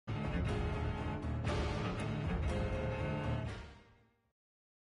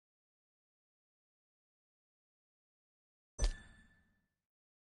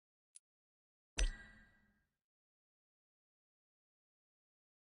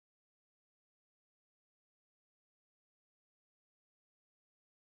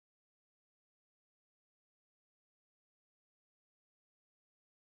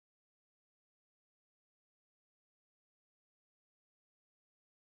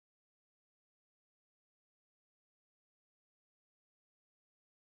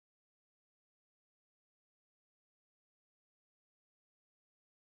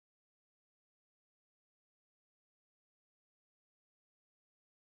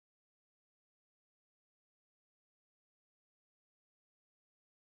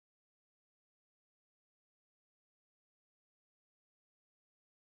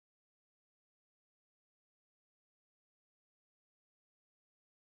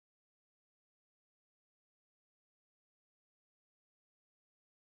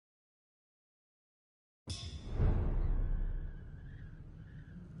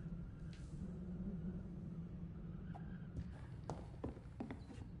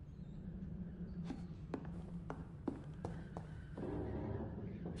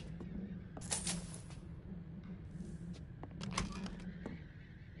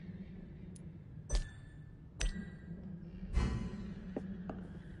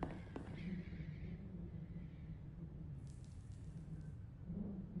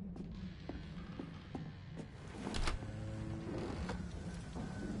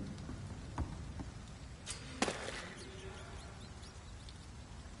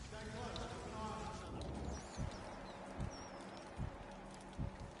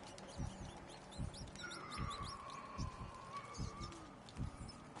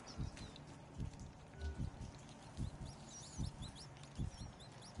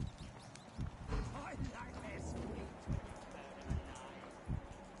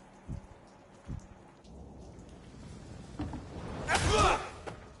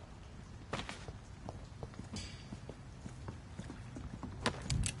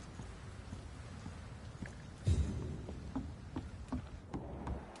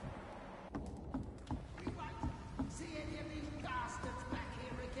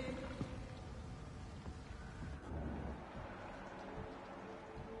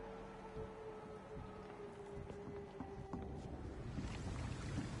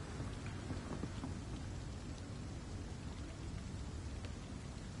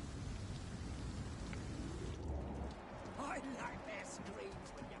screams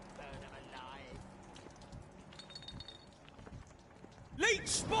when you burn them alive. Leech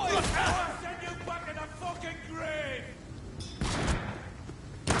spotted! I'll send you back in the fucking grave!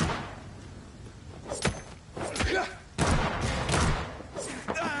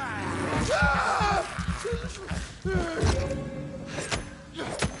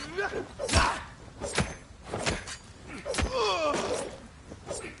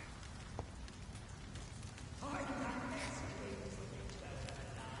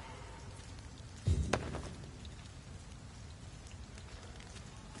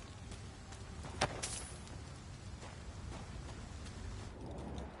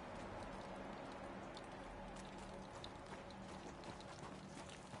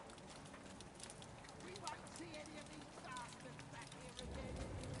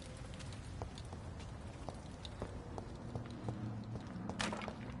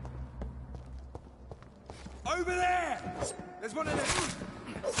 Over there! There's one of them.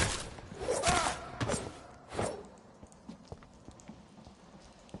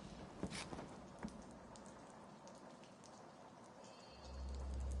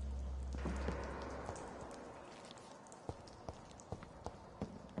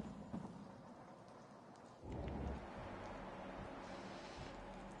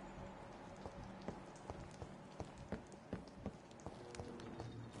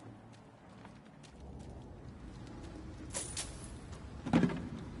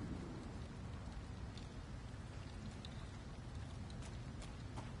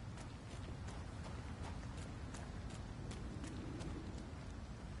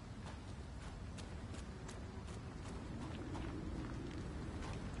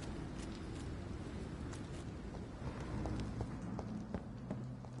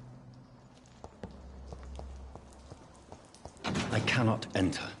 I cannot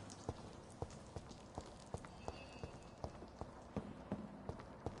enter.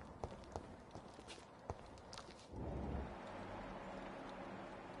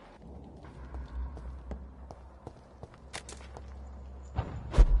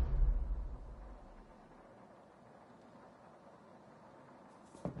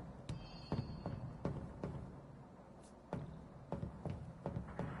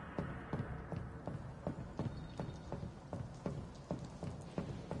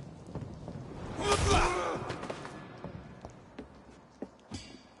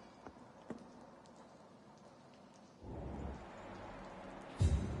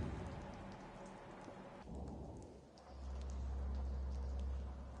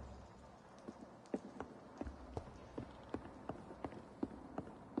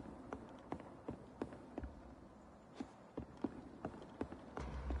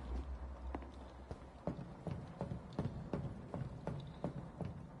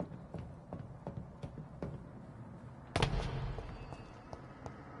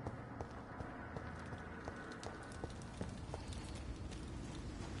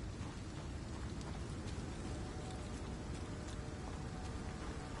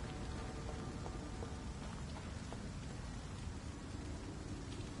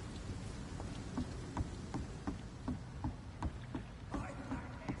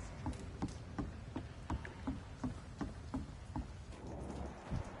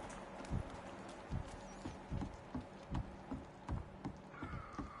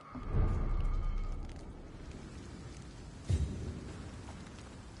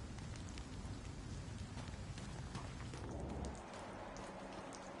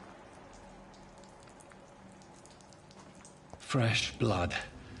 Fresh blood.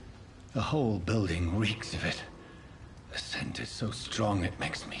 The whole building reeks of it. The scent is so strong it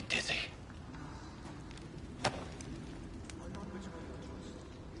makes me dizzy.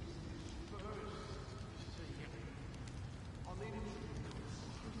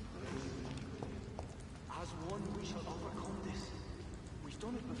 As one, we shall overcome this. We've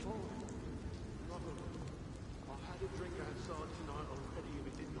done it before. Brother, I've had a drink outside tonight already and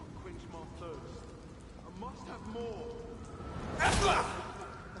it did not quench my thirst. I must have more. Not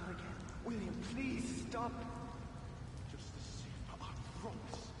again. William, please stop. Just a sip, I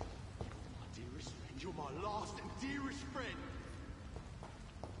promise. My dearest friend, you're my last and dearest friend.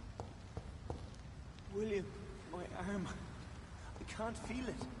 William, my arm. I can't feel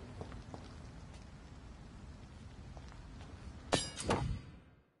it.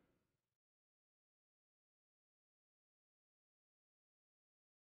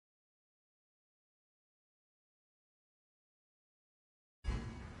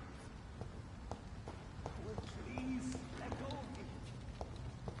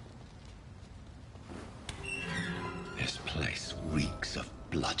 This place reeks of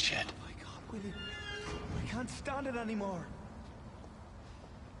bloodshed. Oh my God, William. I can't stand it anymore.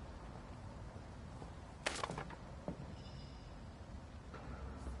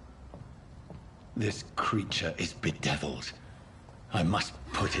 This creature is bedeviled. I must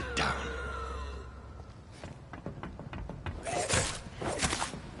put it down.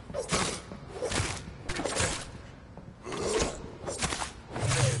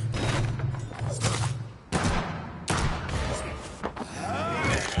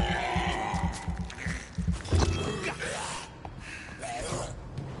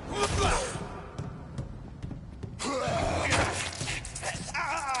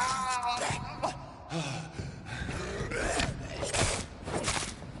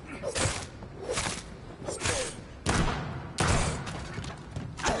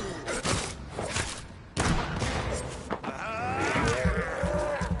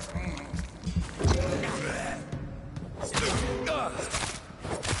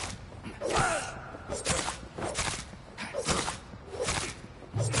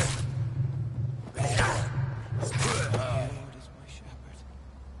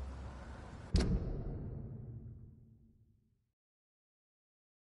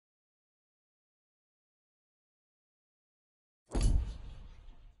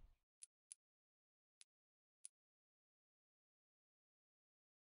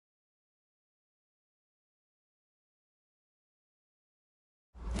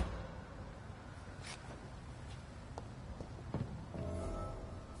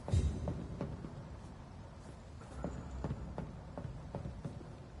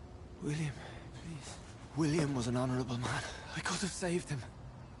 William, please. William was an honorable man. I could have saved him.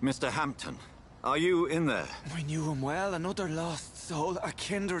 Mr. Hampton, are you in there? I knew him well, another lost soul, a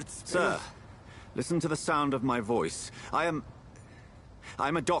kindred spirit. Sir, listen to the sound of my voice. I'm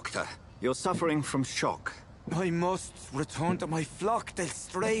a doctor. You're suffering from shock. I must return to my flock. They'll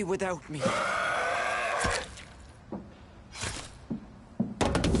stray without me.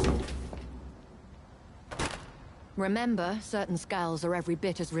 Remember, certain skulls are every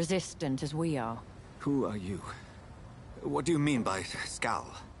bit as resistant as we are. Who are you? What do you mean by Skal?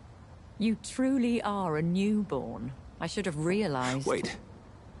 You truly are a newborn. I should have realized. Wait.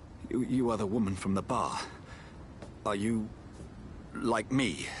 You are the woman from the bar. Are you... like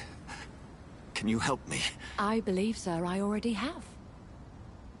me? Can you help me? I believe, sir, I already have.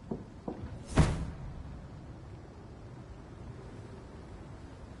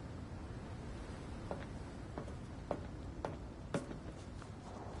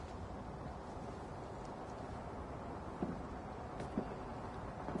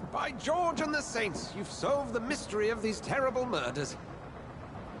 By George and the Saints, you've solved the mystery of these terrible murders.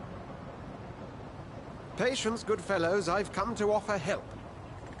 Patience, good fellows, I've come to offer help.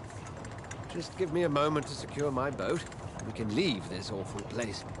 Just give me a moment to secure my boat, and we can leave this awful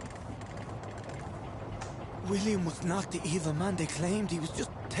place. William was not the evil man they claimed. He was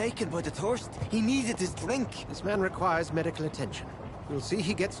just taken by the thirst. He needed his drink. This man requires medical attention. We'll see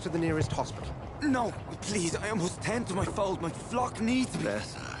he gets to the nearest hospital. No, please, I must tend to my fold. My flock needs me. There,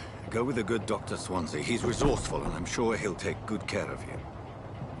 sir. Go with the good Dr. Swansea. He's resourceful, and I'm sure he'll take good care of you.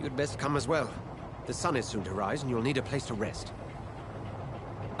 You'd best come as well. The sun is soon to rise, and you'll need a place to rest.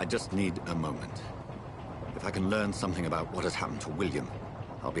 I just need a moment. If I can learn something about what has happened to William,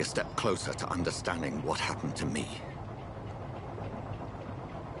 I'll be a step closer to understanding what happened to me.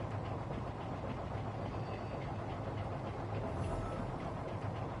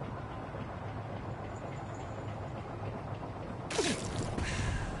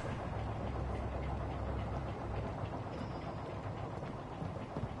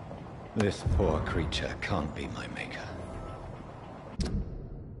 This poor creature can't be my maker.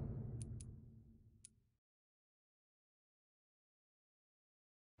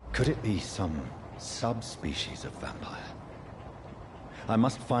 Could it be some subspecies of vampire? I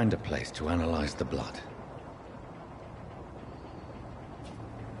must find a place to analyze the blood.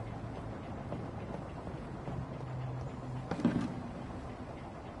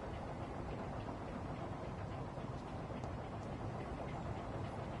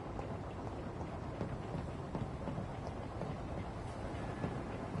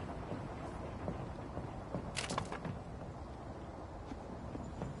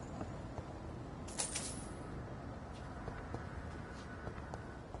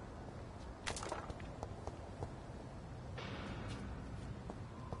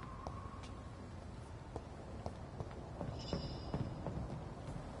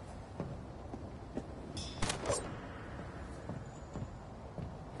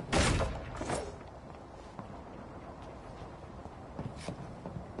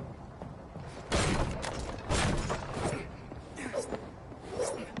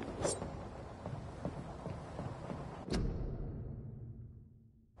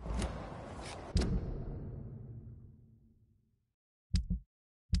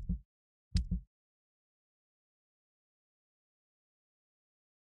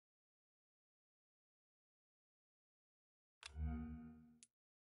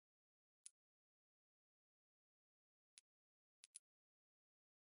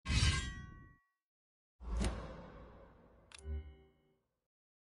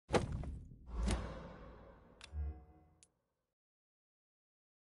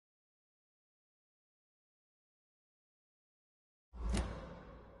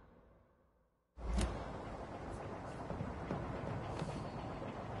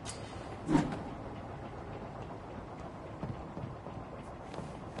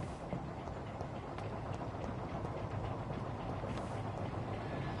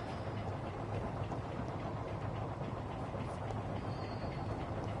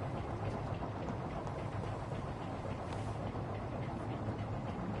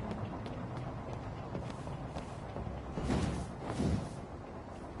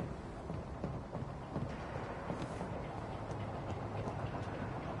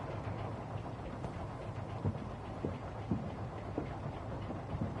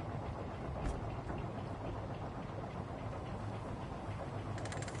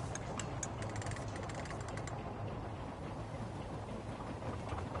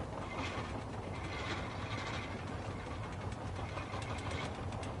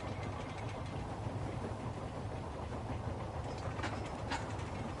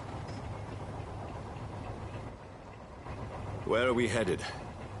 Where are we headed?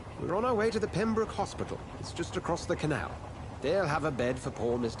 We're on our way to the Pembroke Hospital. It's just across the canal. They'll have a bed for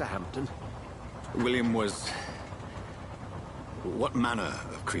poor Mr. Hampton. William was... What manner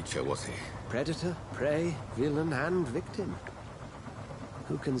of creature was he? Predator, prey, villain, and victim.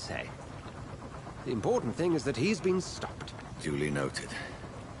 Who can say? The important thing is that he's been stopped. Duly noted.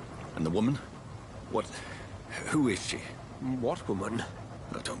 And the woman? What... Who is she? What woman?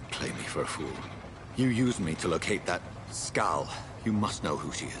 Oh, don't play me for a fool. You used me to locate that skull. You must know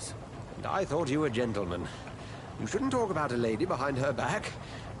who she is. And I thought you a gentleman. You shouldn't talk about a lady behind her back,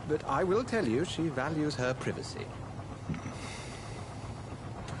 but I will tell you she values her privacy.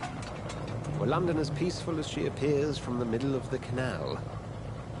 Were London as peaceful as she appears from the middle of the canal?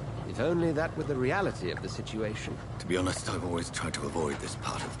 If only that were the reality of the situation. To be honest, I've always tried to avoid this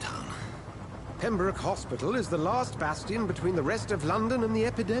part of town. Pembroke Hospital is the last bastion between the rest of London and the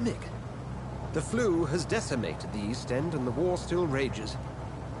epidemic. The flu has decimated the East End and the war still rages.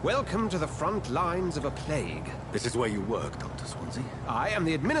 Welcome to the front lines of a plague. This is where you work, Dr. Swansea? I am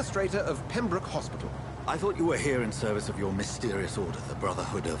the administrator of Pembroke Hospital. I thought you were here in service of your mysterious order, the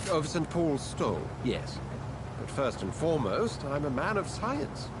Brotherhood of... Of St. Paul's Stole, yes. But first and foremost, I'm a man of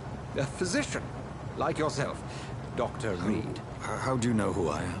science. A physician, like yourself, Dr. Reed. How do you know who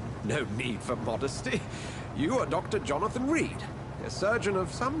I am? No need for modesty. You are Dr. Jonathan Reed, a surgeon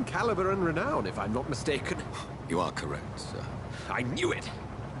of some caliber and renown, if I'm not mistaken. You are correct, sir. I knew it!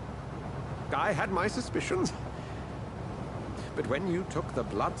 I had my suspicions. But when you took the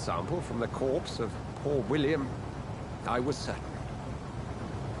blood sample from the corpse of poor William, I was certain.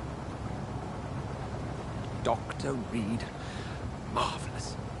 Dr. Reed.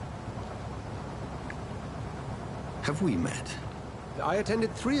 Marvelous. Have we met? I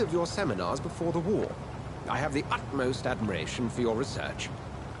attended 3 of your seminars before the war. I have the utmost admiration for your research.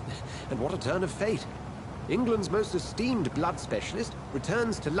 And what a turn of fate. England's most esteemed blood specialist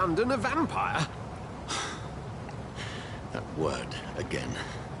returns to London a vampire. That word, again,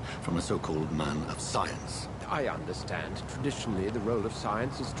 from a so-called man of science. I understand. Traditionally, the role of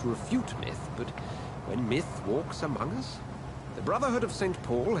science is to refute myth, but when myth walks among us, the Brotherhood of St.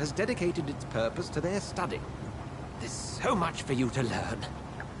 Paul has dedicated its purpose to their study. There's so much for you to learn.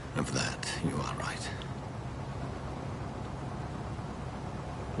 And for that, you are right.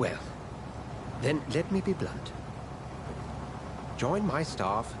 Well, then let me be blunt. Join my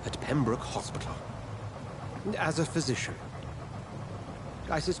staff at Pembroke Hospital. As a physician.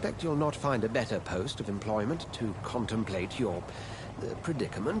 I suspect you'll not find a better post of employment to contemplate your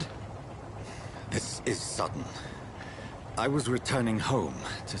predicament. This is sudden. I was returning home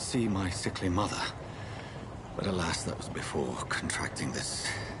to see my sickly mother. But alas, that was before contracting this...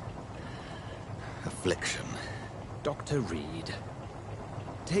 affliction. Dr. Reed,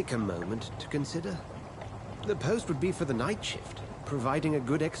 take a moment to consider. The post would be for the night shift, providing a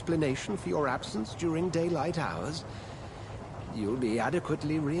good explanation for your absence during daylight hours. You'll be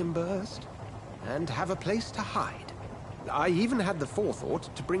adequately reimbursed, and have a place to hide. I even had the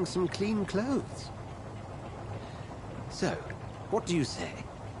forethought to bring some clean clothes. So, what do you say?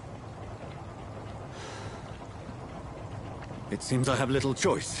 It seems I have little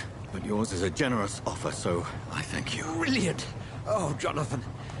choice, but yours is a generous offer, so I thank you. Brilliant! Oh, Jonathan,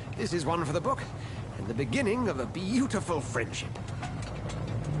 this is one for the book, and the beginning of a beautiful friendship.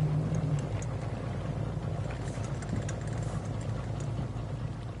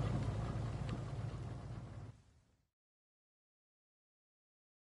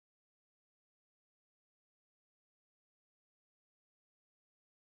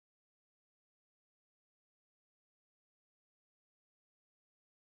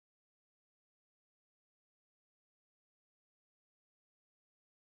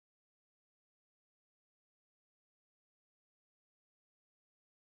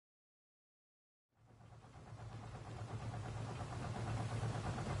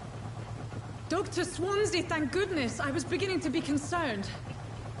 Dr. Swansea, thank goodness. I was beginning to be concerned.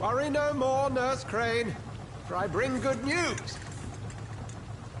 Worry no more, Nurse Crane, for I bring good news.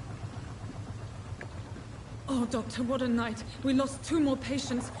 Oh, Doctor, what a night. We lost 2 more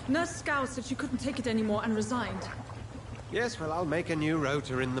patients. Nurse Scow said she couldn't take it anymore and resigned. Yes, well, I'll make a new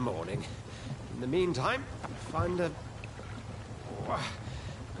rota in the morning. In the meantime, find a...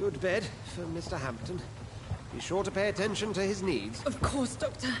 good bed for Mr. Hampton. Be sure to pay attention to his needs. Of course,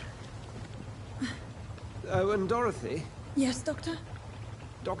 Doctor. Oh, and Dorothy? Yes, Doctor?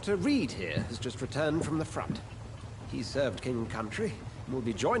 Dr. Reed here has just returned from the front. He served King Country and will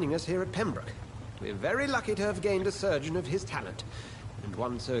be joining us here at Pembroke. We're very lucky to have gained a surgeon of his talent, and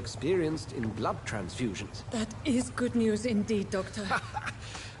one so experienced in blood transfusions. That is good news indeed, Doctor.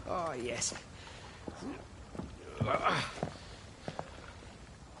 Oh, yes.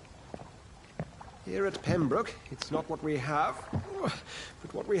 Here at Pembroke, it's not what we have,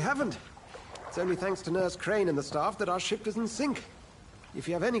 but what we haven't. It's only thanks to Nurse Crane and the staff that our ship doesn't sink. If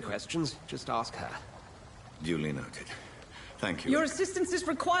you have any questions, just ask her. Duly noted. Thank you. Your assistance is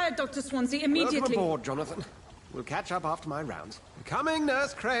required, Dr. Swansea, immediately. Welcome aboard, Jonathan. We'll catch up after my rounds. Coming,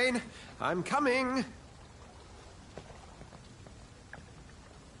 Nurse Crane. I'm coming.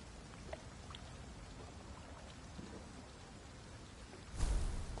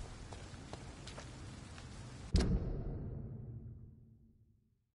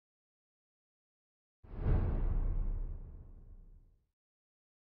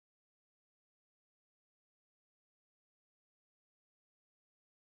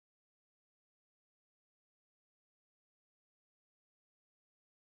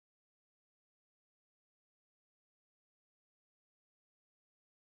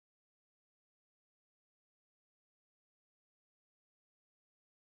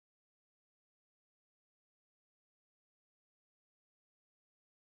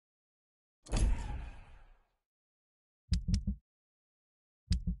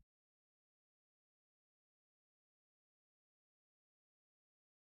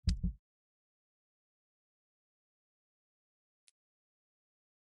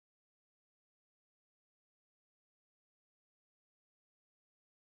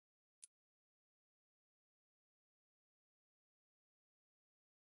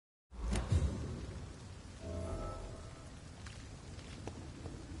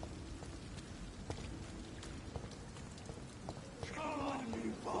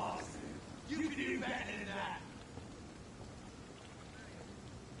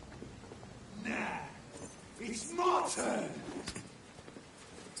 It's my turn!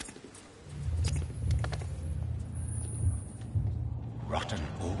 Rotten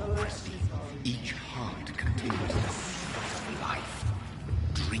or pristine, each heart contains the secret of life.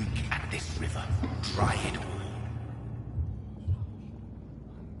 Drink at this river, try it all.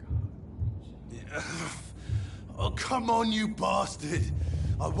 Oh, come on, you bastard!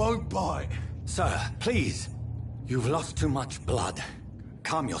 I won't bite. Sir, please. You've lost too much blood.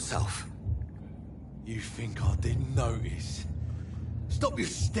 Calm yourself. You think I didn't notice? Stop your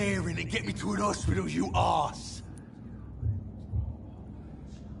staring and get me to an hospital, you arse!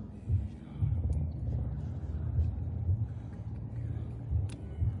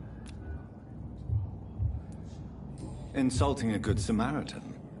 Insulting a good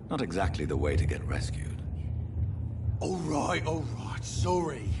Samaritan. Not exactly the way to get rescued. All right,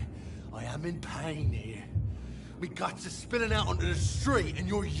 sorry. I am in pain here. Me guts are spilling out onto the street and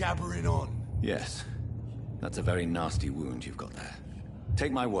you're yabbering on. Yes. That's a very nasty wound you've got there.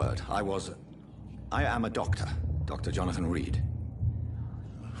 Take my word, I am a doctor. Dr. Jonathan Reed.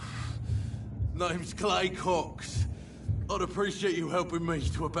 Name's Clay Cox. I'd appreciate you helping me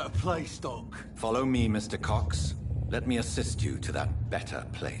to a better place, Doc. Follow me, Mr. Cox. Let me assist you to that better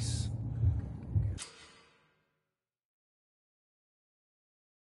place.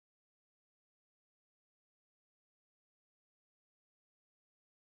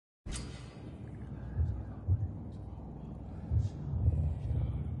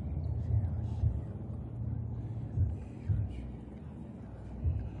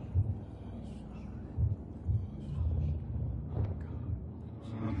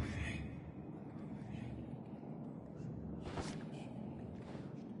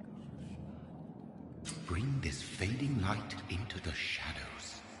 Bring this fading light into the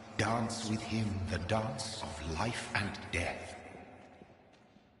shadows. Dance with him the dance of life and death.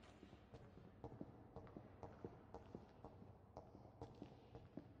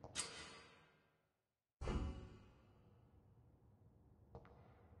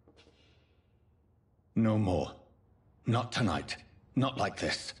 No more. Not tonight. Not like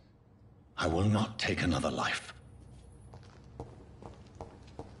this. I will not take another life.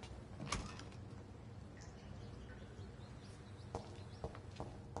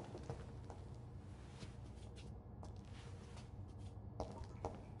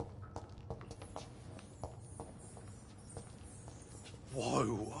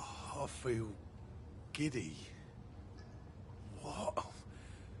 Whoa, I feel giddy. What?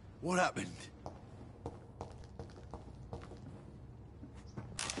 What happened?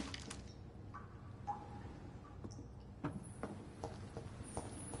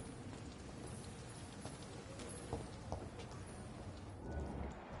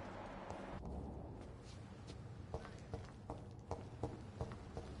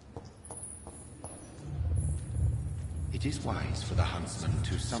 It is wise for the huntsman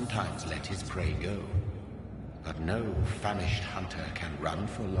to sometimes let his prey go, but no famished hunter can run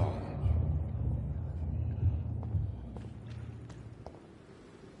for long.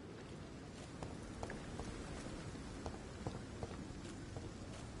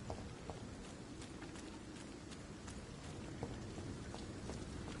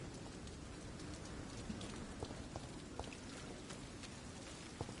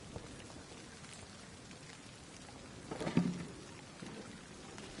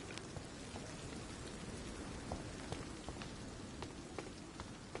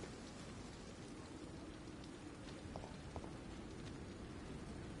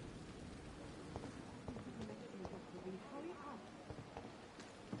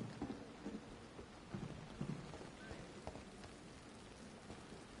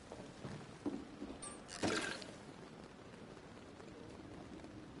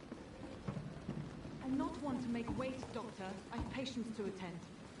 to make wait, Doctor. I've patients to attend.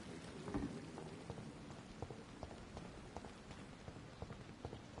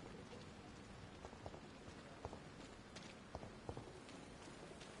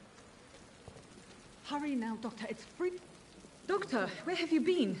 Hurry now, Doctor. It's free. Doctor, where have you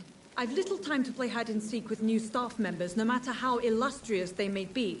been? I've little time to play hide-and-seek with new staff members, no matter how illustrious they may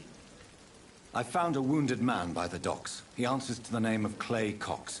be. I found a wounded man by the docks. He answers to the name of Clay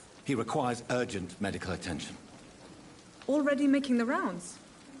Cox. He requires urgent medical attention. Already making the rounds?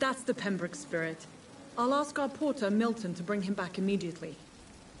 That's the Pembroke spirit. I'll ask our porter, Milton, to bring him back immediately.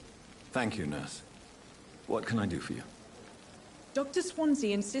 Thank you, nurse. What can I do for you? Dr.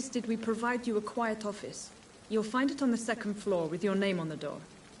 Swansea insisted we provide you a quiet office. You'll find it on the second floor with your name on the door.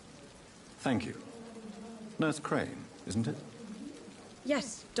 Thank you. Nurse Crane, isn't it?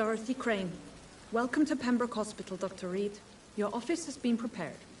 Yes, Dorothy Crane. Welcome to Pembroke Hospital, Dr. Reed. Your office has been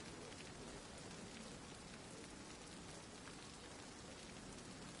prepared.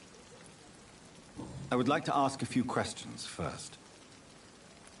 I would like to ask a few questions first.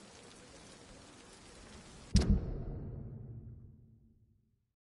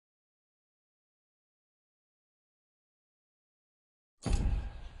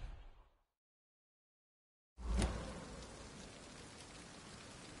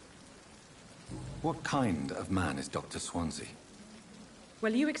 What kind of man is Dr. Swansea?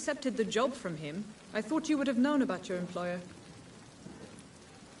 Well, you accepted the job from him. I thought you would have known about your employer.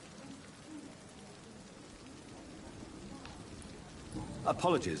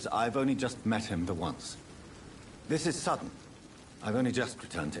 Apologies, I've only just met him the once. This is sudden. I've only just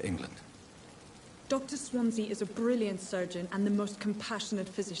returned to England. Dr. Swansea is a brilliant surgeon and the most compassionate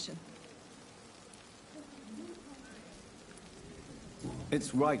physician.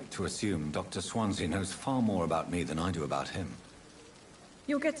 It's right to assume Dr. Swansea knows far more about me than I do about him.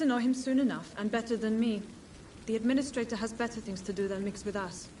 You'll get to know him soon enough, and better than me. The administrator has better things to do than mix with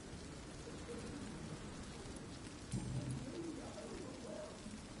us.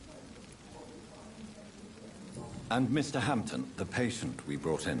 And Mr. Hampton, the patient we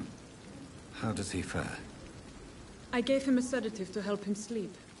brought in, how does he fare? I gave him a sedative to help him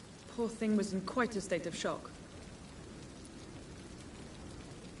sleep. Poor thing was in quite a state of shock.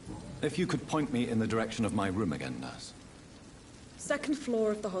 If you could point me in the direction of my room again, nurse. Second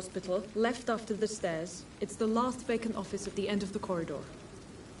floor of the hospital, left after the stairs. It's the last vacant office at the end of the corridor.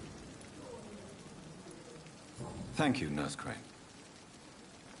 Thank you, Nurse Crane.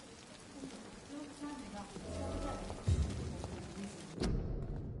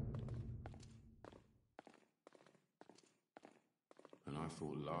 And I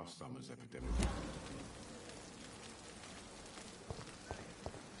thought last summer's epidemic...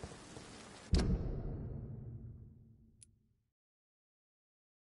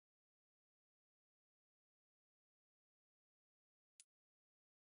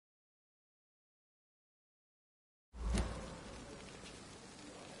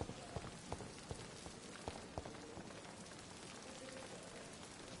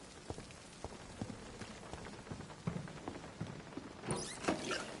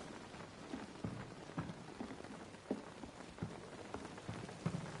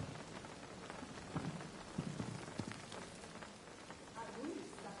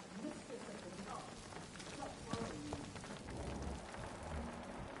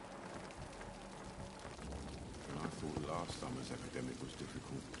 Last summer's epidemic was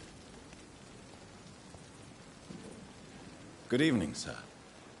difficult. Good evening, sir.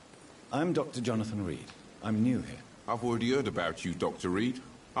 I'm Dr. Jonathan Reed. I'm new here. I've already heard about you, Dr. Reed.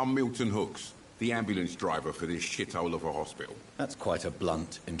 I'm Milton Hooks, the ambulance driver for this shithole of a hospital. That's quite a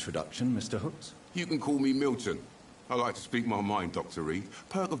blunt introduction, Mr. Hooks. You can call me Milton. I like to speak my mind, Dr. Reed.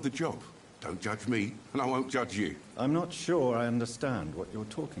 Perk of the job. Don't judge me, and I won't judge you. I'm not sure I understand what you're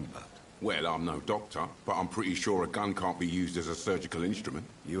talking about. Well, I'm no doctor, but I'm pretty sure a gun can't be used as a surgical instrument.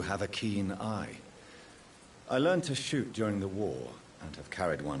 You have a keen eye. I learned to shoot during the war, and have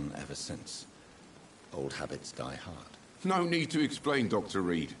carried one ever since. Old habits die hard. No need to explain, Dr.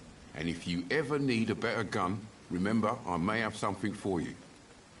 Reed. And if you ever need a better gun, remember, I may have something for you.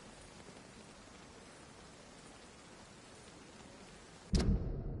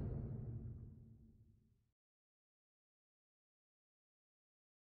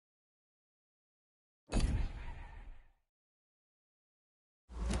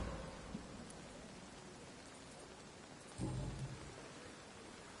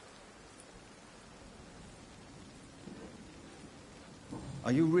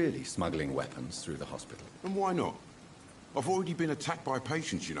 Are you really smuggling weapons through the hospital? And why not? I've already been attacked by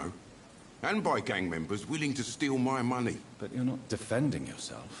patients, you know. And by gang members willing to steal my money. But you're not defending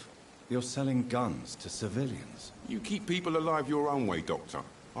yourself. You're selling guns to civilians. You keep people alive your own way, Doctor.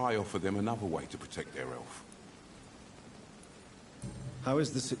 I offer them another way to protect their health. How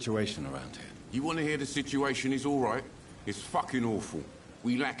is the situation around here? You want to hear the situation is all right? It's fucking awful.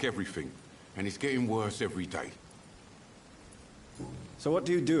 We lack everything, and it's getting worse every day. So what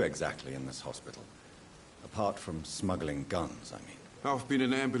do you do exactly in this hospital? Apart from smuggling guns, I mean. I've been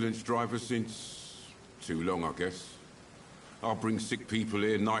an ambulance driver since... too long, I guess. I bring sick people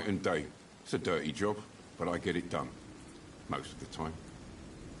here night and day. It's a dirty job, but I get it done. Most of the time.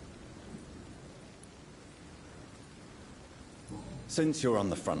 Since you're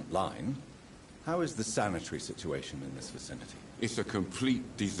on the front line, how is the sanitary situation in this vicinity? It's a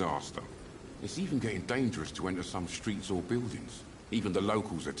complete disaster. It's even getting dangerous to enter some streets or buildings. Even the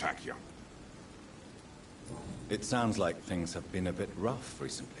locals attack you. It sounds like things have been a bit rough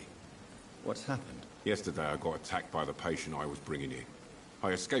recently. What's happened? Yesterday I got attacked by the patient I was bringing in.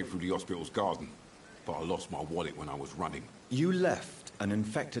 I escaped through the hospital's garden, but I lost my wallet when I was running. You left an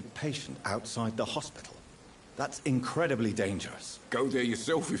infected patient outside the hospital? That's incredibly dangerous. Go there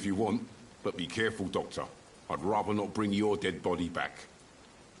yourself if you want, but be careful, Doctor. I'd rather not bring your dead body back.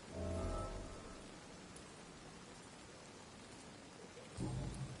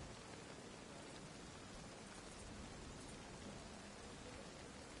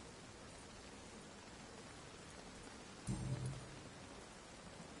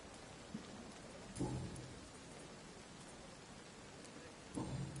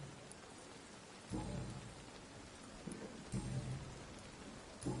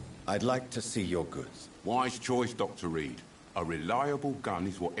 I'd like to see your goods. Wise choice, Dr. Reed. A reliable gun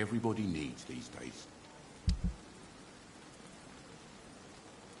is what everybody needs these days.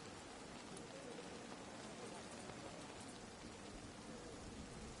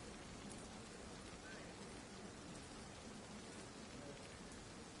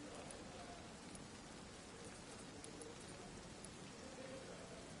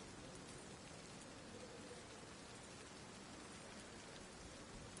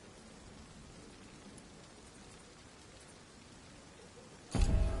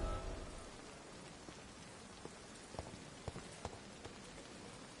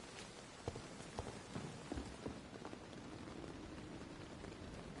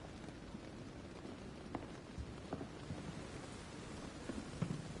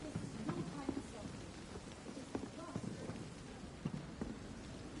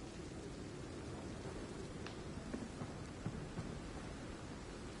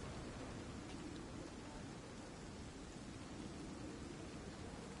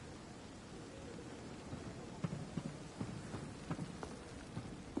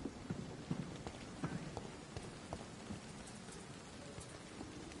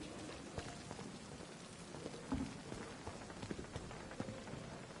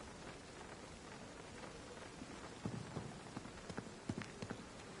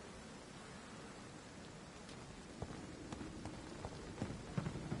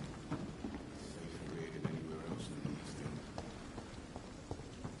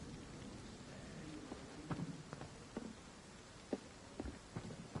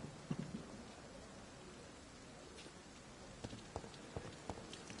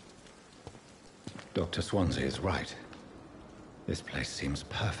 Dr. Swansea is right. This place seems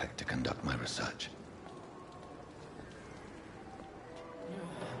perfect to conduct my research.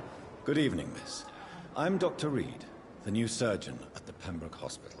 Good evening, miss. I'm Dr. Reed, the new surgeon at the Pembroke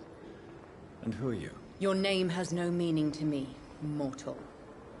Hospital. And who are you? Your name has no meaning to me, mortal.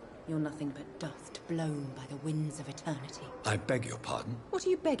 You're nothing but dust blown by the winds of eternity. I beg your pardon? What are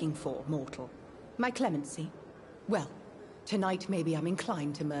you begging for, mortal? My clemency? Well, tonight maybe I'm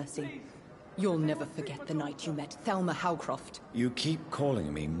inclined to mercy. You'll never forget the night you met Thelma Howcroft. You keep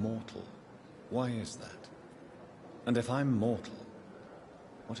calling me mortal. Why is that? And if I'm mortal,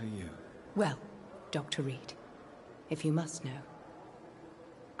 what are you? Well, Dr. Reed, if you must know,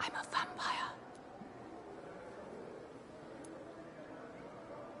 I'm a vampire.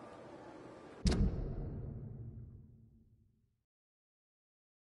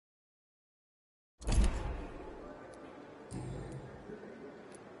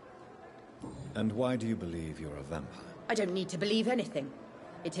 And why do you believe you're a vampire? I don't need to believe anything.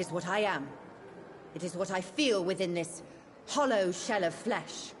 It is what I am. It is what I feel within this hollow shell of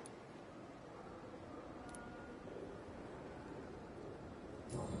flesh.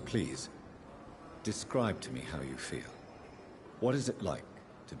 Please, describe to me how you feel. What is it like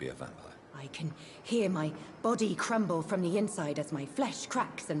to be a vampire? I can hear my body crumble from the inside as my flesh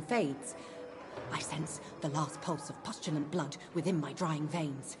cracks and fades. I sense the last pulse of postulant blood within my drying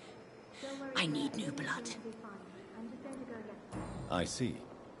veins. I need new blood. I see.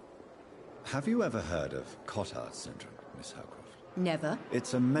 Have you ever heard of Cotard syndrome, Miss Howcroft? Never.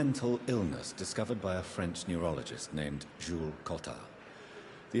 It's a mental illness discovered by a French neurologist named Jules Cotard.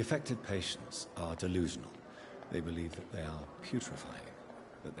 The affected patients are delusional. They believe that they are putrefying,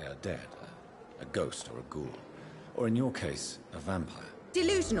 that they are dead, a ghost or a ghoul, or in your case, a vampire.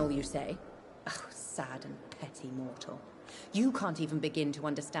 Delusional, you say? Oh, sad and petty mortal. You can't even begin to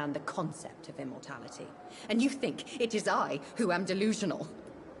understand the concept of immortality. And you think it is I who am delusional.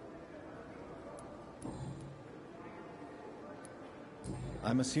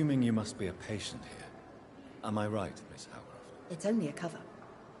 I'm assuming you must be a patient here. Am I right, Miss Howcroft? It's only a cover.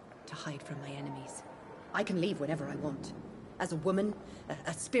 To hide from my enemies. I can leave whenever I want. As a woman,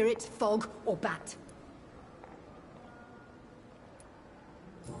 a spirit, fog, or bat.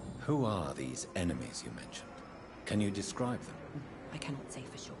 Who are these enemies you mentioned? Can you describe them? I cannot say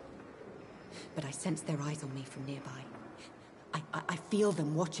for sure. But I sense their eyes on me from nearby. I feel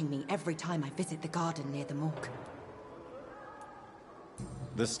them watching me every time I visit the garden near the morgue.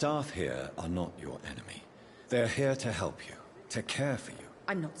 The staff here are not your enemy. They're here to help you, to care for you.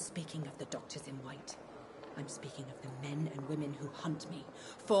 I'm not speaking of the doctors in white. I'm speaking of the men and women who hunt me.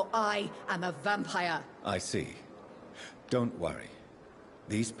 For I am a vampire! I see. Don't worry.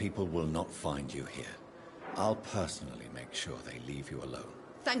 These people will not find you here. I'll personally make sure they leave you alone.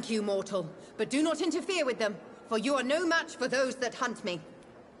 Thank you, mortal. But do not interfere with them, for you are no match for those that hunt me.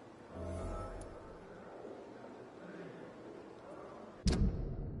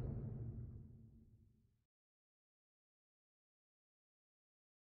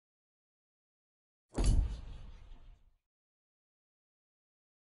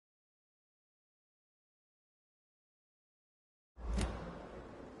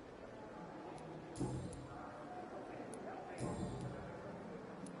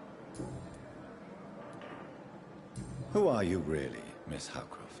 Who are you really, Miss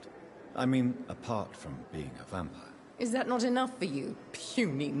Howcroft? I mean, apart from being a vampire. Is that not enough for you,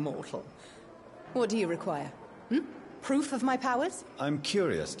 puny mortal? What do you require? Proof of my powers? I'm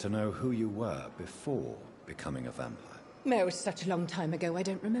curious to know who you were before becoming a vampire. No, it's such a long time ago, I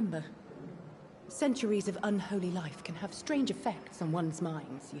don't remember. Centuries of unholy life can have strange effects on one's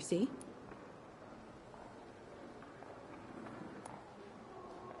minds, you see?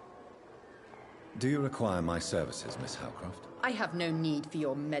 Do you require my services, Miss Howcroft? I have no need for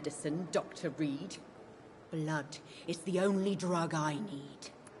your medicine, Dr. Reed. Blood is the only drug I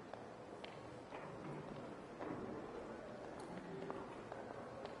need.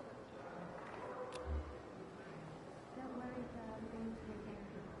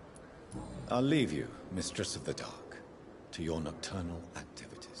 I'll leave you, Mistress of the Dark, to your nocturnal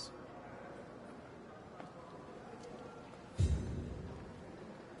activities.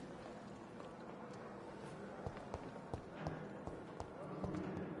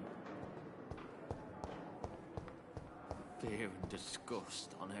 Fear and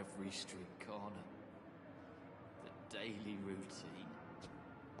disgust on every street corner. The daily routine.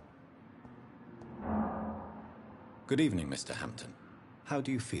 Good evening, Mr. Hampton. How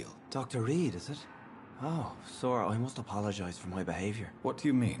do you feel? Dr. Reed, is it? Oh, sir, I must apologize for my behavior. What do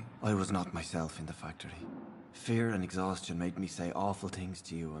you mean? I was not myself in the factory. Fear and exhaustion made me say awful things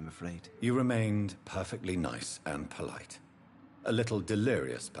to you, I'm afraid. You remained perfectly nice and polite. A little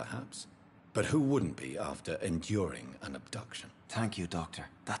delirious, perhaps. But who wouldn't be after enduring an abduction? Thank you, Doctor.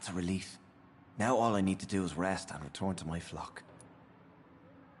 That's a relief. Now all I need to do is rest and return to my flock.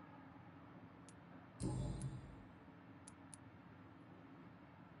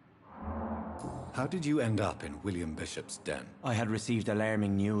 How did you end up in William Bishop's den? I had received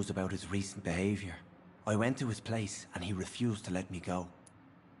alarming news about his recent behavior. I went to his place and he refused to let me go.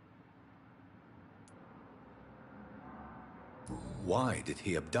 Why did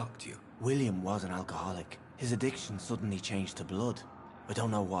he abduct you? William was an alcoholic. His addiction suddenly changed to blood. I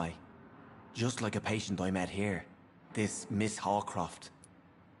don't know why. Just like a patient I met here. This Miss Hawcroft.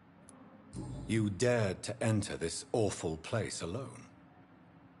 You dared to enter this awful place alone.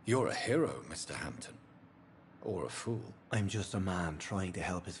 You're a hero, Mr. Hampton. Or a fool. I'm just a man trying to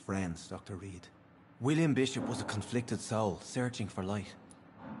help his friends, Dr. Reed. William Bishop was a conflicted soul, searching for light.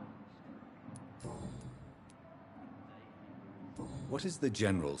 What is the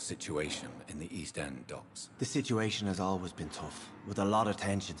general situation in the East End docks? The situation has always been tough, with a lot of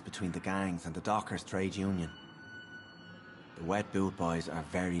tensions between the gangs and the dockers' trade union. The Wet Boot Boys are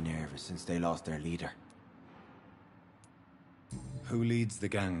very nervous since they lost their leader. Who leads the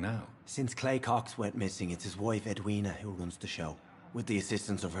gang now? Since Clay Cox went missing, it's his wife Edwina who runs the show, with the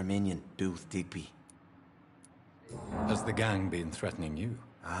assistance of her minion, Booth Digby. Has the gang been threatening you?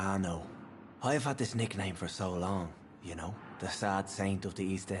 Ah, no. I've had this nickname for so long, you know, the sad saint of the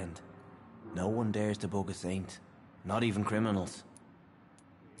East End. No one dares to bug a saint. Not even criminals.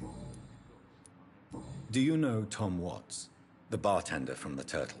 Do you know Tom Watts, the bartender from the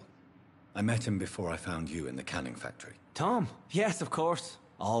Turtle? I met him before I found you in the canning factory. Tom? Yes, of course.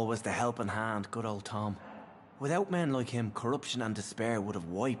 Always the helping hand, good old Tom. Without men like him, corruption and despair would have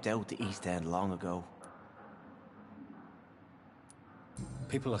wiped out the East End long ago.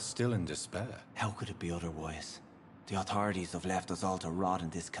 People are still in despair. How could it be otherwise? The authorities have left us all to rot in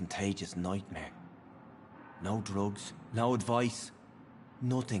this contagious nightmare. No drugs, no advice,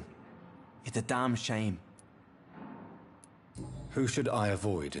 nothing. It's a damn shame. Who should I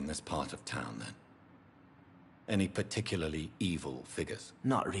avoid in this part of town, then? Any particularly evil figures?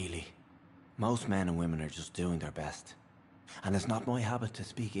 Not really. Most men and women are just doing their best. And it's not my habit to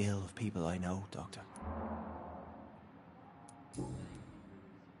speak ill of people I know, Doctor.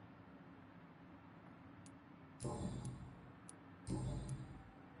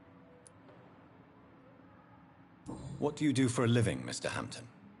 What do you do for a living, Mr. Hampton?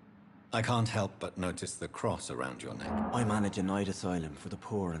 I can't help but notice the cross around your neck. I manage a night asylum for the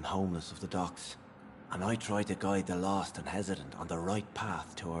poor and homeless of the docks. And I try to guide the lost and hesitant on the right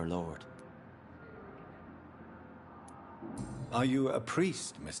path to our Lord. Are you a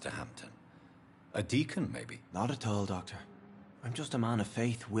priest, Mr. Hampton? A deacon, maybe? Not at all, Doctor. I'm just a man of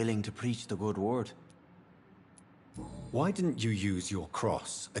faith willing to preach the good word. Why didn't you use your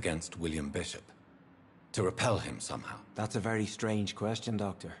cross against William Bishop? To repel him somehow? That's a very strange question,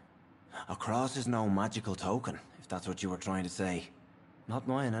 Doctor. A cross is no magical token, if that's what you were trying to say. Not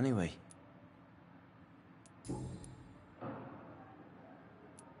mine, anyway.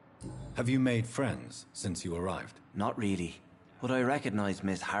 Have you made friends since you arrived? Not really, but I recognize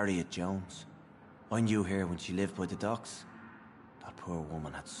Miss Harriet Jones. I knew her when she lived by the docks. That poor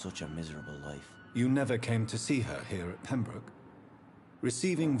woman had such a miserable life. You never came to see her here at Pembroke?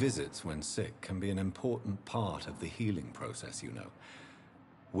 Receiving visits when sick can be an important part of the healing process, you know.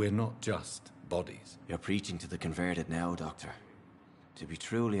 We're not just bodies. You're preaching to the converted now, Doctor. To be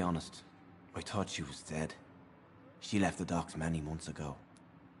truly honest, I thought she was dead. She left the docks many months ago.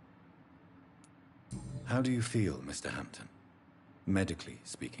 How do you feel, Mr. Hampton? Medically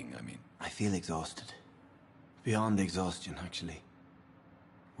speaking, I mean. I feel exhausted. Beyond exhaustion, actually.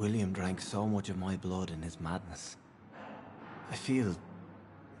 William drank so much of my blood in his madness. I feel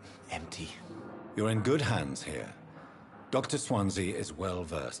empty. You're in good hands here. Dr. Swansea is well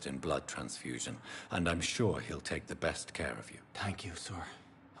versed in blood transfusion, and I'm sure he'll take the best care of you. Thank you, sir.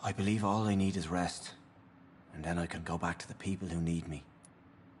 I believe all I need is rest. And then I can go back to the people who need me.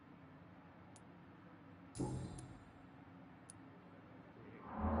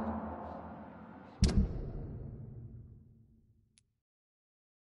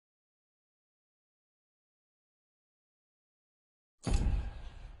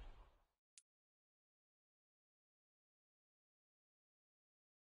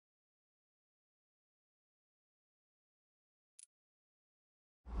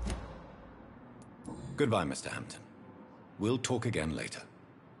 Goodbye, Mr. Hampton. We'll talk again later.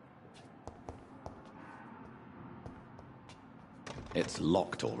 It's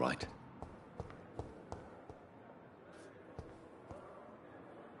locked, all right.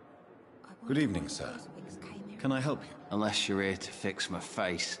 Good evening, sir. Can I help you? Unless you're here to fix my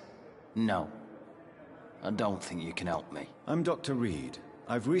face. No. I don't think you can help me. I'm Dr. Reed.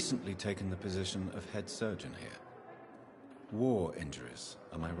 I've recently taken the position of head surgeon here. War injuries,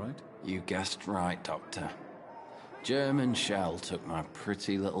 am I right? You guessed right, Doctor. German shell took my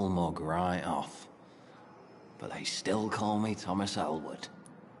pretty little mug right off. But they still call me Thomas Elwood.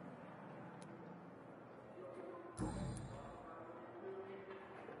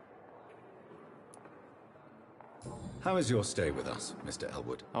 How is your stay with us, Mr.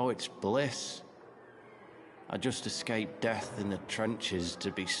 Elwood? Oh, it's bliss. I just escaped death in the trenches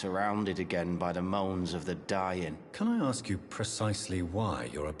to be surrounded again by the moans of the dying. Can I ask you precisely why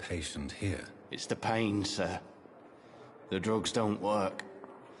you're a patient here? It's the pain, sir. The drugs don't work.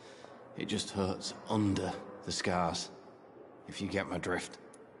 It just hurts under the scars, if you get my drift.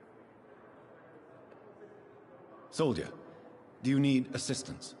 Soldier, do you need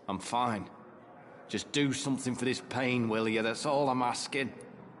assistance? I'm fine. Just do something for this pain, will you? That's all I'm asking.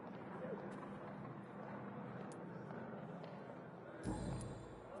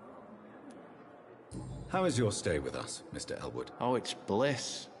 How is your stay with us, Mr. Elwood? Oh, it's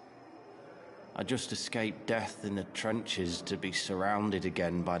bliss. I just escaped death in the trenches to be surrounded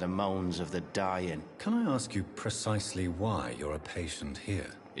again by the moans of the dying. Can I ask you precisely why you're a patient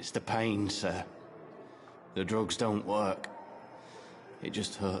here? It's the pain, sir. The drugs don't work. It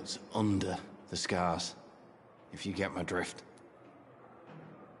just hurts under the scars, if you get my drift.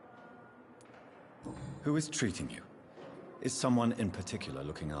 Who is treating you? Is someone in particular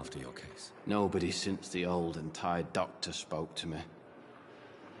looking after your case? Nobody since the old and tired doctor spoke to me.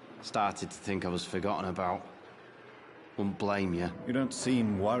 Started to think I was forgotten about. Wouldn't blame you. You don't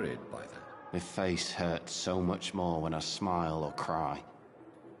seem worried by that. My face hurts so much more when I smile or cry.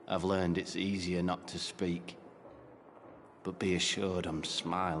 I've learned it's easier not to speak. But be assured I'm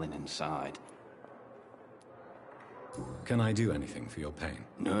smiling inside. Can I do anything for your pain?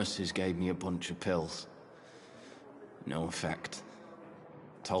 Nurses gave me a bunch of pills. No effect.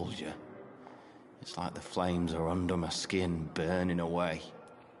 Told you. It's like the flames are under my skin, burning away.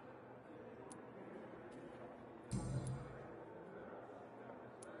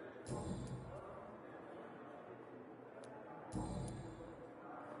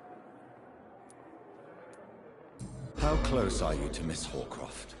 How close are you to Miss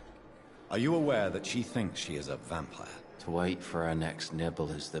Horcroft? Are you aware that she thinks she is a vampire? To wait for her next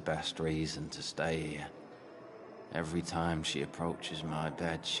nibble is the best reason to stay here. Every time she approaches my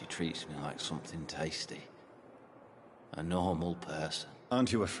bed, she treats me like something tasty. A normal person.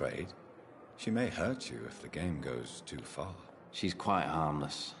 Aren't you afraid? She may hurt you if the game goes too far. She's quite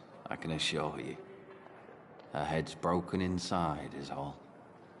harmless, I can assure you. Her head's broken inside is all.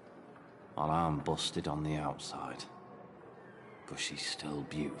 While I'm busted on the outside. But she's still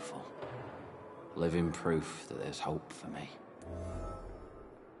beautiful. Living proof that there's hope for me.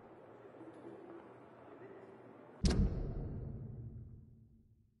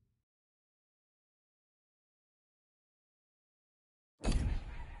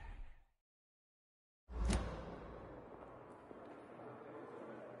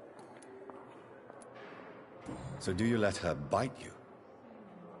 So do you let her bite you?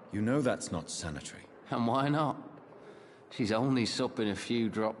 You know that's not sanitary. And why not? She's only supping a few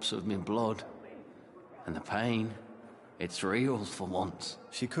drops of my blood. And the pain, it's real for once.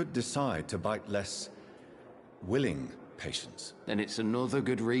 She could decide to bite less willing patients. Then it's another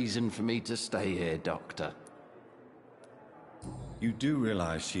good reason for me to stay here, Doctor. You do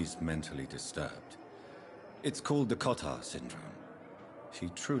realize she's mentally disturbed. It's called the Cotard syndrome. She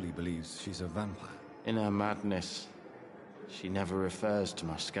truly believes she's a vampire. In her madness, she never refers to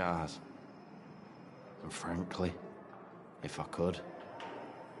my scars. And frankly, if I could,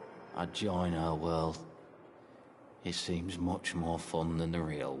 I'd join her world. It seems much more fun than the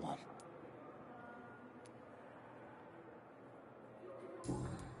real one.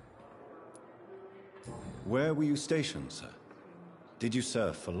 Where were you stationed, sir? Did you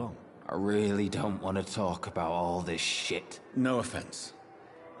serve for long? I really don't want to talk about all this shit. No offense.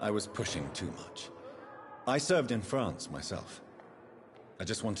 I was pushing too much. I served in France myself. I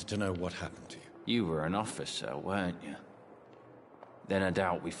just wanted to know what happened to you. You were an officer, weren't you? Then I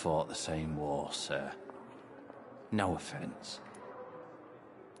doubt we fought the same war, sir. No offense.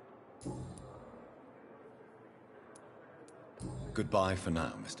 Goodbye for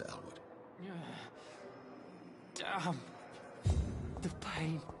now, Mr. Elwood. Damn. The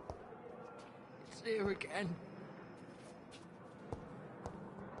pain. It's here again.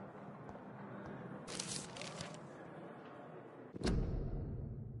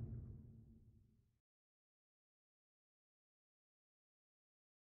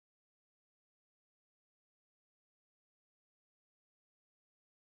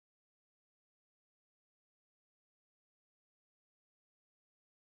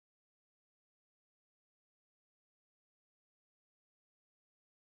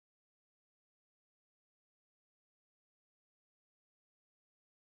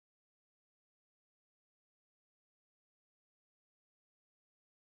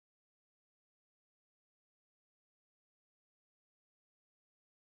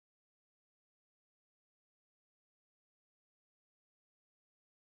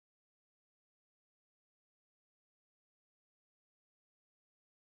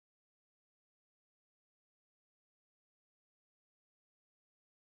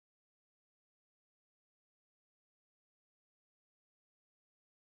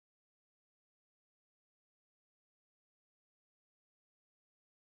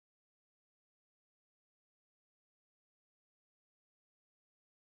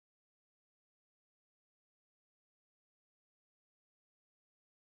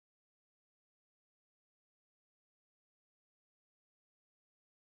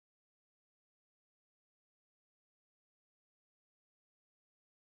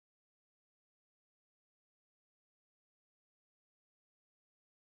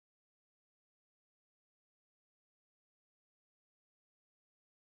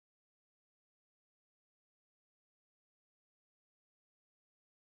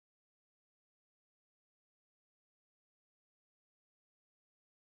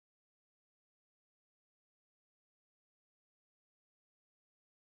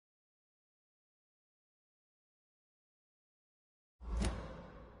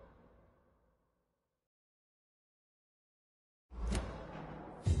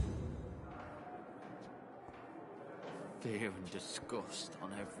 fear and disgust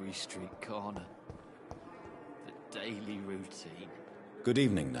on every street corner. The daily routine. Good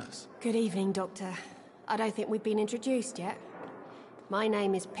evening, nurse. Good evening, Doctor. I don't think we've been introduced yet. My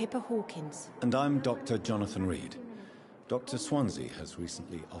name is Pippa Hawkins. And I'm Dr. Jonathan Reed. Dr. Swansea has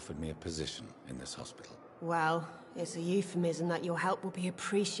recently offered me a position in this hospital. Well, it's a euphemism that your help will be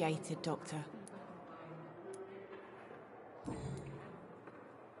appreciated, Doctor.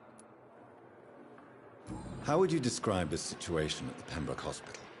 How would you describe the situation at the Pembroke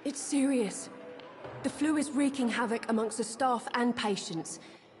Hospital? It's serious. The flu is wreaking havoc amongst the staff and patients.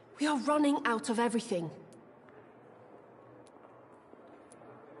 We are running out of everything.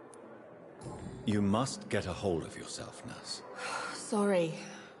 You must get a hold of yourself, nurse. Sorry,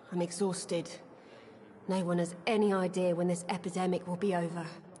 I'm exhausted. No one has any idea when this epidemic will be over.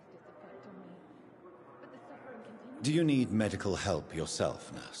 Do you need medical help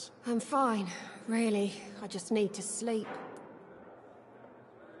yourself, nurse? I'm fine, really. I just need to sleep.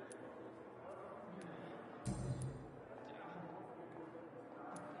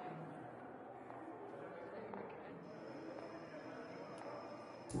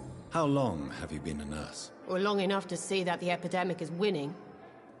 How long have you been a nurse? Well, long enough to see that the epidemic is winning.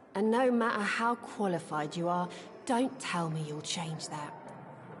 And no matter how qualified you are, don't tell me you'll change that.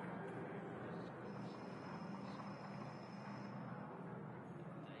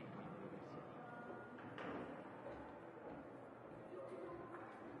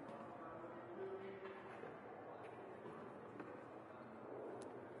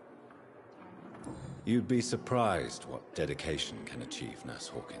 You'd be surprised what dedication can achieve, Nurse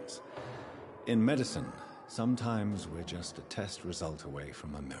Hawkins. In medicine, sometimes we're just a test result away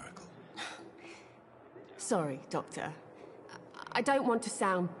from a miracle. Sorry, Doctor. I don't want to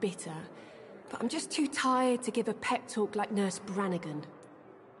sound bitter, but I'm just too tired to give a pep talk like Nurse Brannigan.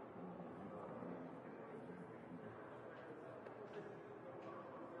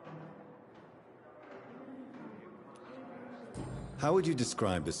 How would you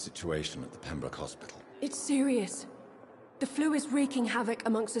describe the situation at the Pembroke Hospital? It's serious. The flu is wreaking havoc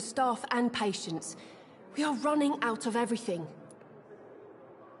amongst the staff and patients. We are running out of everything.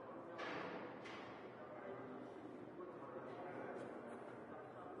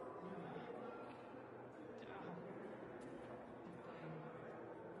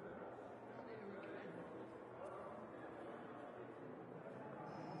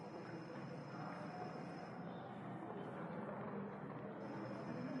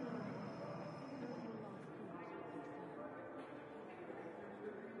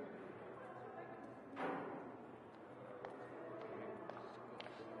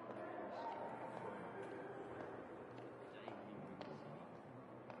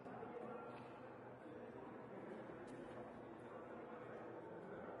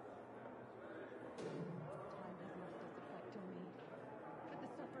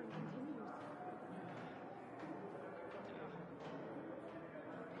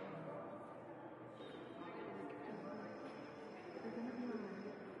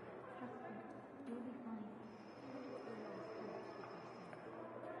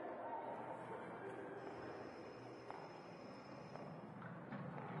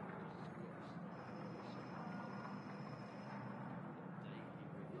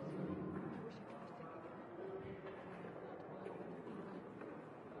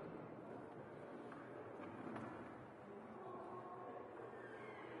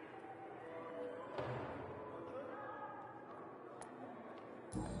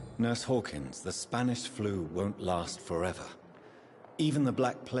 Nurse Hawkins, the Spanish flu won't last forever. Even the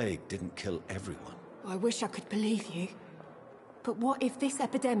Black Plague didn't kill everyone. I wish I could believe you. But what if this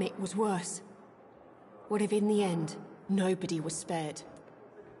epidemic was worse? What if in the end, nobody was spared?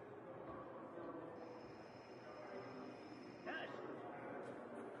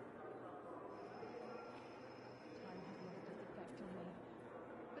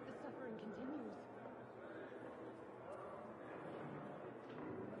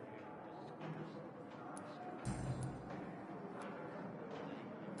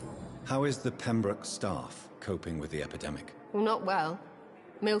 How is the Pembroke staff coping with the epidemic? Well, not well.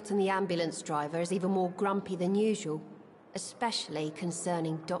 Milton, the ambulance driver, is even more grumpy than usual, especially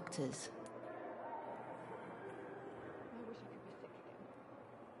concerning doctors.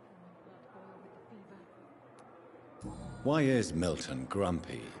 Why is Milton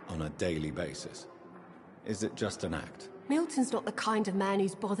grumpy on a daily basis? Is it just an act? Milton's not the kind of man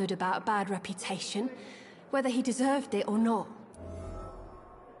who's bothered about a bad reputation, whether he deserved it or not.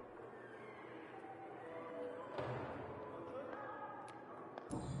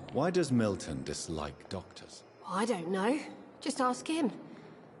 Why does Milton dislike doctors? I don't know. Just ask him.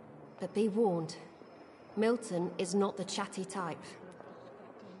 But be warned, Milton is not the chatty type.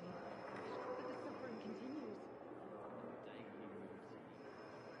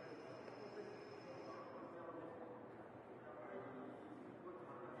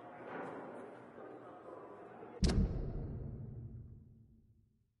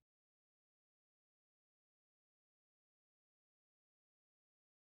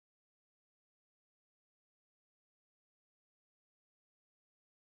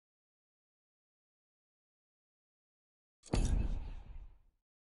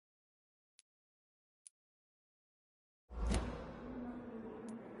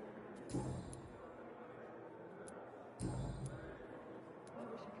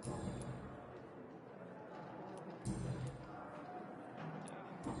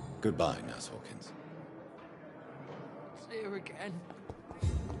 Goodbye, Nurse Hawkins. See you again.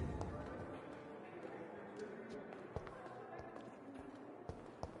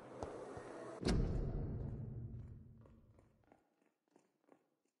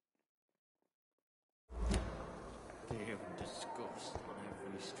 Fear and disgust on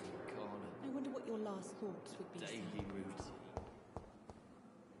every street corner. I wonder what your last thoughts would be. Daily routine.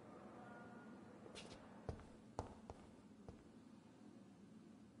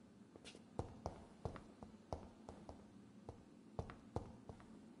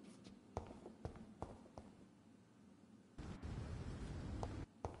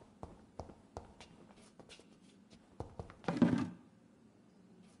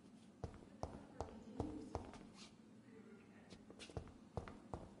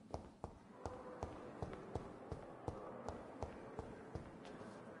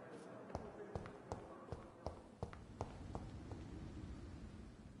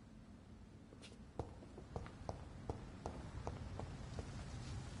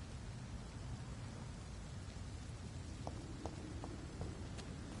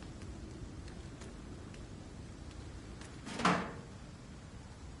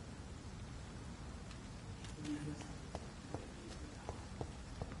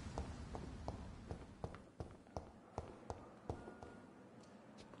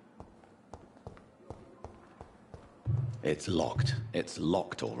 It's locked. It's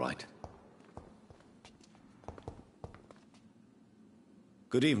locked, all right.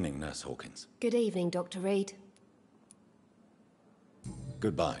 Good evening, Nurse Hawkins. Good evening, Dr. Reed.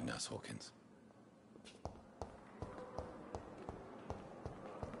 Goodbye, Nurse Hawkins.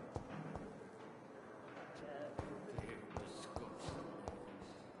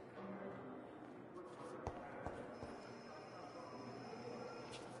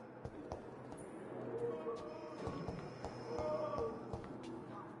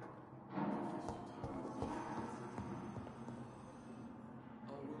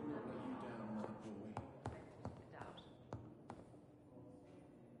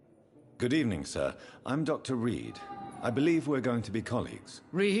 Good evening, sir. I'm Dr. Reed. I believe we're going to be colleagues.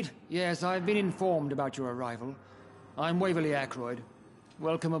 Reed? Yes, I've been informed about your arrival. I'm Waverly Ackroyd.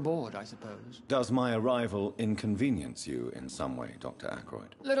 Welcome aboard, I suppose. Does my arrival inconvenience you in some way, Dr.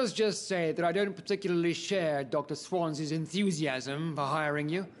 Ackroyd? Let us just say that I don't particularly share Dr. Swans's enthusiasm for hiring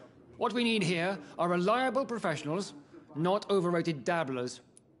you. What we need here are reliable professionals, not overrated dabblers.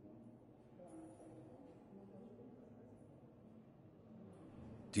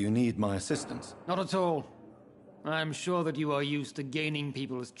 Do you need my assistance? Not at all. I'm sure that you are used to gaining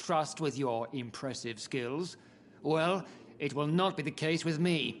people's trust with your impressive skills. Well, it will not be the case with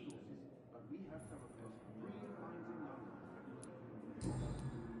me.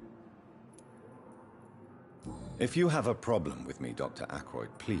 If you have a problem with me, Dr.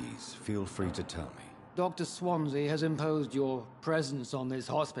 Ackroyd, please feel free to tell me. Dr. Swansea has imposed your presence on this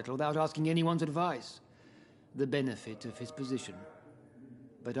hospital without asking anyone's advice. The benefit of his position.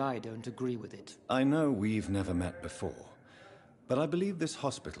 But I don't agree with it. I know we've never met before, but I believe this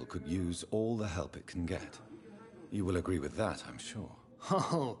hospital could use all the help it can get. You will agree with that, I'm sure.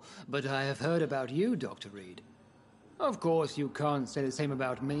 Oh, but I have heard about you, Dr. Reed. Of course, you can't say the same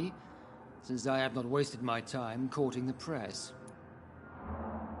about me, since I have not wasted my time courting the press.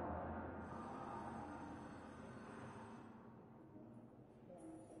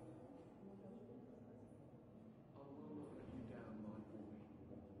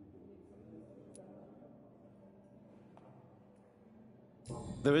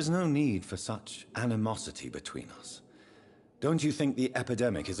 There is no need for such animosity between us. Don't you think the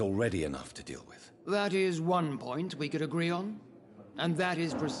epidemic is already enough to deal with? That is one point we could agree on. And that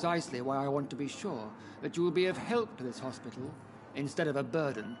is precisely why I want to be sure that you will be of help to this hospital, instead of a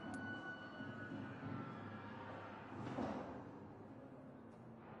burden.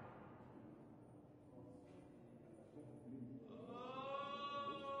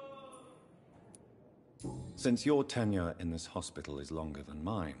 Since your tenure in this hospital is longer than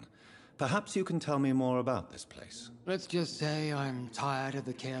mine, perhaps you can tell me more about this place. Let's just say I'm tired of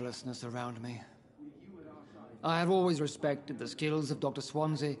the carelessness around me. I have always respected the skills of Dr.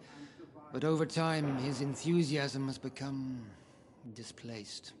 Swansea, but over time his enthusiasm has become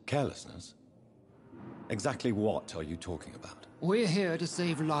displaced. Carelessness? Exactly what are you talking about? We're here to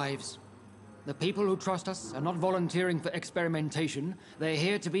save lives. The people who trust us are not volunteering for experimentation. They're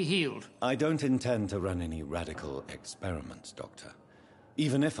here to be healed. I don't intend to run any radical experiments, Doctor.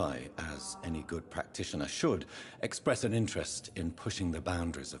 Even if I, as any good practitioner should, express an interest in pushing the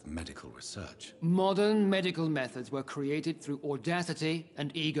boundaries of medical research. Modern medical methods were created through audacity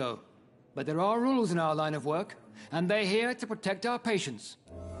and ego. But there are rules in our line of work, and they're here to protect our patients.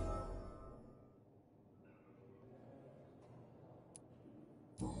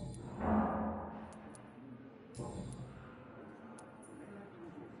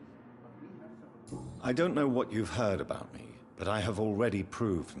 I don't know what you've heard about me, but I have already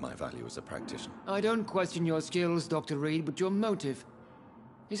proved my value as a practitioner. I don't question your skills, Dr. Reed, but your motive.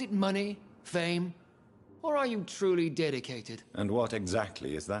 Is it money, fame, or are you truly dedicated? And what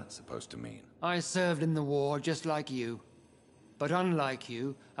exactly is that supposed to mean? I served in the war just like you. But unlike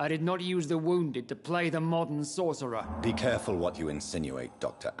you, I did not use the wounded to play the modern sorcerer. Be careful what you insinuate,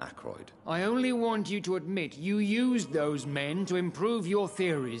 Dr. Ackroyd. I only want you to admit you used those men to improve your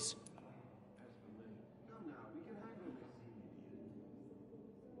theories.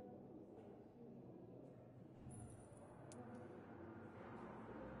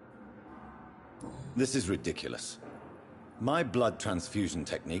 This is ridiculous. My blood transfusion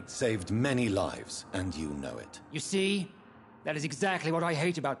technique saved many lives, and you know it. You see? That is exactly what I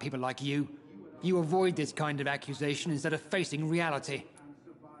hate about people like you. You avoid this kind of accusation instead of facing reality.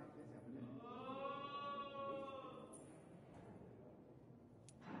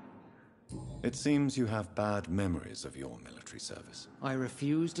 It seems you have bad memories of your military service. I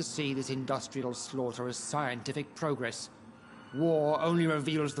refuse to see this industrial slaughter as scientific progress. War only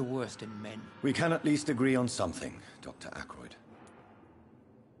reveals the worst in men. We can at least agree on something, Dr. Ackroyd.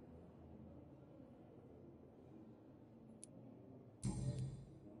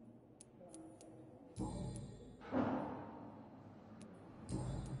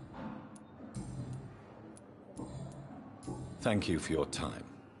 Thank you for your time.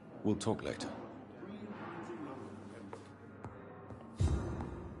 We'll talk later.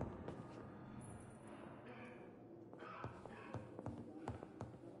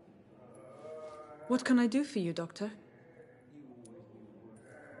 What can I do for you, Doctor?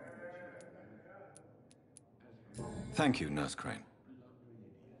 Thank you, Nurse Crane.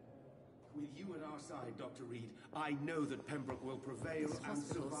 With you at our side, Dr. Reed, I know that Pembroke will prevail This and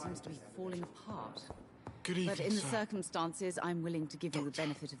hospital survive. seems to be falling apart. Good evening, But in the sir. circumstances, I'm willing to give you the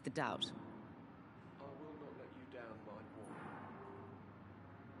benefit of the doubt. I will not let you down, my boy.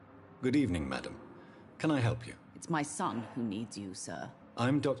 Good evening, madam. Can I help you? It's my son who needs you, sir.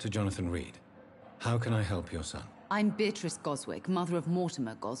 I'm Dr. Jonathan Reed. How can I help your son? I'm Beatrice Goswick, mother of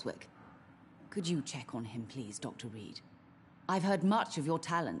Mortimer Goswick. Could you check on him, please, Dr. Reed? I've heard much of your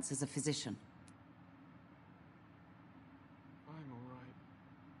talents as a physician. I'm all right.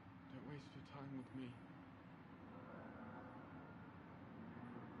 Don't waste your time with me.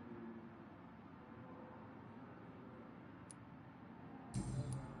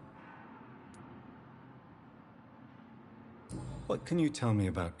 What can you tell me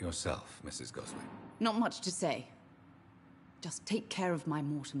about yourself, Mrs. Goswick? Not much to say. Just take care of my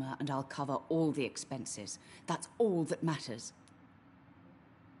Mortimer and I'll cover all the expenses. That's all that matters.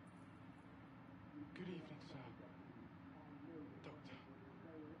 Good evening, sir. Doctor.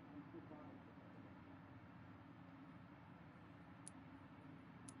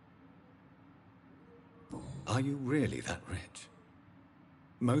 Are you really that rich?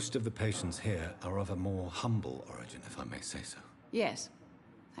 Most of the patients here are of a more humble origin, if I may say so. Yes,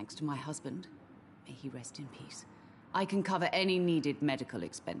 thanks to my husband. May he rest in peace. I can cover any needed medical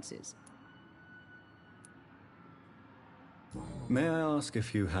expenses. May I ask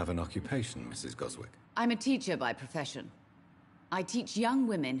if you have an occupation, Mrs. Goswick? I'm a teacher by profession. I teach young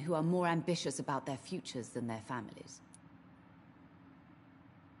women who are more ambitious about their futures than their families.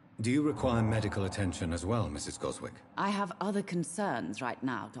 Do you require medical attention as well, Mrs. Goswick? I have other concerns right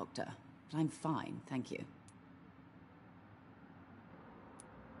now, Doctor. But I'm fine, thank you.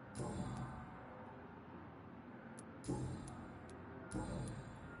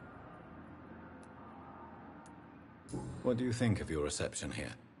 What do you think of your reception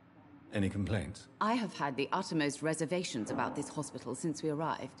here? Any complaints? I have had the uttermost reservations about this hospital since we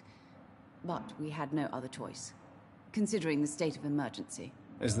arrived. But we had no other choice, considering the state of emergency.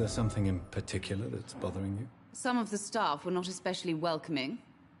 Is there something in particular that's bothering you? Some of the staff were not especially welcoming.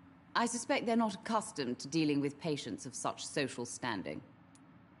 I suspect they're not accustomed to dealing with patients of such social standing.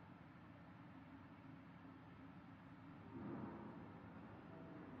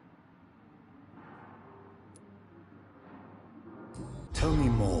 Tell me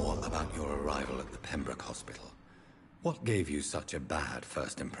more about your arrival at the Pembroke Hospital. What gave you such a bad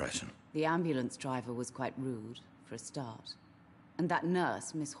first impression? The ambulance driver was quite rude, for a start. And that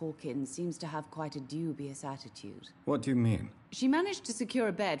nurse, Miss Hawkins, seems to have quite a dubious attitude. What do you mean? She managed to secure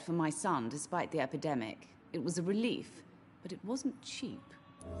a bed for my son despite the epidemic. It was a relief, but it wasn't cheap.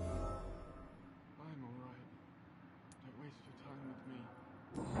 I'm alright. Don't waste your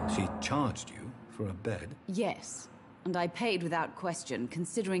time with me. She charged you for a bed? Yes, and I paid without question,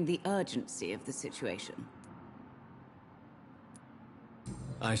 considering the urgency of the situation.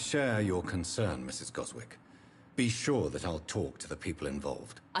 I share your concern, Mrs. Goswick. Be sure that I'll talk to the people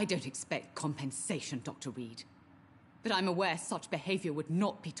involved. I don't expect compensation, Dr. Reed. But I'm aware such behavior would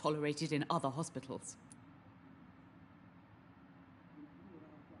not be tolerated in other hospitals.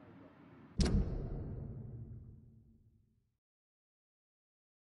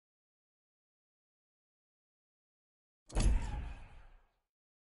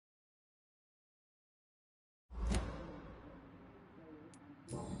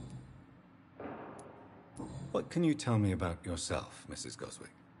 What can you tell me about yourself, Mrs.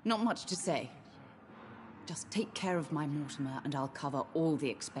 Goswick? Not much to say. Just take care of my Mortimer and I'll cover all the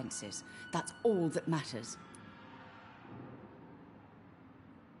expenses. That's all that matters.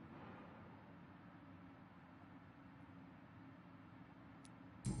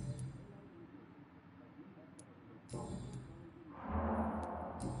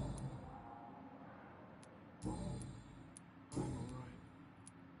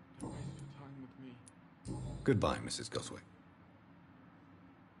 Goodbye, Mrs. Goswick.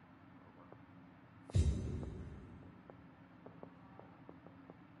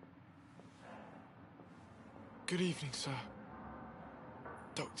 Good evening, sir.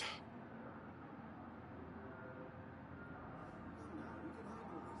 Doctor.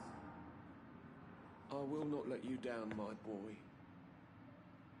 I will not let you down, my boy.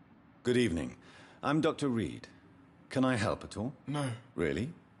 Good evening. I'm Dr. Reed. Can I help at all? No.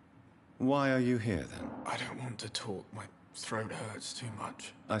 Really? Why are you here, then? I don't want to talk. My throat hurts too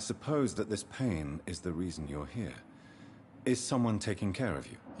much. I suppose that this pain is the reason you're here. Is someone taking care of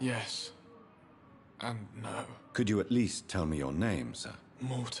you? Yes. And no. Could you at least tell me your name, sir?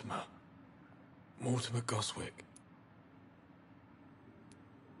 Mortimer. Mortimer Goswick.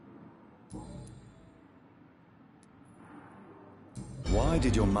 Why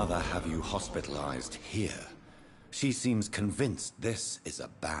did your mother have you hospitalized here? She seems convinced this is a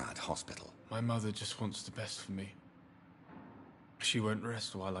bad hospital. My mother just wants the best for me. She won't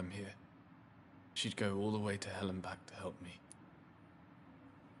rest while I'm here. She'd go all the way to hell and back to help me.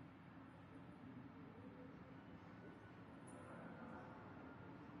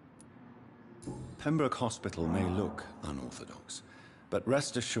 Pembroke Hospital may look unorthodox, but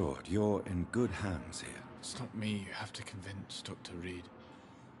rest assured you're in good hands here. It's not me you have to convince, Dr. Reed.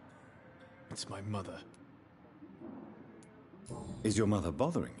 It's my mother. Is your mother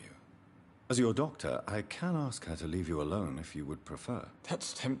bothering you? As your doctor, I can ask her to leave you alone if you would prefer.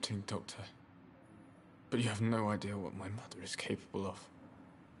 That's tempting, Doctor. But you have no idea what my mother is capable of.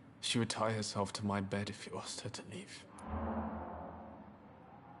 She would tie herself to my bed if you asked her to leave.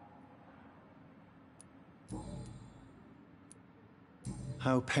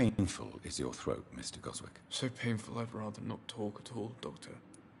 How painful is your throat, Mr. Goswick? So painful I'd rather not talk at all, Doctor.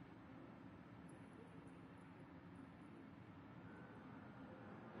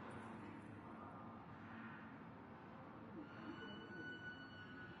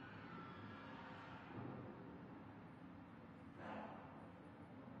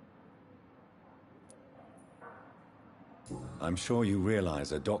 I'm sure you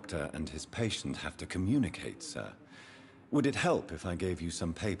realize a doctor and his patient have to communicate, sir. Would it help if I gave you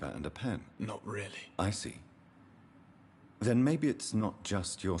some paper and a pen? Not really. I see. Then maybe it's not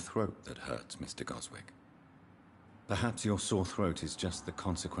just your throat that hurts, Mr. Goswick. Perhaps your sore throat is just the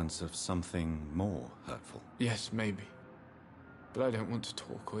consequence of something more hurtful. Yes, maybe. But I don't want to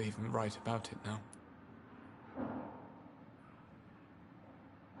talk or even write about it now.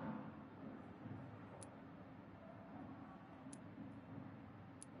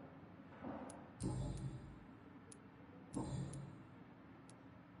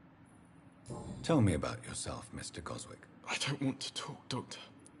 Tell me about yourself, Mr. Goswick. I don't want to talk, Doctor.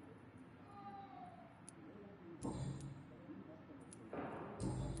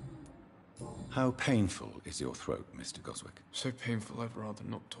 How painful is your throat, Mr. Goswick? So painful I'd rather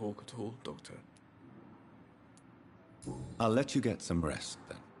not talk at all, Doctor. I'll let you get some rest,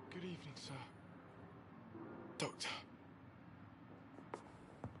 then. Good evening, sir. Doctor.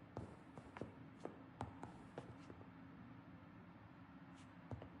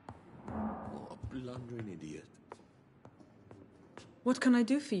 What a blundering idiot. What can I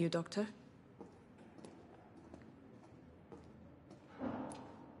do for you, Doctor?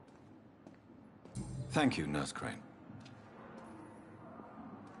 Thank you, Nurse Crane.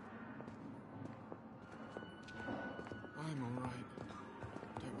 I'm all right.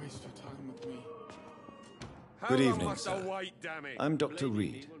 Don't waste your time with me. Good evening, sir. Wait, damn it? I'm Dr.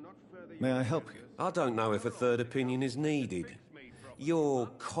 Reed. May I help you? I don't know if a third opinion is needed. Your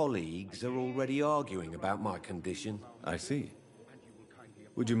colleagues are already arguing about my condition. I see.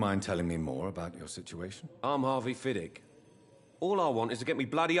 Would you mind telling me more about your situation? I'm Harvey Fiddick. All I want is to get me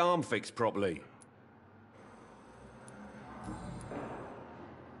bloody arm fixed properly.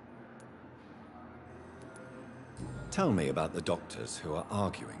 Tell me about the doctors who are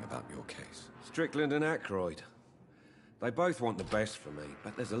arguing about your case. Strickland and Ackroyd. They both want the best for me,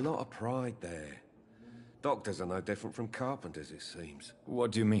 but there's a lot of pride there. Doctors are no different from carpenters, it seems.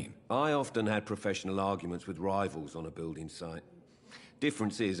 What do you mean? I often had professional arguments with rivals on a building site.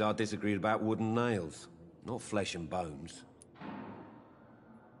 Difference is, I disagreed about wooden nails, not flesh and bones.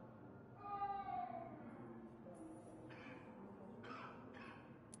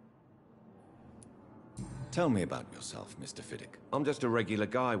 Tell me about yourself, Mr. Fiddick. I'm just a regular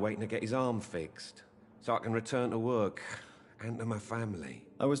guy waiting to get his arm fixed, so I can return to work and to my family.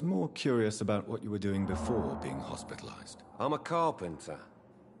 I was more curious about what you were doing before being hospitalized. I'm a carpenter,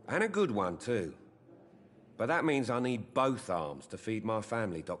 and a good one too. But that means I need both arms to feed my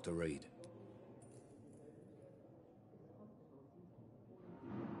family, Dr. Reed.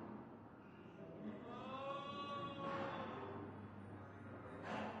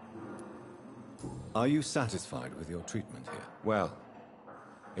 Are you satisfied with your treatment here? Well,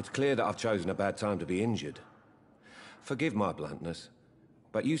 it's clear that I've chosen a bad time to be injured. Forgive my bluntness,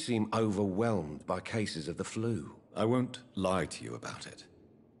 but you seem overwhelmed by cases of the flu. I won't lie to you about it.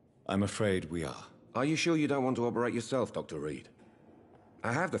 I'm afraid we are. Are you sure you don't want to operate yourself, Dr. Reed?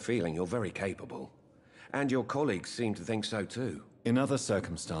 I have the feeling you're very capable, and your colleagues seem to think so too. In other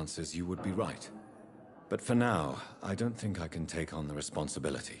circumstances, you would be right. But for now, I don't think I can take on the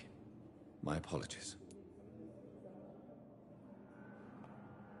responsibility. My apologies.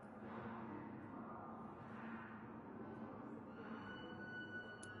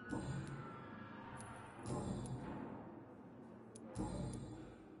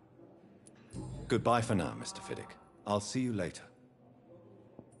 Goodbye for now, Mr. Fiddick. I'll see you later.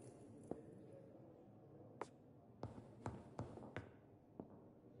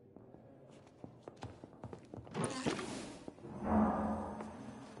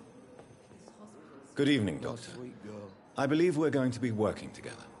 Good evening, Doctor. I believe we're going to be working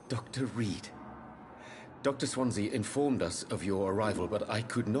together. Dr. Reed. Dr. Swansea informed us of your arrival, but I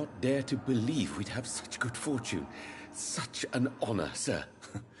could not dare to believe we'd have such good fortune. Such an honor, sir.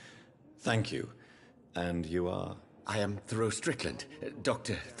 Thank you. And you are? I am Thoreau Strickland,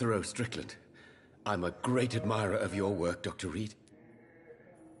 Dr. Thoreau Strickland. I'm a great admirer of your work, Dr. Reed.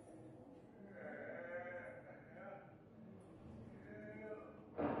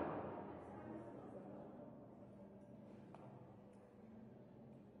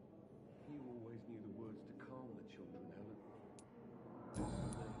 You always knew the words to calm the children, Helen.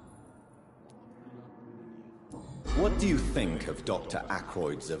 What do you think of Dr.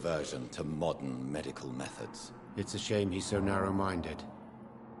 Ackroyd's aversion to modern medical methods? It's a shame he's so narrow-minded.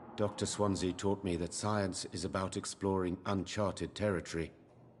 Dr. Swansea taught me that science is about exploring uncharted territory.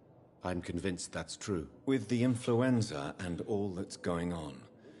 I'm convinced that's true. With the influenza and all that's going on,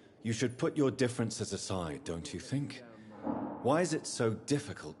 you should put your differences aside, don't you think? Why is it so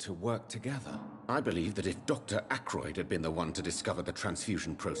difficult to work together? I believe that if Dr. Ackroyd had been the one to discover the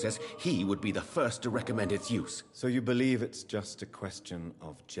transfusion process, he would be the first to recommend its use. So you believe it's just a question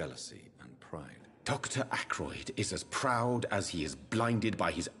of jealousy and pride? Dr. Ackroyd is as proud as he is blinded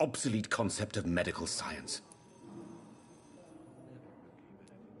by his obsolete concept of medical science.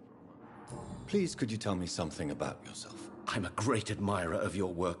 Please, could you tell me something about yourself? I'm a great admirer of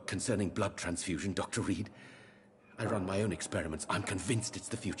your work concerning blood transfusion, Dr. Reed. I run my own experiments. I'm convinced it's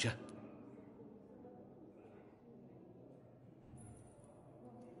the future.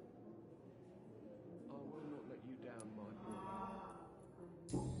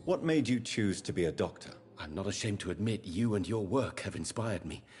 What made you choose to be a doctor? I'm not ashamed to admit you and your work have inspired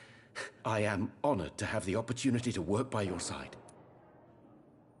me. I am honored to have the opportunity to work by your side.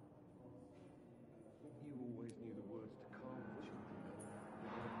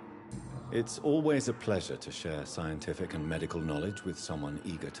 It's always a pleasure to share scientific and medical knowledge with someone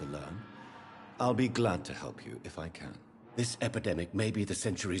eager to learn. I'll be glad to help you if I can. This epidemic may be the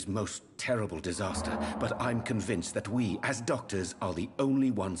century's most terrible disaster, but I'm convinced that we, as doctors, are the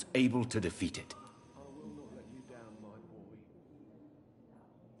only ones able to defeat it.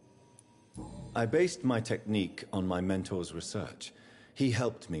 I based my technique on my mentor's research. He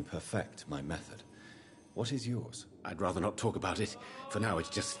helped me perfect my method. What is yours? I'd rather not talk about it. For now, it's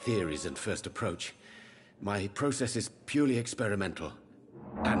just theories and first approach. My process is purely experimental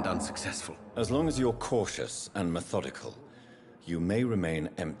and unsuccessful. As long as you're cautious and methodical, you may remain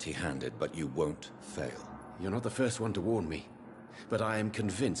empty-handed, but you won't fail. You're not the first one to warn me, but I am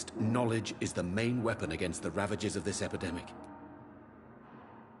convinced knowledge is the main weapon against the ravages of this epidemic.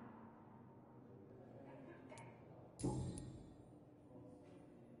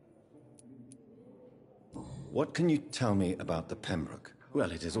 What can you tell me about the Pembroke?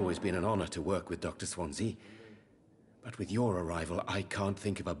 Well, it has always been an honor to work with Dr. Swansea. But with your arrival, I can't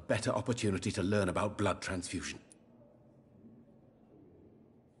think of a better opportunity to learn about blood transfusion.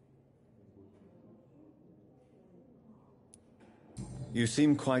 You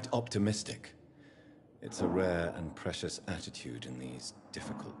seem quite optimistic. It's a rare and precious attitude in these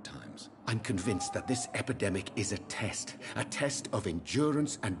difficult times. I'm convinced that this epidemic is a test of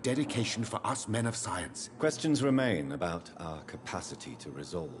endurance and dedication for us men of science. Questions remain about our capacity to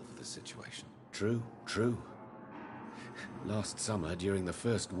resolve the situation. True, true. Last summer, during the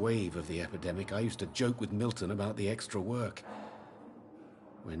first wave of the epidemic, I used to joke with Milton about the extra work.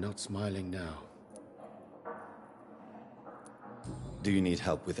 We're not smiling now. Do you need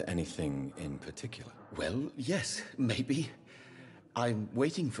help with anything in particular? Well, yes, maybe. I'm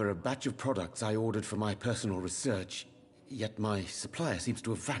waiting for a batch of products I ordered for my personal research, yet my supplier seems to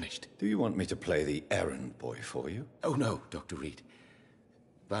have vanished. Do you want me to play the errand boy for you? Oh no, Dr. Reed.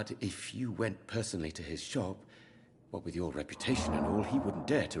 But if you went personally to his shop, what with your reputation and all, he wouldn't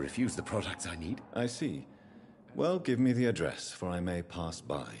dare to refuse the products I need. I see. Well, give me the address, for I may pass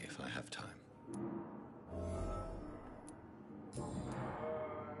by if I have time.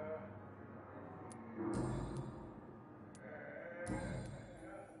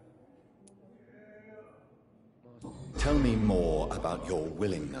 Tell me more about your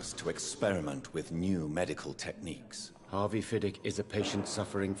willingness to experiment with new medical techniques. Harvey Fiddick is a patient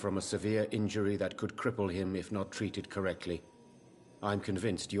suffering from a severe injury that could cripple him if not treated correctly. I'm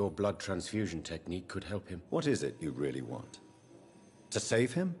convinced your blood transfusion technique could help him. What is it you really want? To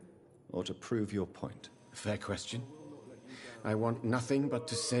save him, or to prove your point? Fair question. I want nothing but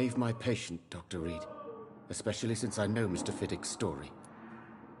to save my patient, Dr. Reed. Especially since I know Mr. Fiddick's story.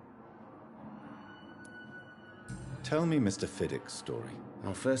 Tell me Mr. Fiddick's story.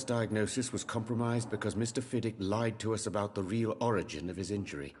 Our first diagnosis was compromised because Mr. Fiddick lied to us about the real origin of his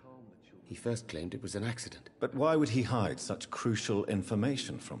injury. He first claimed it was an accident. But why would he hide such crucial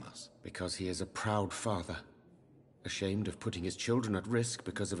information from us? Because he is a proud father, ashamed of putting his children at risk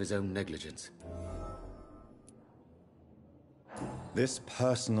because of his own negligence. This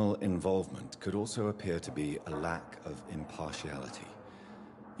personal involvement could also appear to be a lack of impartiality.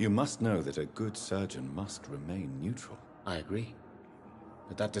 You must know that a good surgeon must remain neutral. I agree.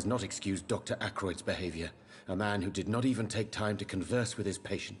 But that does not excuse Dr. Ackroyd's behavior, a man who did not even take time to converse with his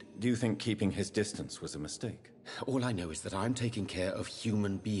patient. Do you think keeping his distance was a mistake? All I know is that I'm taking care of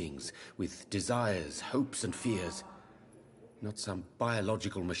human beings with desires, hopes, and fears. Not some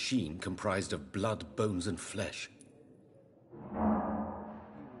biological machine comprised of blood, bones, and flesh.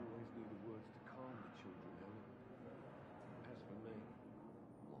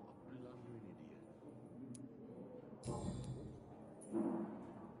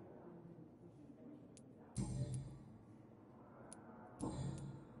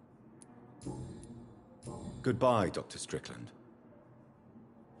 Goodbye, Dr. Strickland.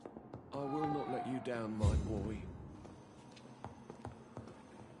 I will not let you down, my boy.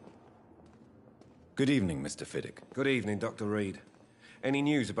 Good evening, Mr. Fiddick. Good evening, Dr. Reed. Any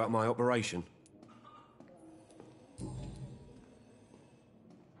news about my operation?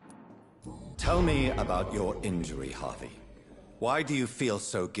 Tell me about your injury, Harvey. Why do you feel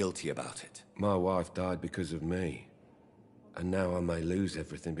so guilty about it? My wife died because of me. And now I may lose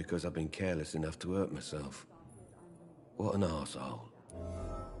everything because I've been careless enough to hurt myself. What an arsehole.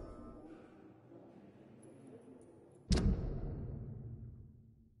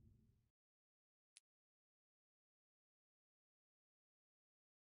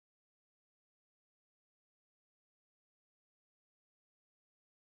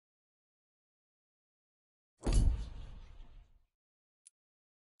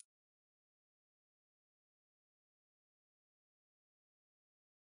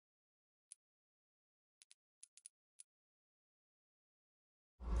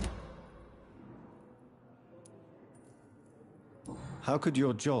 How could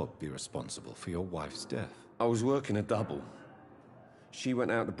your job be responsible for your wife's death? I was working a double. She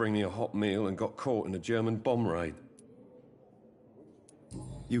went out to bring me a hot meal and got caught in a German bomb raid.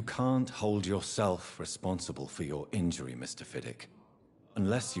 You can't hold yourself responsible for your injury, Mr. Fiddick.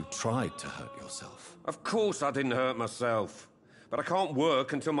 Unless you tried to hurt yourself. Of course I didn't hurt myself. But I can't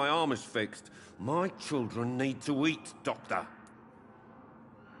work until my arm is fixed. My children need to eat, Doctor.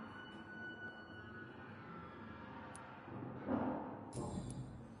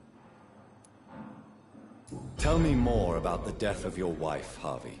 Tell me more about the death of your wife,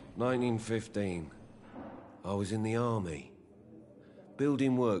 Harvey. 1915. I was in the army.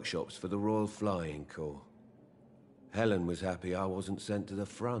 Building workshops for the Royal Flying Corps. Helen was happy I wasn't sent to the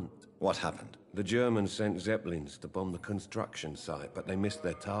front. What happened? The Germans sent Zeppelins to bomb the construction site, but they missed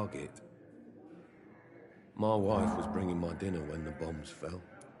their target. My wife was bringing my dinner when the bombs fell.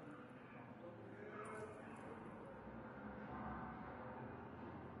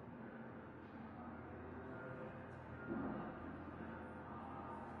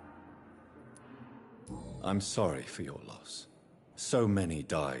 I'm sorry for your loss. So many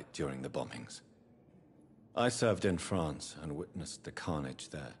died during the bombings. I served in France and witnessed the carnage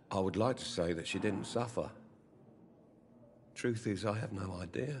there. I would like to say that she didn't suffer. Truth is, I have no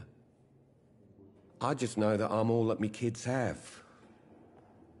idea. I just know that I'm all that me kids have.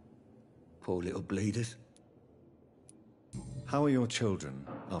 Poor little bleeders. How are your children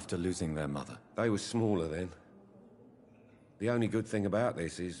after losing their mother? They were smaller then. The only good thing about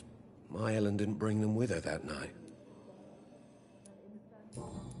this is my Helen didn't bring them with her that night.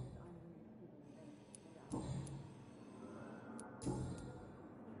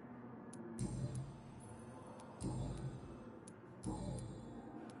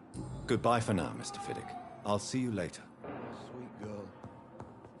 Goodbye for now, Mr. Fiddick. I'll see you later. Sweet girl.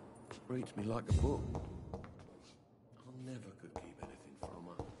 Reads me like a book. I never could keep anything from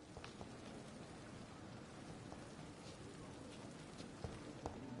her.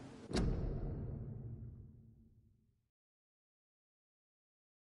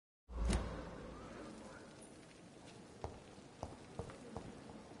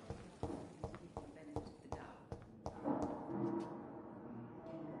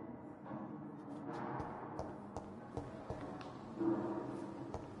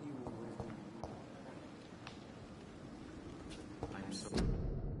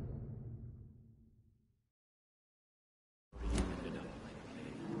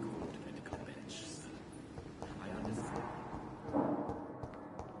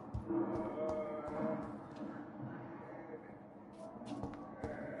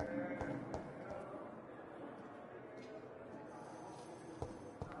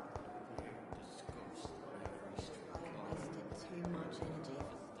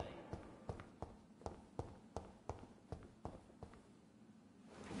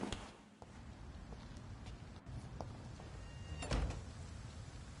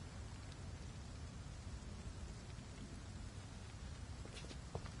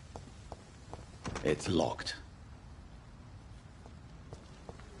 It's locked.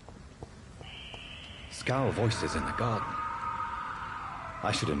 Scowl voices in the garden.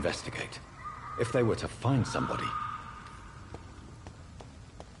 I should investigate. If they were to find somebody,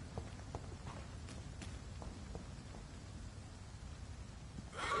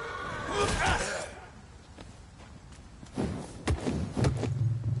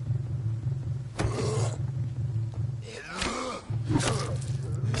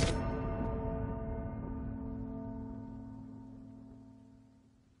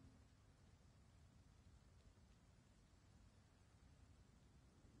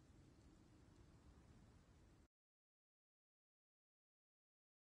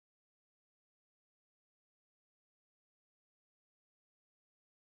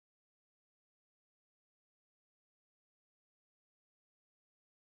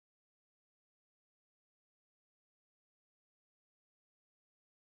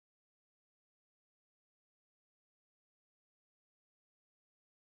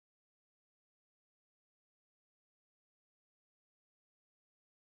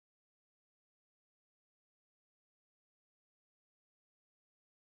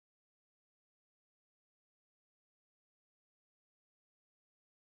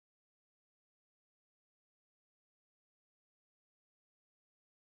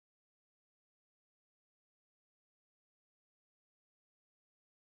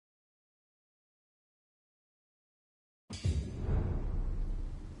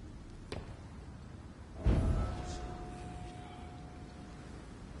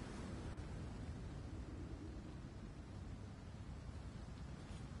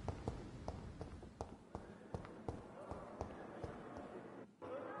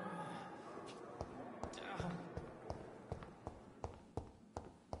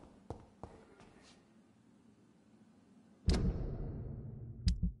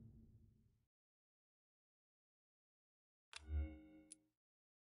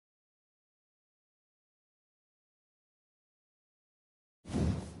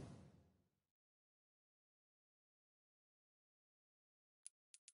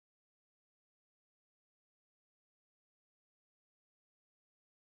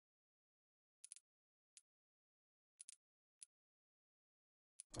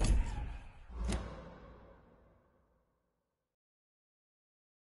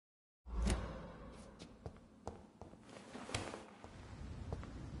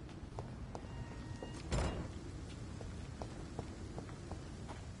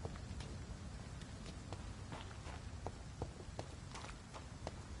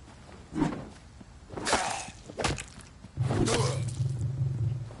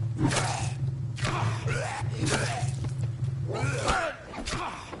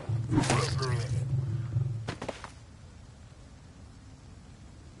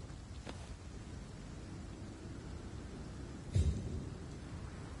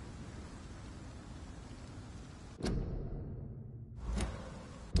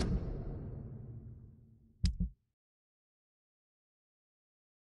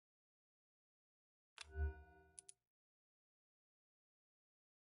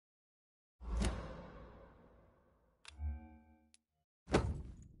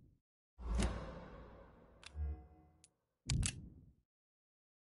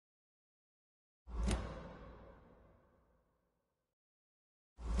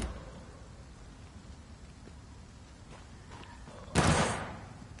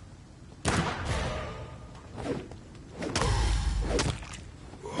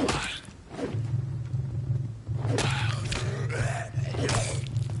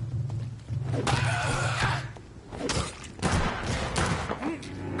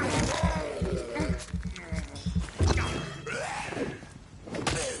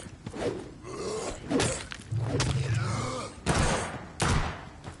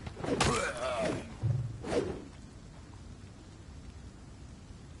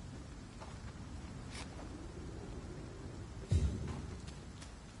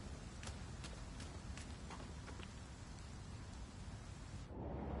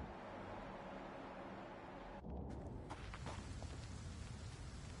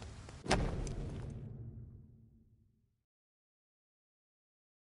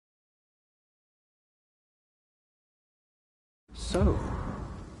 So,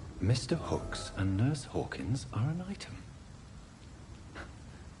 Mr. Hooks and Nurse Hawkins are an item.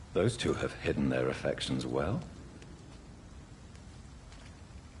 Those two have hidden their affections well.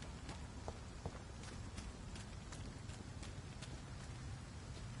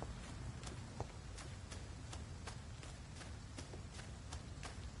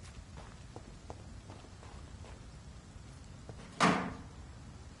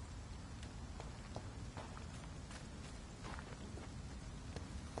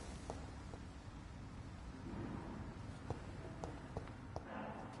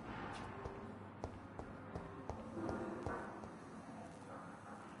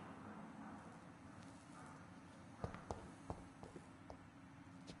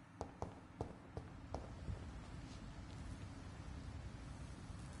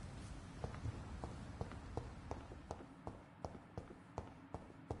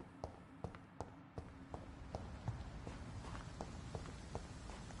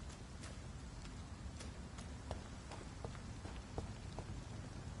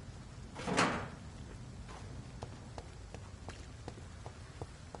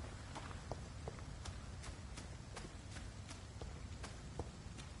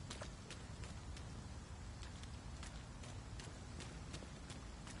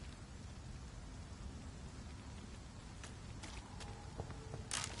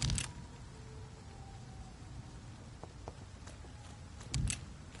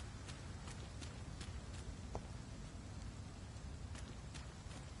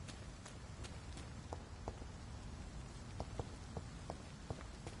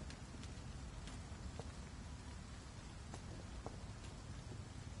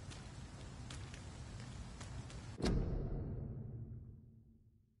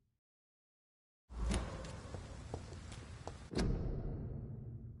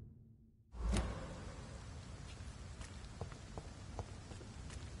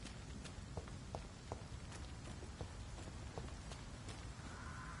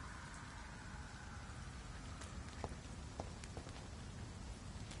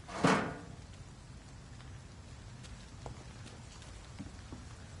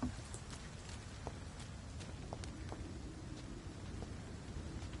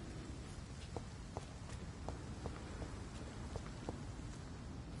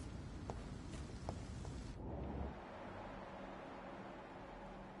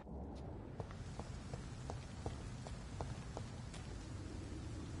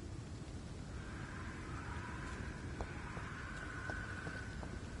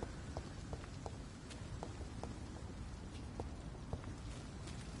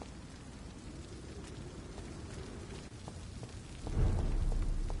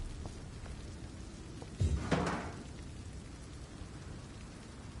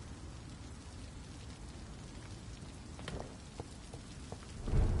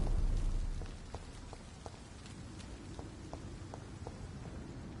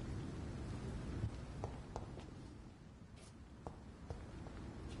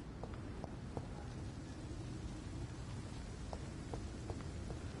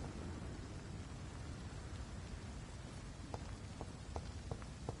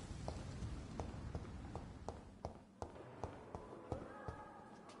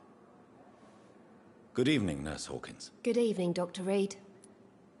 Good evening, Nurse Hawkins. Good evening, Dr. Reed.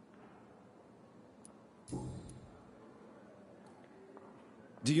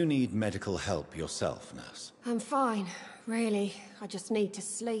 Do you need medical help yourself, Nurse? I'm fine, really. I just need to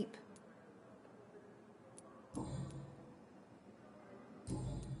sleep.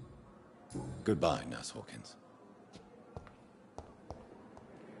 Goodbye, Nurse Hawkins.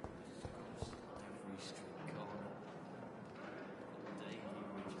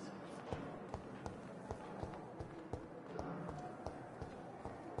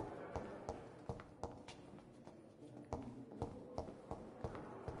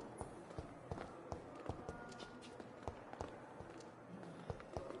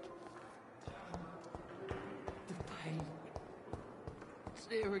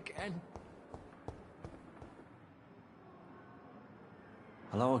 Here again.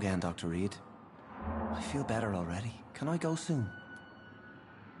 Hello again, Dr. Reed. I feel better already. Can I go soon?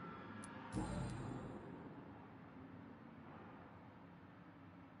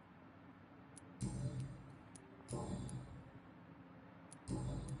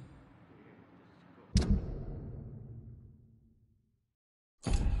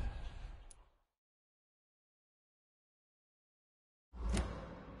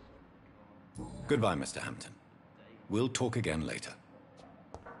 Goodbye, Mr. Hampton. We'll talk again later.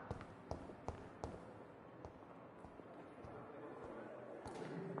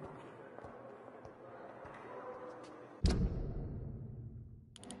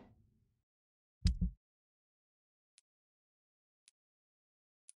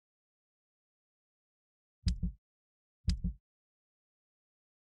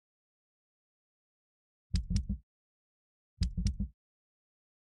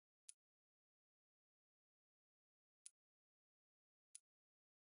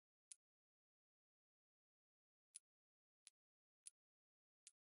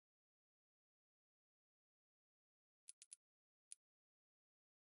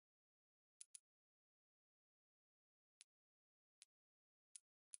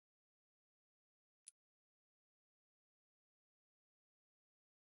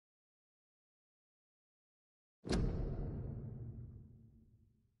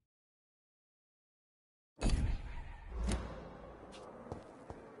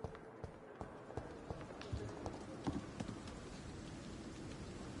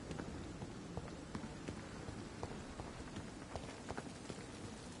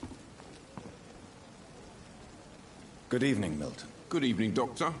 Good evening, Milton. Good evening,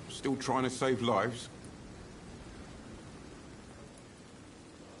 Doctor. Still trying to save lives?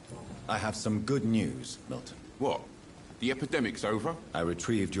 I have some good news, Milton. What? The epidemic's over? I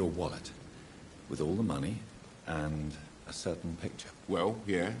retrieved your wallet, with all the money, and a certain picture. Well,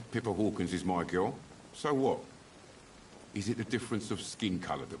 yeah, Pippa Hawkins is my girl. So what? Is it the difference of skin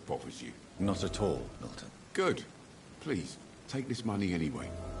colour that bothers you? Not at all, Milton. Good. Please, take this money anyway.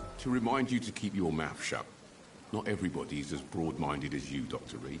 To remind you to keep your mouth shut. Not everybody is as broad-minded as you,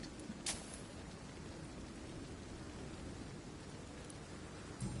 Dr. Reed.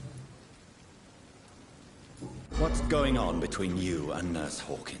 What's going on between you and Nurse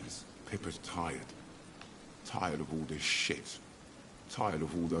Hawkins? Pippa's tired. Tired of all this shit. Tired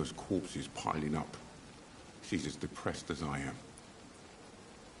of all those corpses piling up. She's as depressed as I am.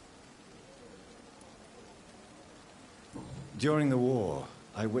 During the war,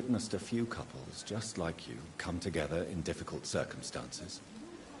 I witnessed a few couples just like you come together in difficult circumstances.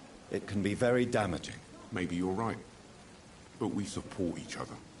 It can be very damaging. Maybe you're right. But we support each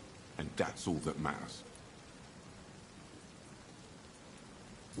other. And that's all that matters.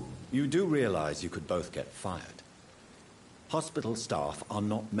 You do realize you could both get fired. Hospital staff are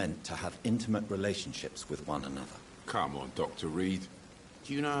not meant to have intimate relationships with one another. Come on, Dr. Reed.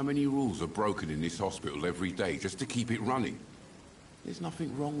 Do you know how many rules are broken in this hospital every day just to keep it running? There's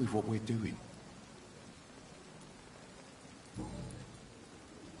nothing wrong with what we're doing.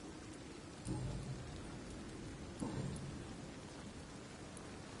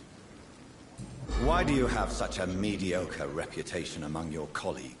 Why do you have such a mediocre reputation among your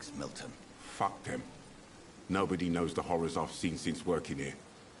colleagues, Milton? Fuck them. Nobody knows the horrors I've seen since working here.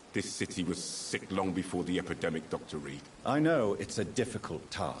 This city was sick long before the epidemic, Dr. Reed. I know it's a difficult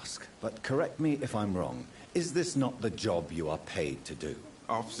task, but correct me if I'm wrong. Is this not the job you are paid to do?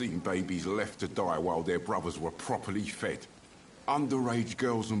 I've seen babies left to die while their brothers were properly fed. Underage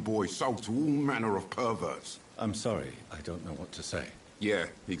girls and boys sold to all manner of perverts. I'm sorry, I don't know what to say. Yeah,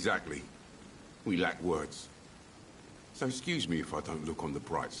 exactly. We lack words. So excuse me if I don't look on the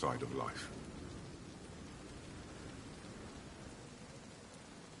bright side of life.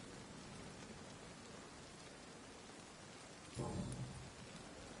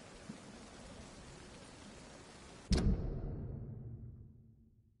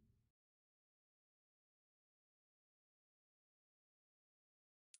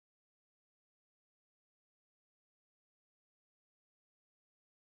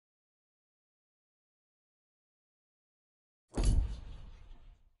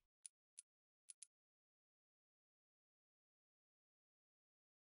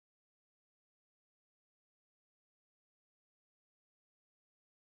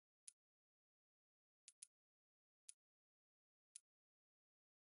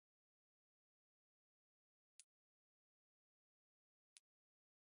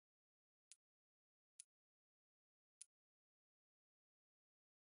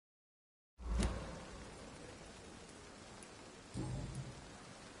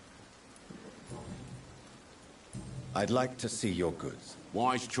 I'd like to see your goods.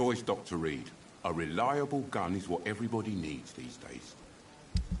 Wise choice, Dr. Reed. A reliable gun is what everybody needs these days.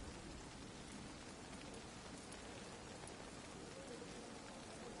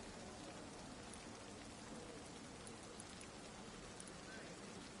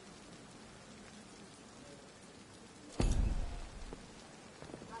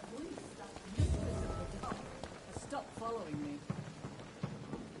 Stop following me.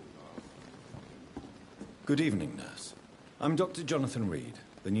 Good evening, nurse. I'm Dr. Jonathan Reed,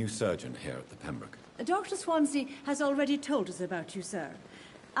 the new surgeon here at the Pembroke. Dr. Swansea has already told us about you, sir.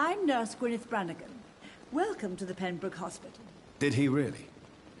 I'm Nurse Gwyneth Brannigan. Welcome to the Pembroke Hospital. Did he really?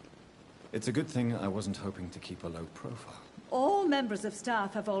 It's a good thing I wasn't hoping to keep a low profile. All members of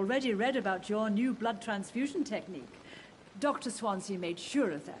staff have already read about your new blood transfusion technique. Dr. Swansea made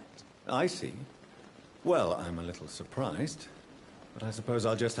sure of that. I see. Well, I'm a little surprised, but I suppose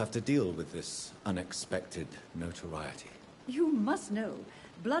I'll just have to deal with this unexpected notoriety. You must know,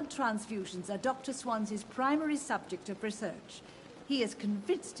 blood transfusions are Dr. Swansea's primary subject of research. He is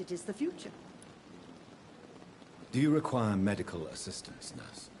convinced it is the future. Do you require medical assistance,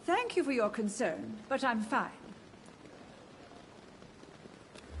 nurse? Thank you for your concern, but I'm fine.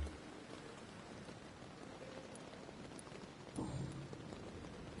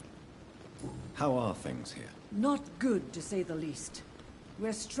 How are things here? Not good, to say the least.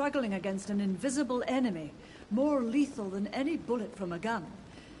 We're struggling against an invisible enemy, more lethal than any bullet from a gun.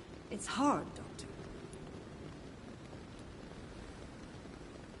 It's hard, Doctor.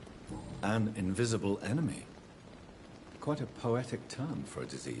 An invisible enemy? Quite a poetic term for a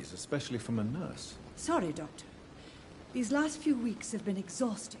disease, especially from a nurse. Sorry, Doctor. These last few weeks have been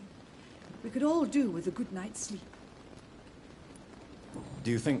exhausting. We could all do with a good night's sleep.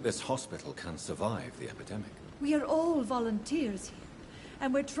 Do you think this hospital can survive the epidemic? We are all volunteers here,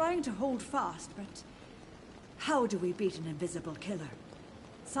 and we're trying to hold fast, but how do we beat an invisible killer?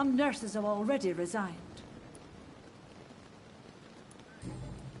 Some nurses have already resigned.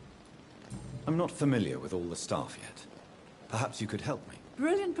 I'm not familiar with all the staff yet. Perhaps you could help me.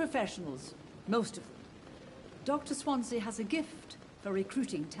 Brilliant professionals, most of them. Dr. Swansea has a gift for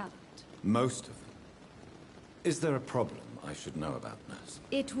recruiting talent. Most of them? Is there a problem I should know about, nurse?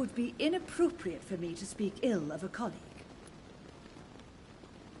 It would be inappropriate for me to speak ill of a colleague.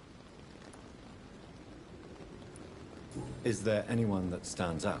 Is there anyone that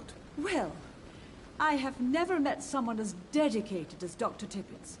stands out? Well, I have never met someone as dedicated as Dr.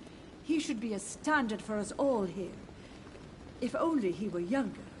 Tippins. He should be a standard for us all here. If only he were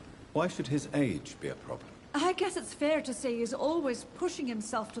younger. Why should his age be a problem? I guess it's fair to say he's always pushing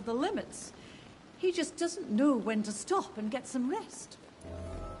himself to the limits. He just doesn't know when to stop and get some rest.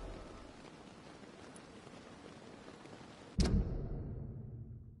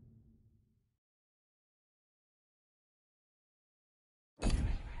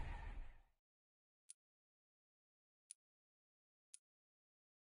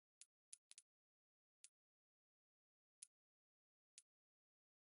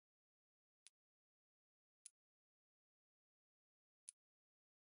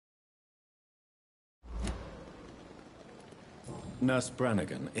 Nurse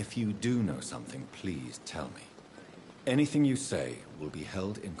Brannigan, if you do know something, please tell me. Anything you say will be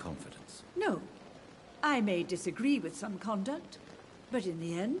held in confidence. No. I may disagree with some conduct, but in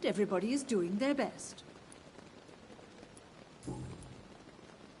the end, everybody is doing their best.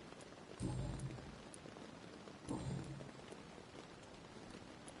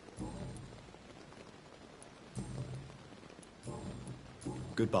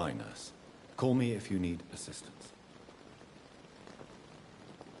 Goodbye, nurse. Call me if you need assistance.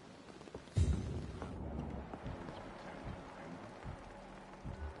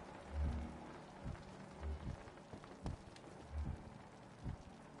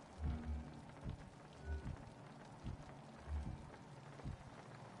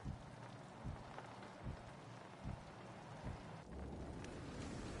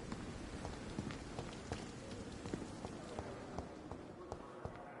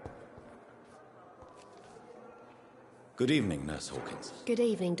 Good evening, Nurse Hawkins. Good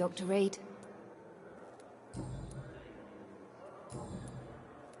evening, Dr. Reed.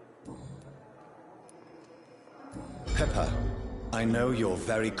 Pepper, I know you're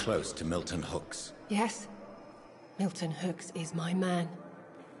very close to Milton Hooks. Yes? Milton Hooks is my man.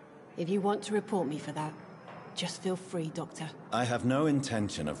 If you want to report me for that, just feel free, Doctor. I have no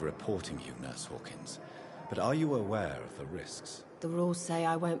intention of reporting you, Nurse Hawkins. But are you aware of the risks? The rules say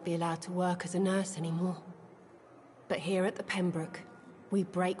I won't be allowed to work as a nurse anymore. But here at the Pembroke, we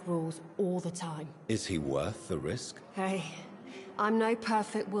break rules all the time. Is he worth the risk? Hey, I'm no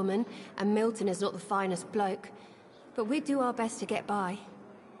perfect woman, and Milton is not the finest bloke. But we do our best to get by.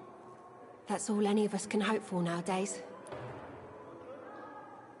 That's all any of us can hope for nowadays.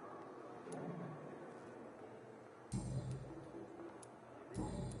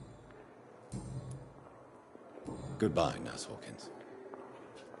 Goodbye, Nurse Hawkins.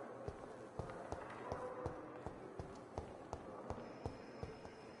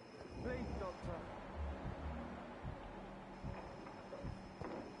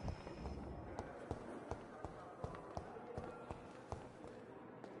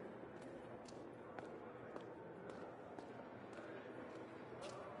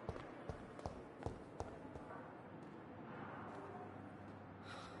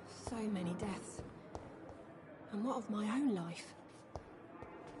 So many deaths. And what of my own life?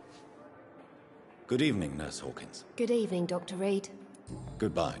 Good evening, Nurse Hawkins. Good evening, Dr. Reed.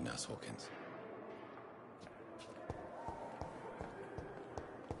 Goodbye, Nurse Hawkins.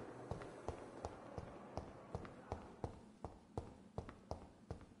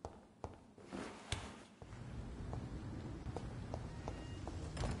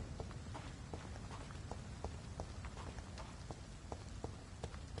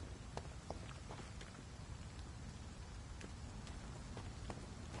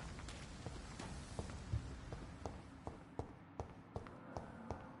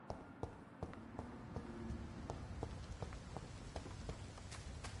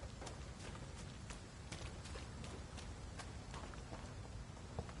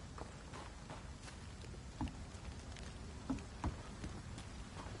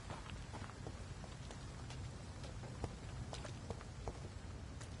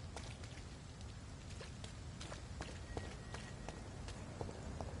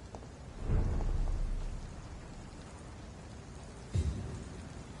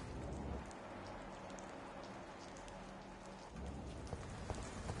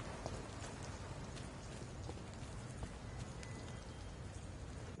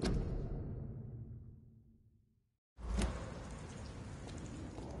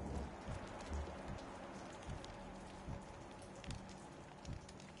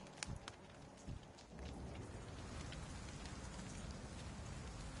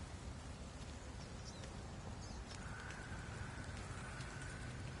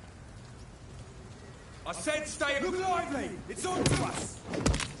 I said stay... Look lively! It's on to us!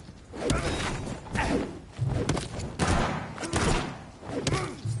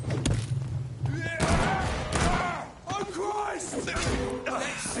 Oh, Christ!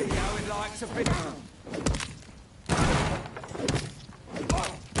 Let's see how it likes a bit...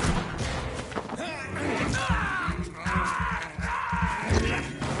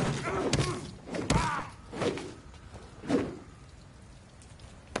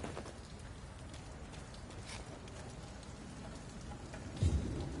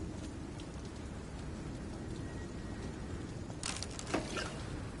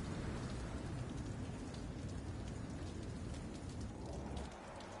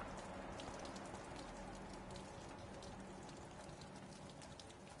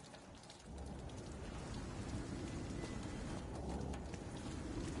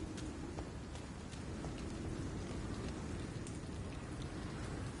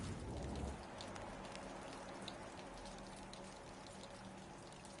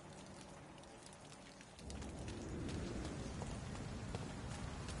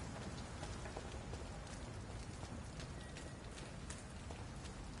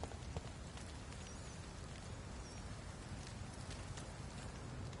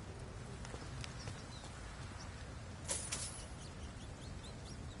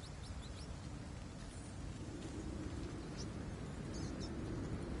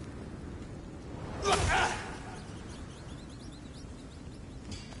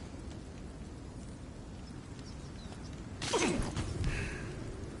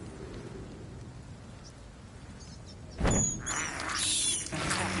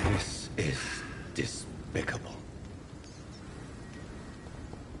 This is despicable.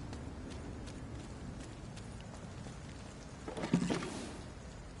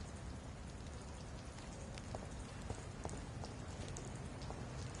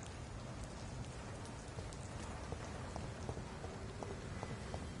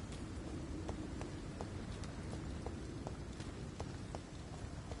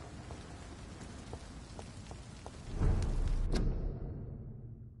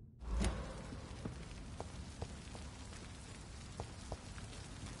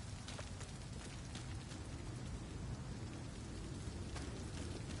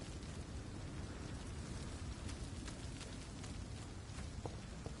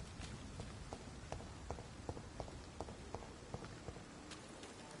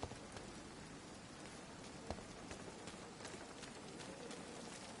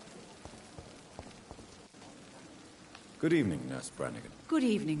 Good evening, Nurse Brannigan. Good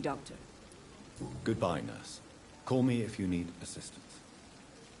evening, Doctor. Goodbye, Nurse. Call me if you need assistance.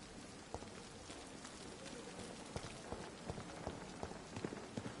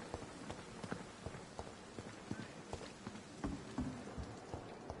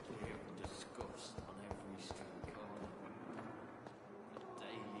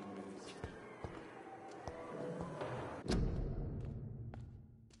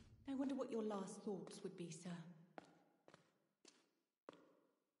 I wonder what your last thoughts would be, sir.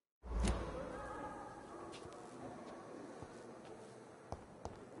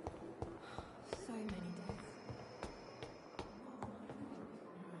 So many days.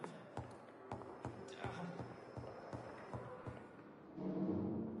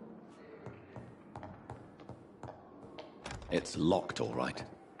 It's locked, all right.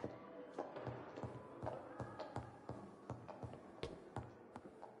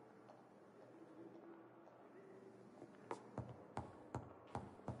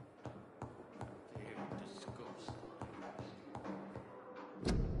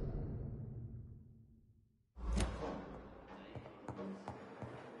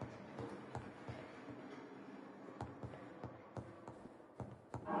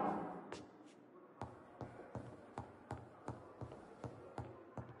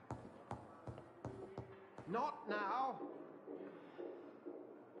 Not now.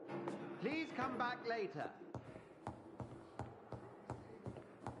 Please come back later.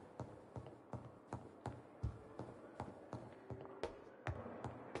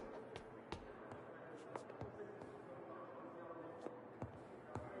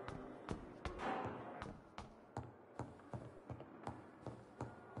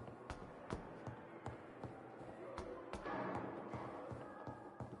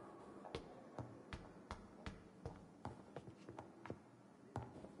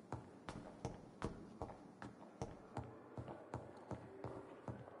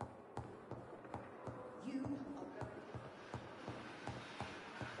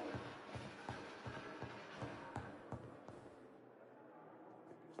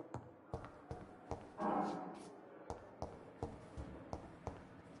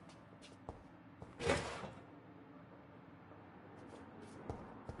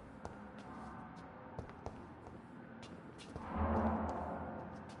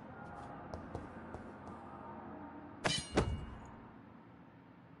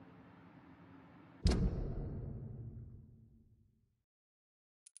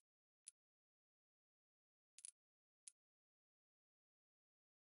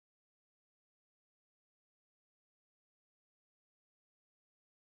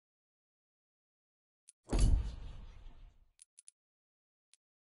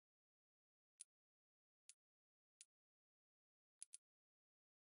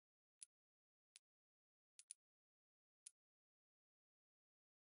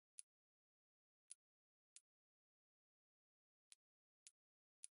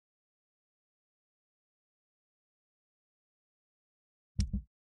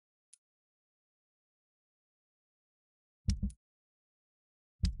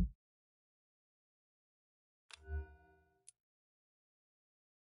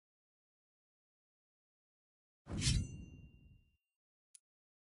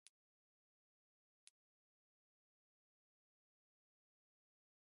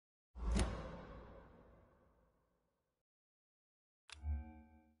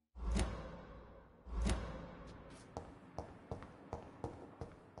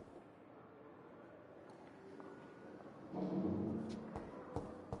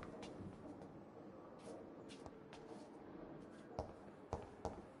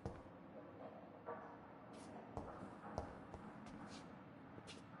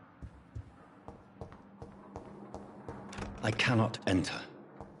 I cannot enter.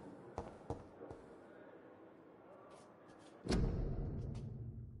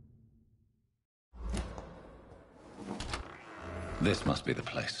 This must be the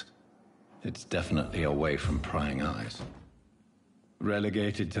place. It's definitely away from prying eyes.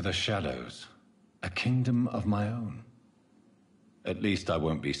 Relegated to the shadows. A kingdom of my own. At least I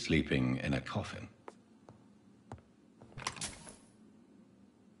won't be sleeping in a coffin.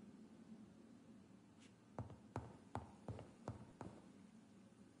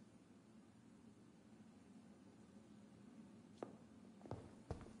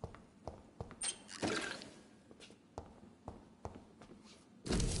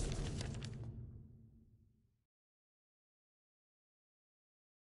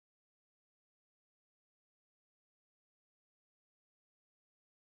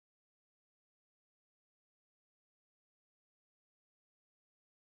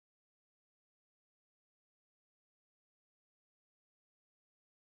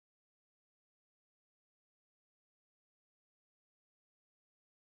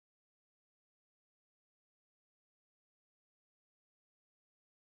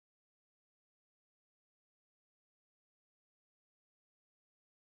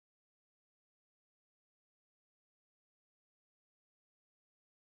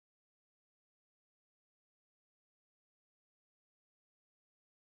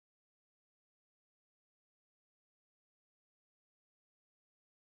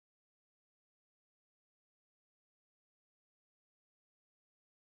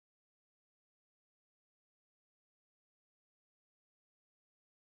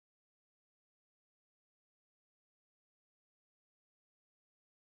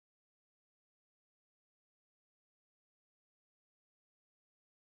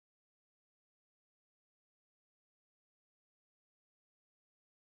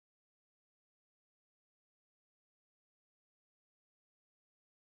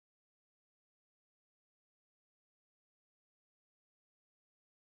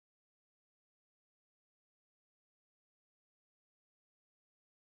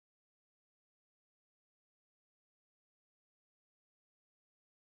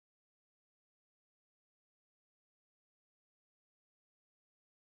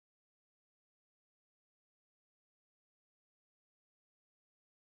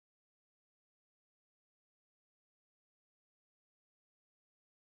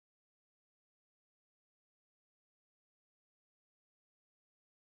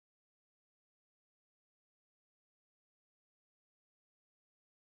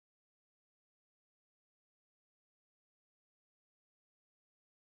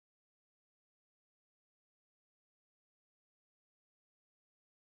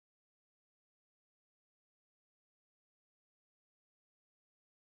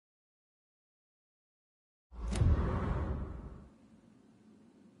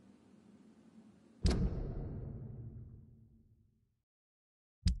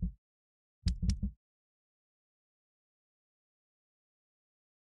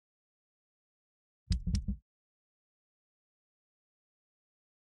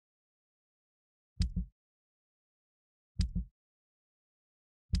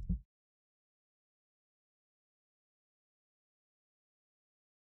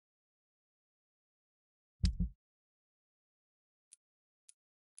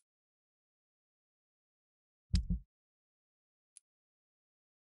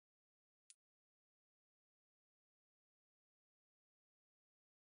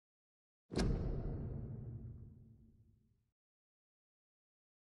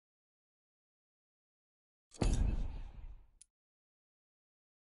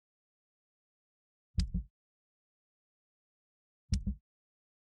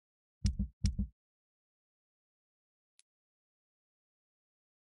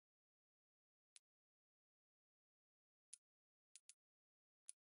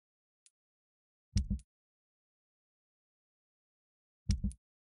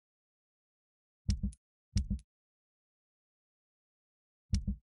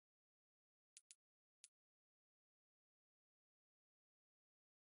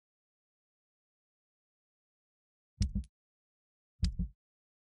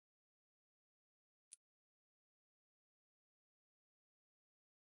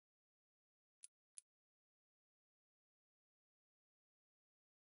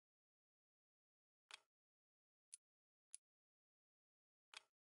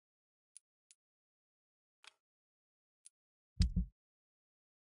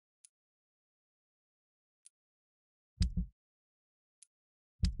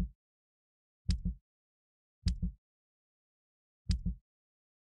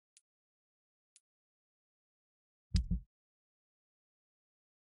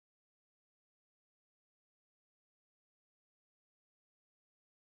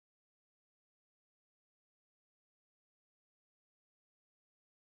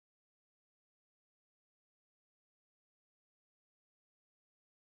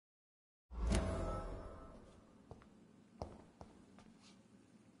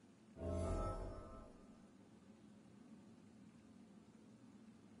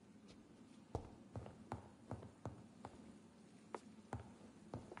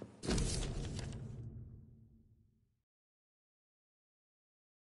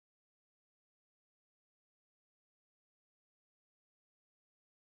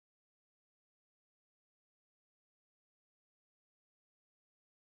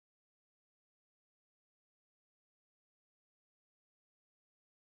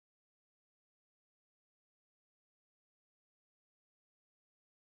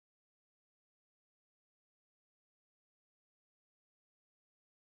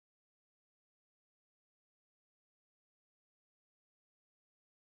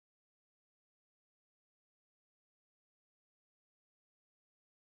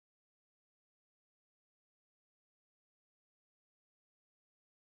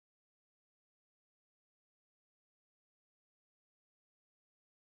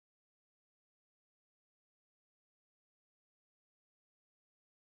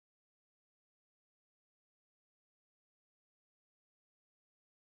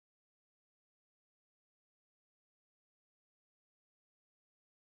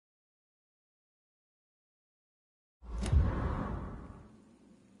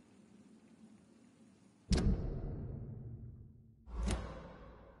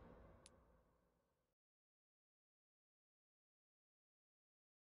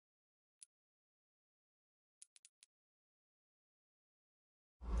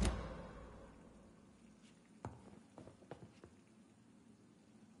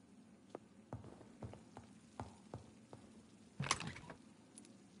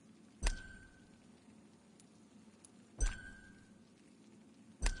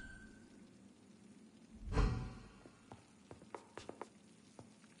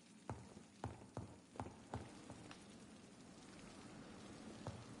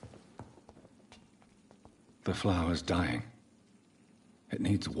 The flower's dying. It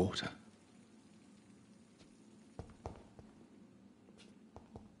needs water.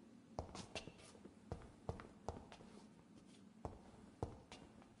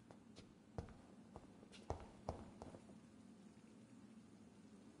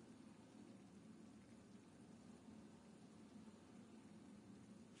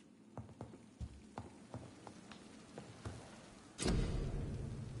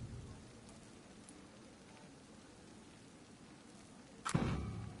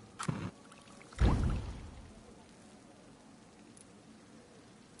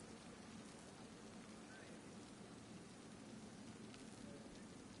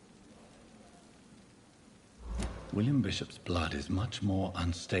 William Bishop's blood is much more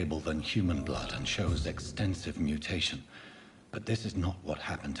unstable than human blood and shows extensive mutation. But this is not what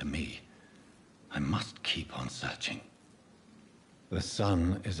happened to me. I must keep on searching. The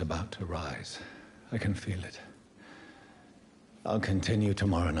sun is about to rise. I can feel it. I'll continue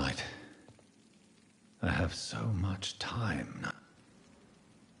tomorrow night. I have so much time now.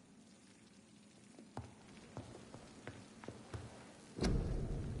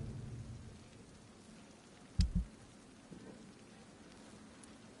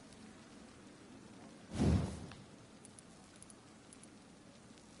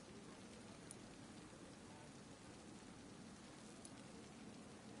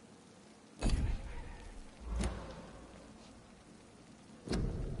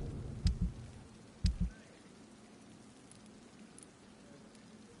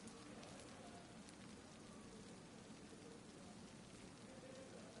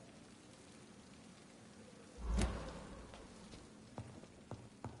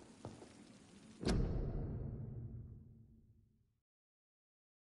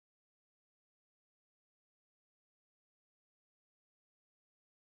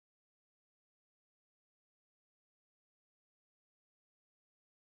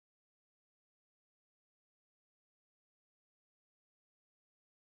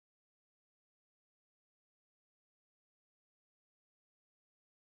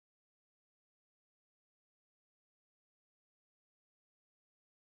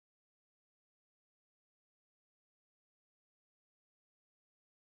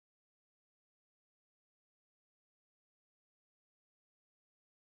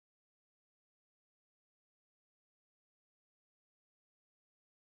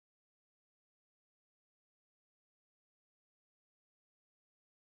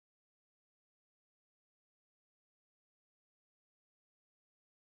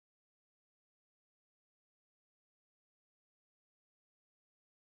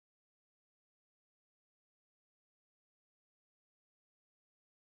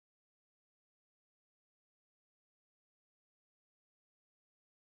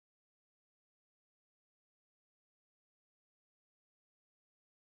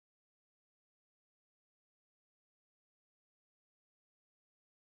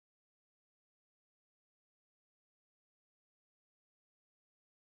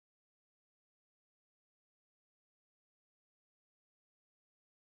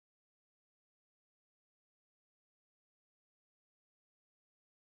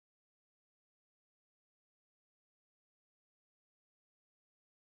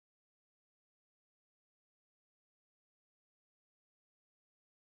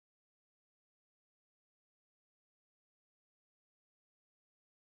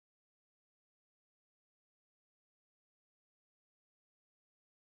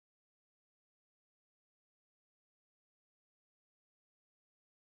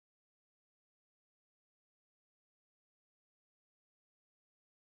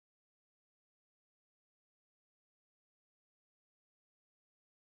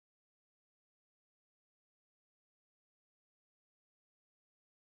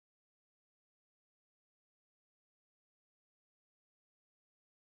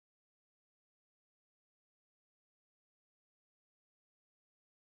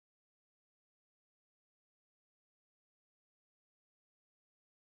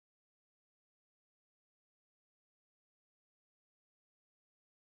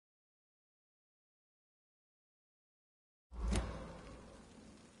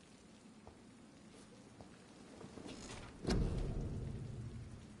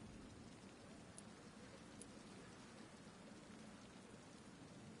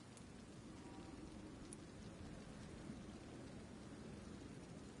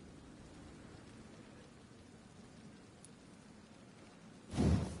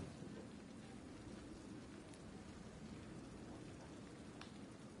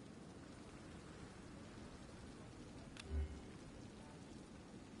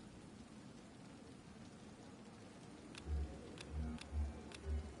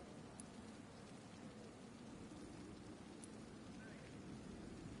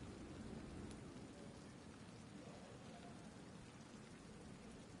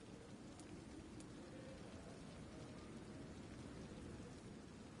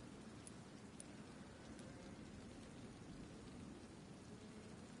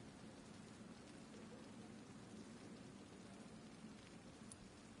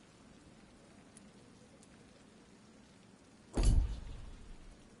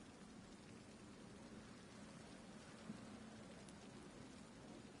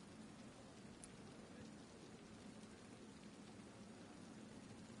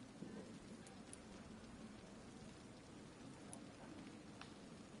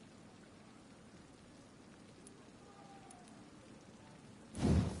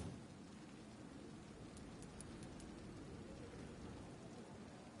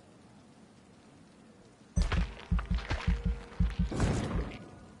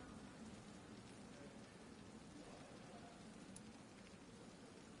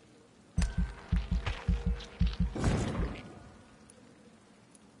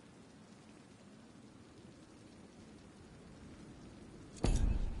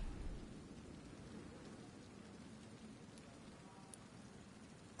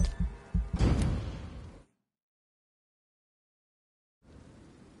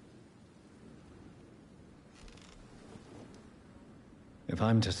 If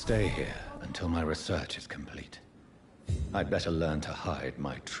I'm to stay here until my research is complete, I'd better learn to hide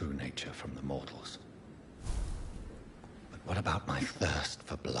my true nature from the mortals. But what about my thirst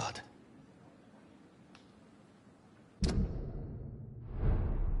for blood?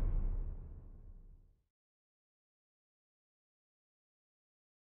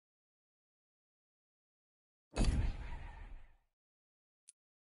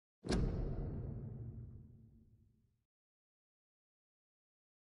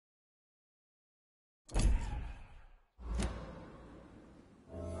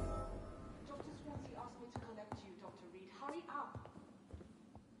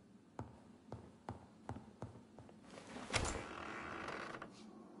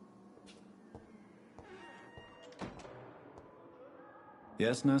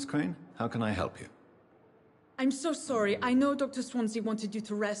 Yes, Nurse Crane? How can I help you? I'm so sorry. I know Dr. Swansea wanted you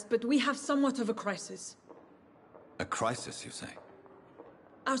to rest, but we have somewhat of a crisis. A crisis, you say?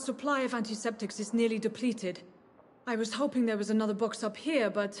 Our supply of antiseptics is nearly depleted. I was hoping there was another box up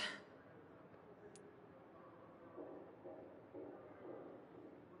here, but...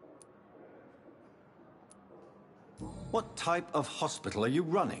 What type of hospital are you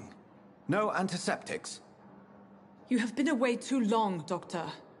running? No antiseptics? You have been away too long, Doctor.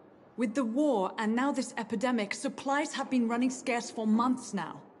 With the war and now this epidemic, supplies have been running scarce for months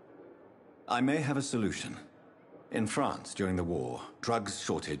now. I may have a solution. In France, during the war, drugs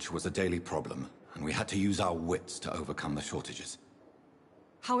shortage was a daily problem, and we had to use our wits to overcome the shortages.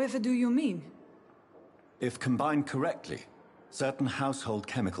 However do you mean? If combined correctly, certain household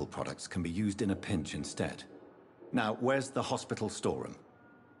chemical products can be used in a pinch instead. Now, where's the hospital storeroom?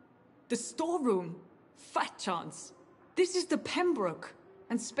 The storeroom? Fat chance. This is the Pembroke,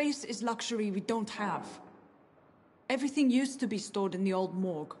 and space is luxury we don't have. Everything used to be stored in the old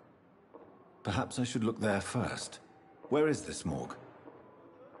morgue. Perhaps I should look there first. Where is this morgue?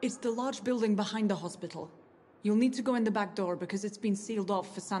 It's the large building behind the hospital. You'll need to go in the back door because it's been sealed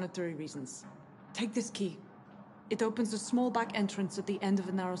off for sanitary reasons. Take this key. It opens a small back entrance at the end of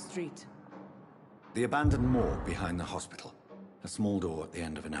a narrow street. The abandoned morgue behind the hospital. A small door at the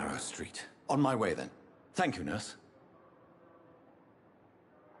end of a narrow street. On my way then. Thank you, nurse.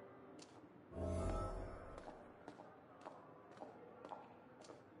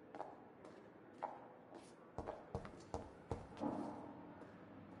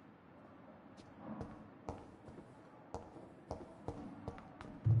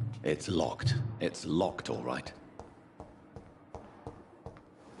 It's locked. It's locked, all right.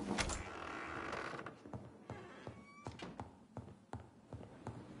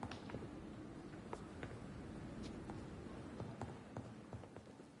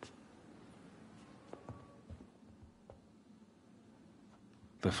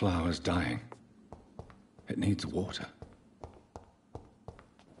 The flower's dying. It needs water.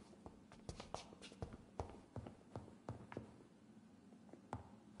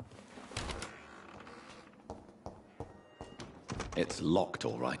 It's locked,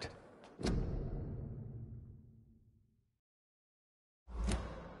 all right.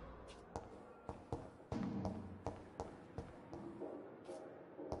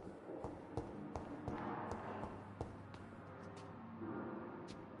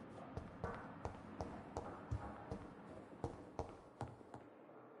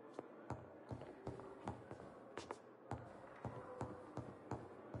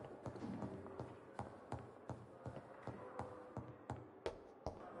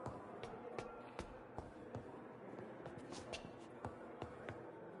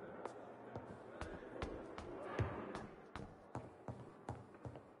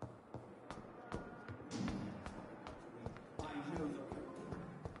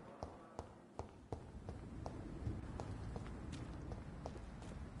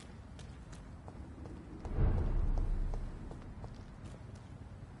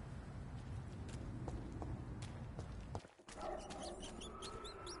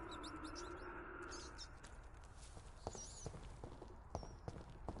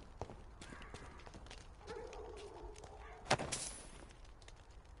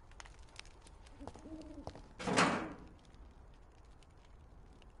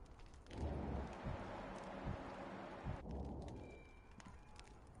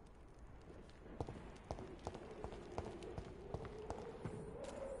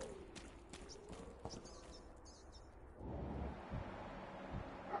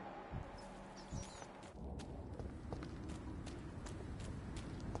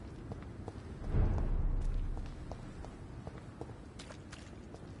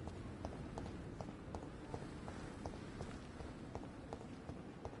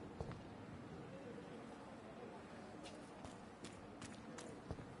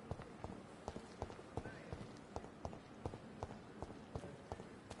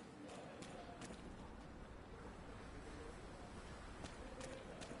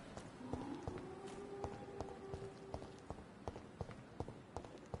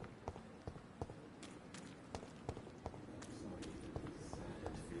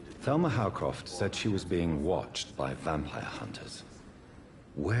 Thelma Howcroft said she was being watched by vampire hunters.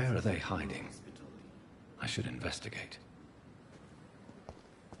 Where are they hiding? I should investigate.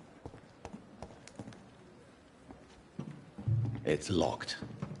 It's locked.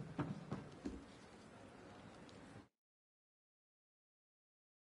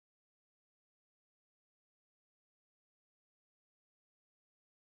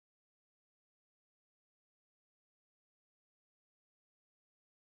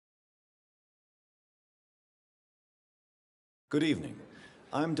 Good evening.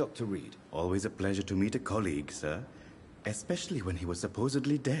 I'm Dr. Reed. Always a pleasure to meet a colleague, sir. Especially when he was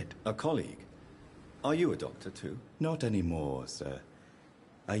supposedly dead. A colleague? Are you a doctor, too? Not anymore, sir.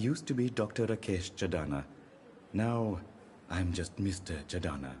 I used to be Dr. Rakesh Chadana. Now, I'm just Mr.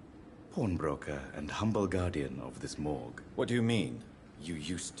 Chadana, pawnbroker and humble guardian of this morgue. What do you mean, you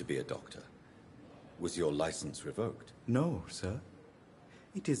used to be a doctor? Was your license revoked? No, sir.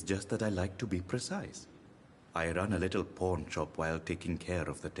 It is just that I like to be precise. I run a little pawn shop while taking care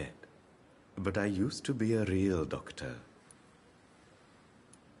of the dead. But I used to be a real doctor.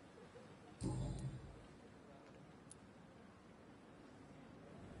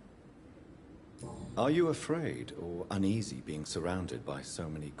 Are you afraid or uneasy being surrounded by so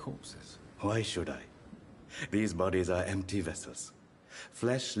many corpses? Why should I? These bodies are empty vessels.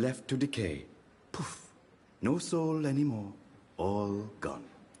 Flesh left to decay. Poof. No soul anymore. All gone.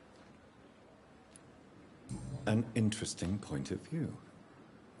 An interesting point of view.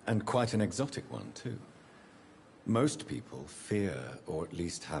 And quite an exotic one, too. Most people fear, or at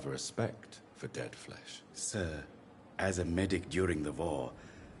least have a respect, for dead flesh. Sir, as a medic during the war,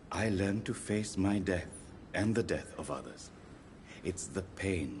 I learned to face my death and the death of others. It's the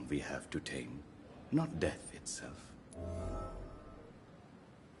pain we have to tame, not death itself.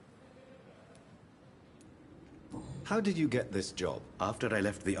 How did you get this job? After I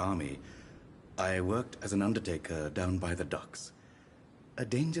left the army, I worked as an undertaker down by the docks. A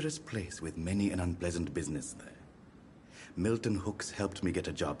dangerous place with many an unpleasant business there. Milton Hooks helped me get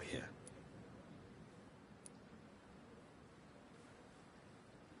a job here.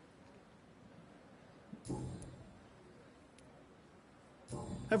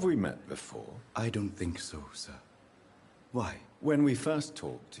 Have we met before? I don't think so, sir. Why? When we first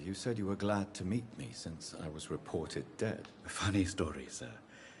talked, you said you were glad to meet me since I was reported dead. Funny story, sir.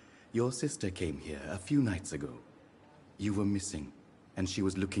 Your sister came here a few nights ago. You were missing, and she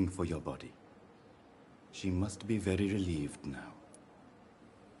was looking for your body. She must be very relieved now.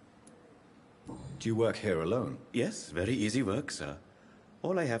 Do you work here alone? Yes, very easy work, sir.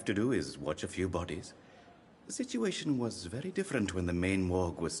 All I have to do is watch a few bodies. The situation was very different when the main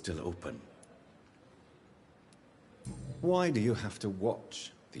morgue was still open. Why do you have to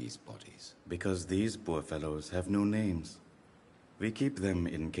watch these bodies? Because these poor fellows have no names. We keep them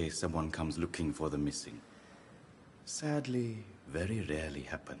in case someone comes looking for the missing. Sadly, very rarely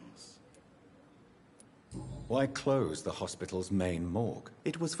happens. Why close the hospital's main morgue?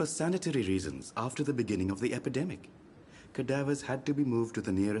 It was for sanitary reasons after the beginning of the epidemic. Cadavers had to be moved to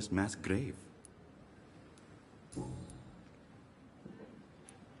the nearest mass grave.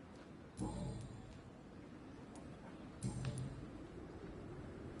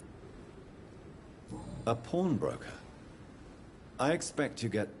 A pawnbroker? I expect you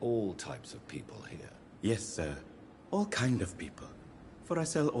get all types of people here. Yes, sir. All kind of people. For I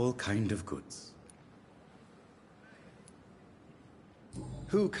sell all kind of goods.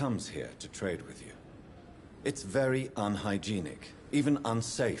 Who comes here to trade with you? It's very unhygienic, even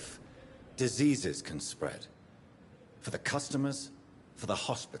unsafe. Diseases can spread. For the customers, for the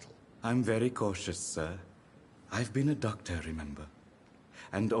hospital. I'm very cautious, sir. I've been a doctor, remember?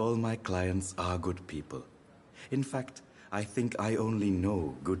 And all my clients are good people. In fact, I think I only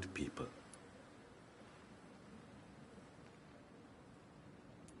know good people.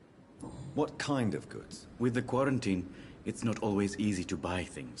 What kind of goods? With the quarantine, it's not always easy to buy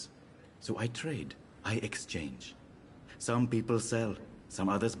things. So I trade, I exchange. Some people sell, some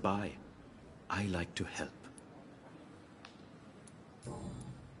others buy. I like to help.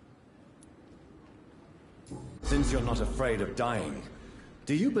 Since you're not afraid of dying,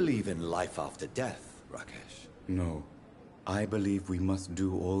 do you believe in life after death, Rakesh? No. I believe we must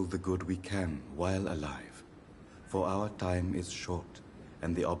do all the good we can while alive. For our time is short,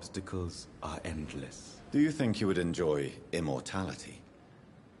 and the obstacles are endless. Do you think you would enjoy immortality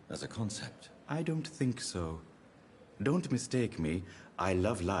as a concept? I don't think so. Don't mistake me. I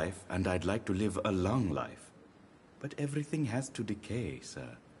love life, and I'd like to live a long life. But everything has to decay,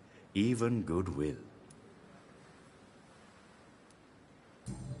 sir. Even goodwill.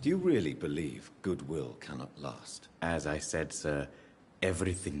 Do you really believe goodwill cannot last? As I said, sir,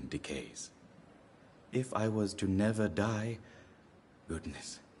 everything decays. If I was to never die,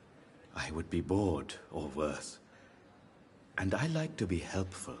 goodness, I would be bored or worse. And I like to be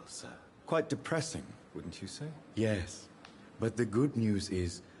helpful, sir. Quite depressing, wouldn't you say? Yes, but the good news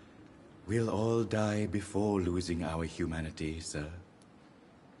is we'll all die before losing our humanity, sir.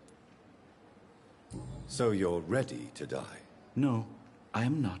 So you're ready to die? No, I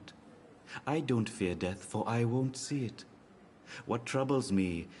am not. I don't fear death, for I won't see it. What troubles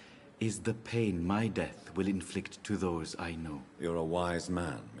me is the pain my death will inflict to those I know. You're a wise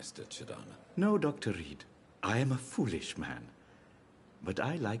man, Mr. Chidana. No, Dr. Reed. I am a foolish man. But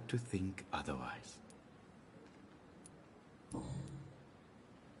I like to think otherwise.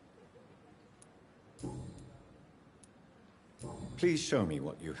 Please show me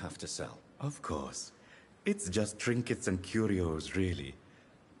what you have to sell. Of course. It's just trinkets and curios, really.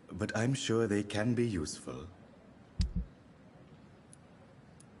 But I'm sure they can be useful.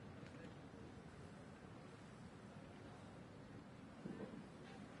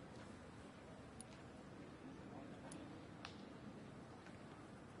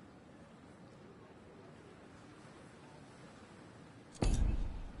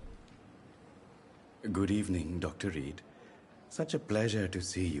 Good evening, Dr. Reed. Such a pleasure to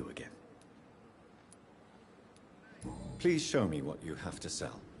see you again. Please show me what you have to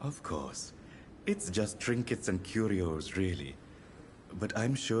sell. Of course. It's just trinkets and curios, really. But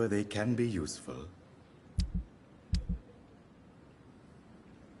I'm sure they can be useful.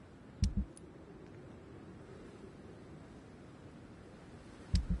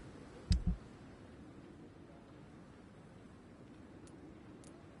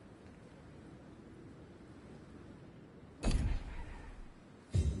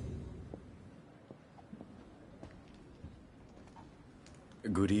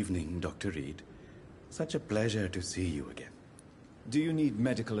 Good evening, Dr. Reed. Such a pleasure to see you again. Do you need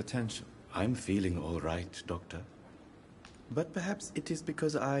medical attention? I'm feeling all right, Doctor. But perhaps it is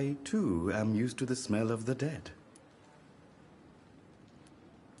because I, too, am used to the smell of the dead.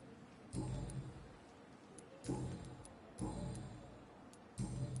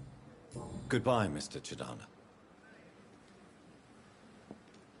 Goodbye, Mr. Chidana.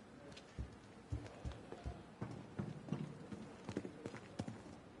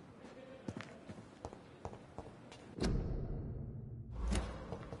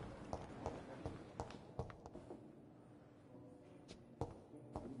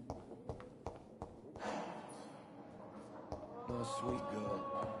 Sweet girl.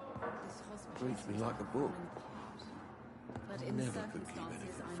 Reads me like a book. But in Never the could keep circumstances,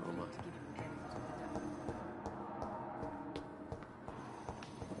 anything I'm from willing her. to give you benefit of the doubt.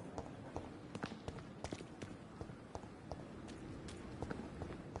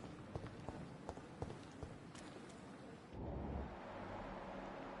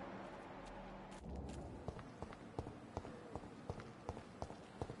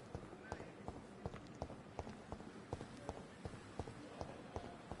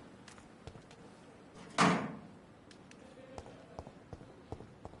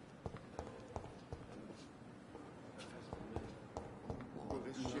 Will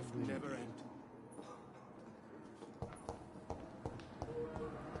this shift never end?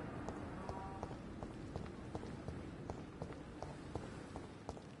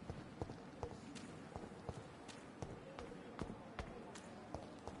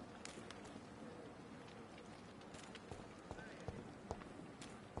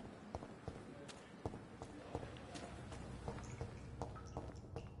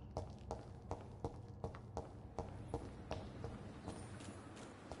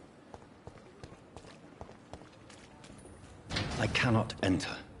 I cannot enter.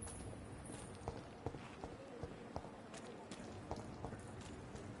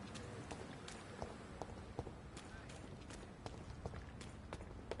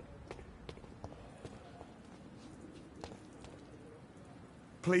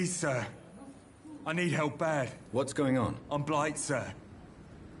 Please, sir. I need help bad. What's going on? I'm Blight, sir.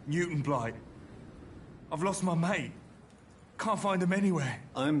 Newton Blight. I've lost my mate. Can't find him anywhere.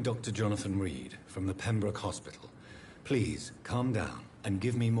 I'm Dr. Jonathan Reed from the Pembroke Hospital. Please, calm down and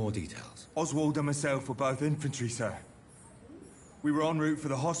give me more details. Oswald and myself were both infantry, sir. We were en route for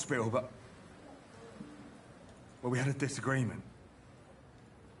the hospital, but... well, we had a disagreement.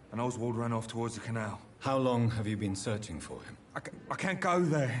 And Oswald ran off towards the canal. How long have you been searching for him? I can't go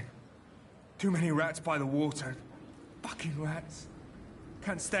there. Too many rats by the water. Fucking rats.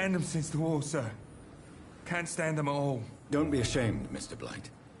 Can't stand them since the war, sir. Can't stand them at all. Don't be ashamed, Mr. Blight.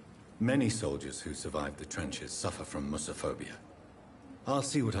 Many soldiers who survived the trenches suffer from musophobia. I'll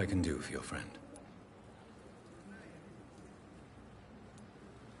see what I can do for your friend.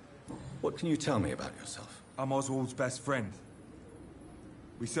 What can you tell me about yourself? I'm Oswald's best friend.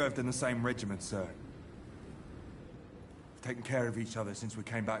 We served in the same regiment, sir. We've taken care of each other since we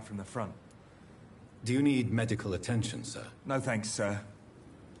came back from the front. Do you need medical attention, sir? No thanks, sir.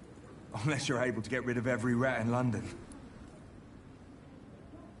 Unless you're able to get rid of every rat in London.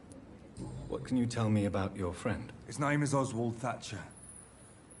 What can you tell me about your friend? His name is Oswald Thatcher.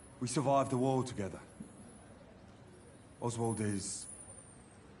 We survived the war together. Oswald is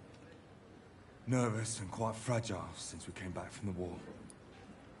nervous and quite fragile since we came back from the war.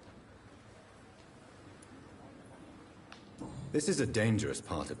 This is a dangerous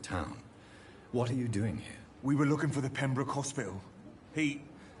part of town. What are you doing here? We were looking for the Pembroke Hospital. We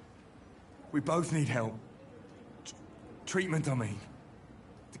both need help. Treatment, I mean.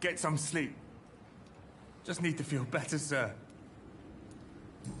 To get some sleep. Just need to feel better, sir.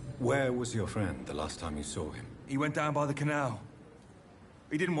 Where was your friend the last time you saw him? He went down by the canal.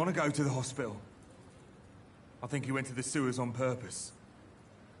 He didn't want to go to the hospital. I think he went to the sewers on purpose.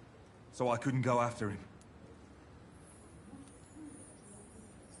 So I couldn't go after him.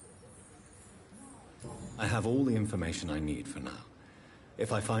 I have all the information I need for now.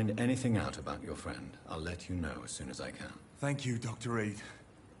 If I find anything out about your friend, I'll let you know as soon as I can. Thank you, Dr. Reed.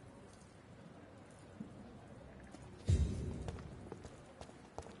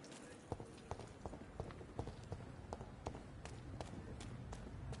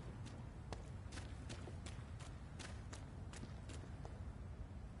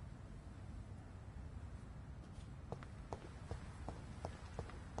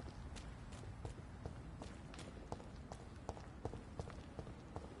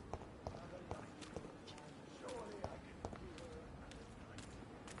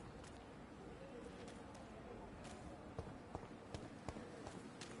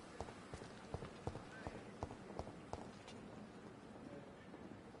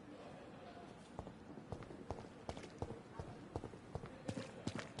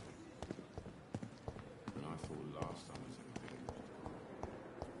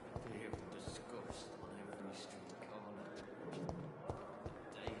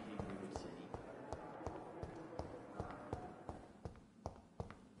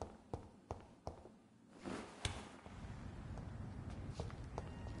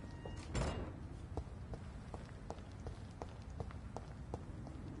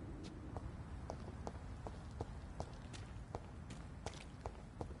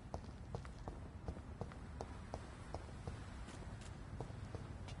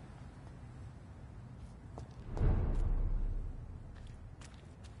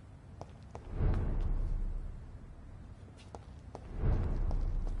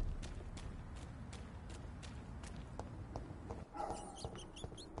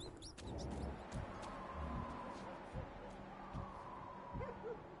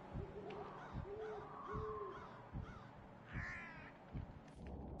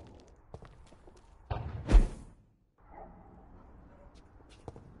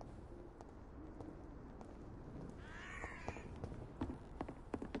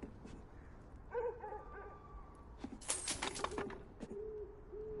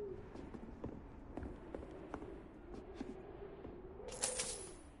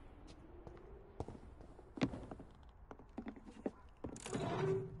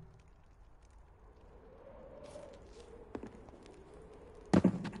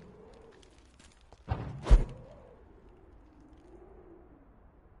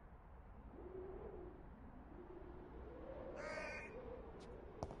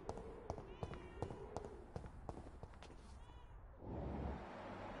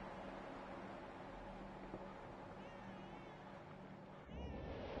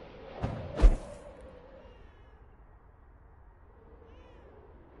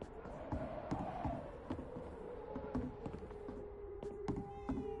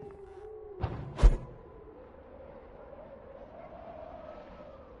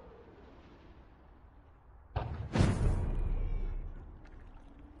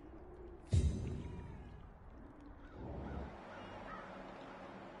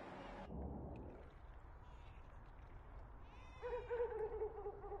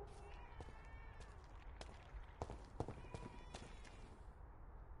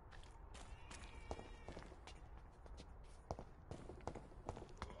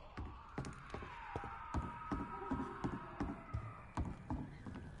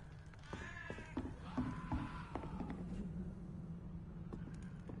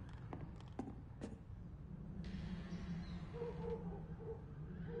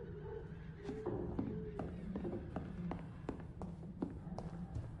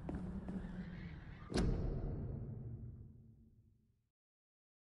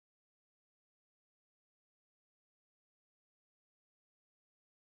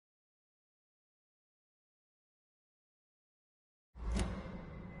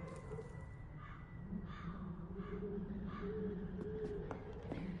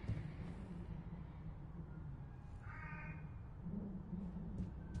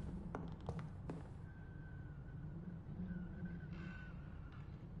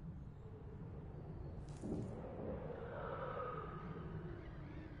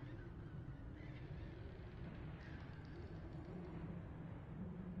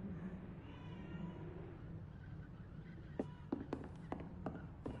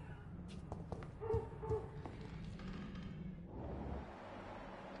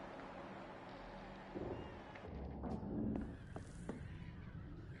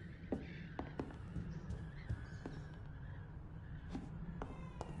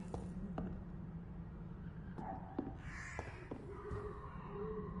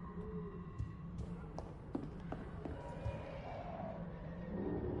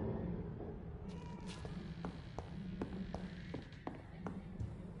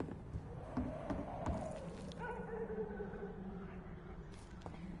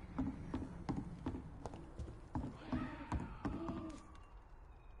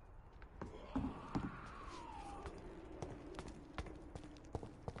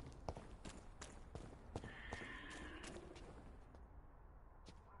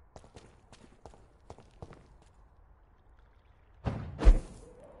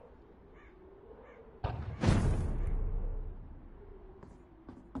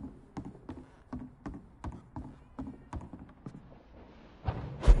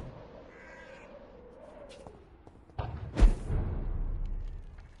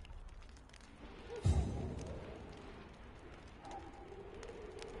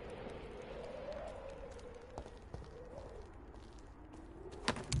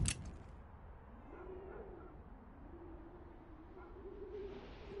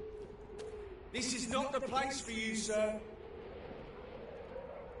 This is not the place for you, sir.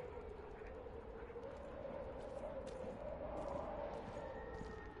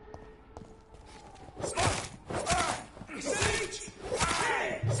 Siege!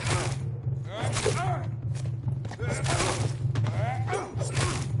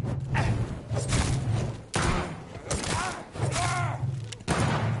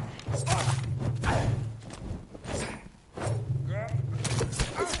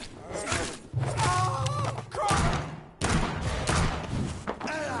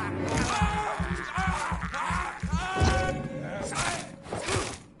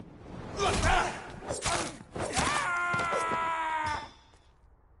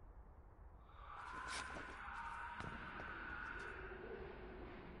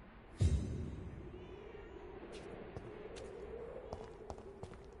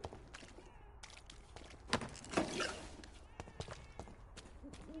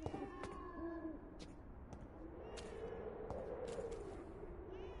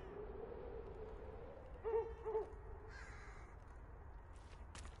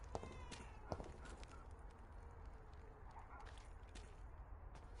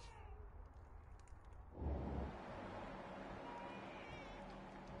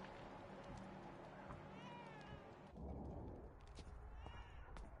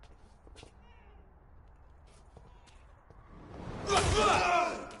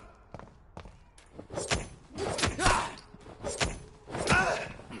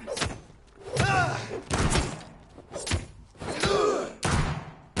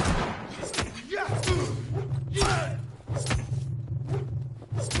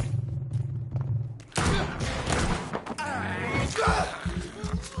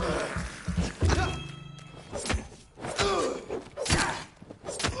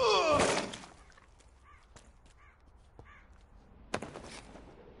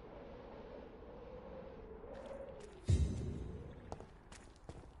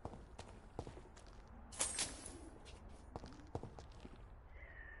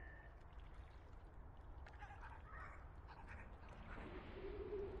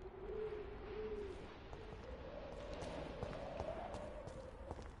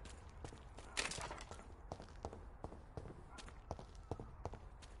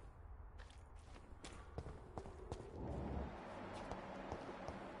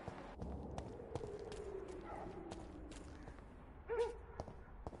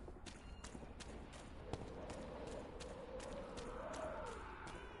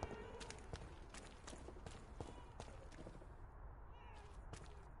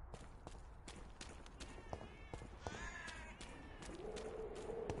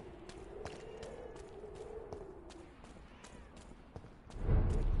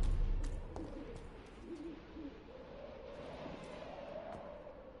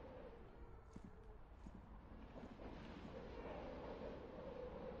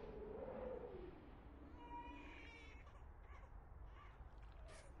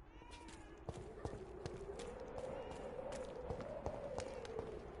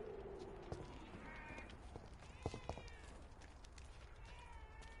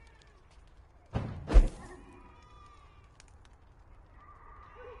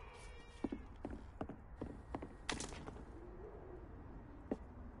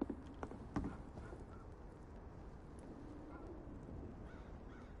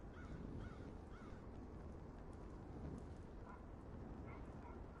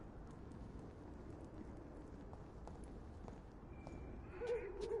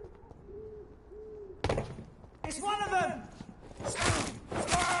 It's one of them!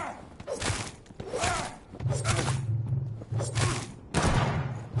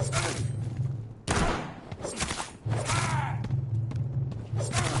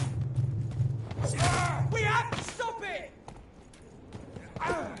 We have to stop it!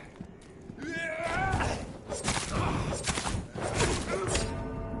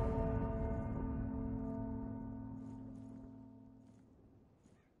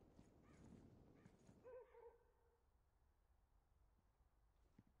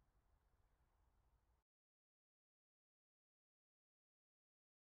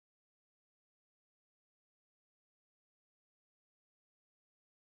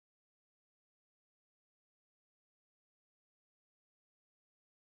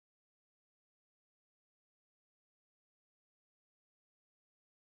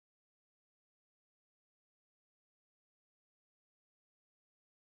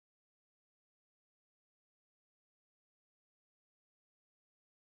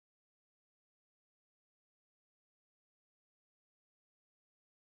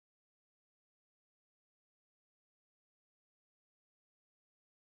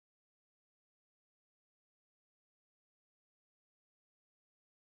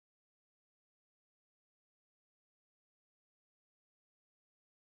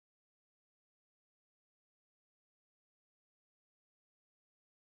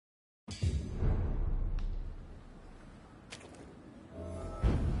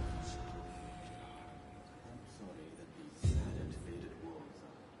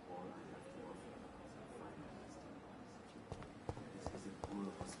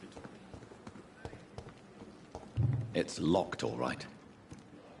 It's locked, all right.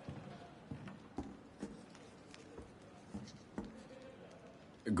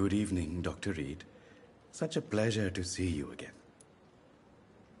 Good evening, Dr. Reed. Such a pleasure to see you again.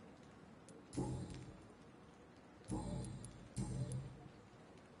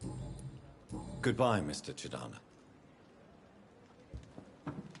 Goodbye, Mr. Chidana.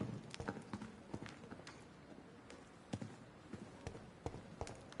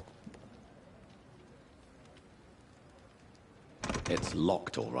 It's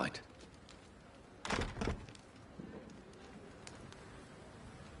locked, all right.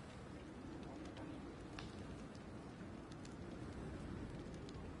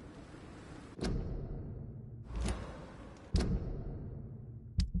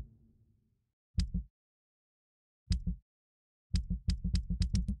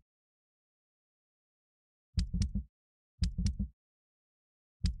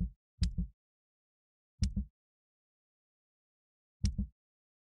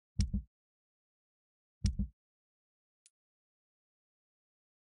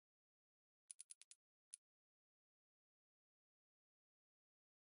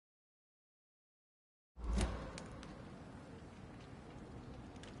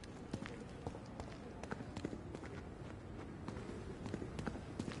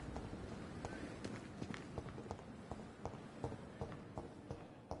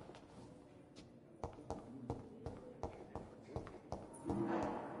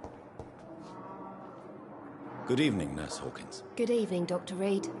 Good evening, Nurse Hawkins. Good evening, Dr.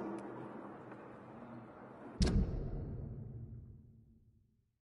 Reed.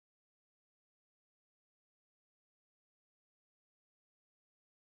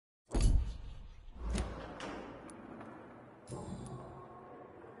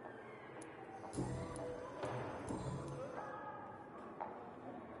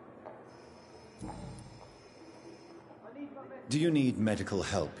 Do you need medical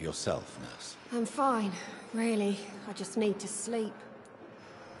help yourself, nurse? I'm fine, really. I just need to sleep.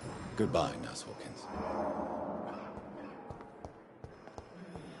 Goodbye, Nurse Hawkins.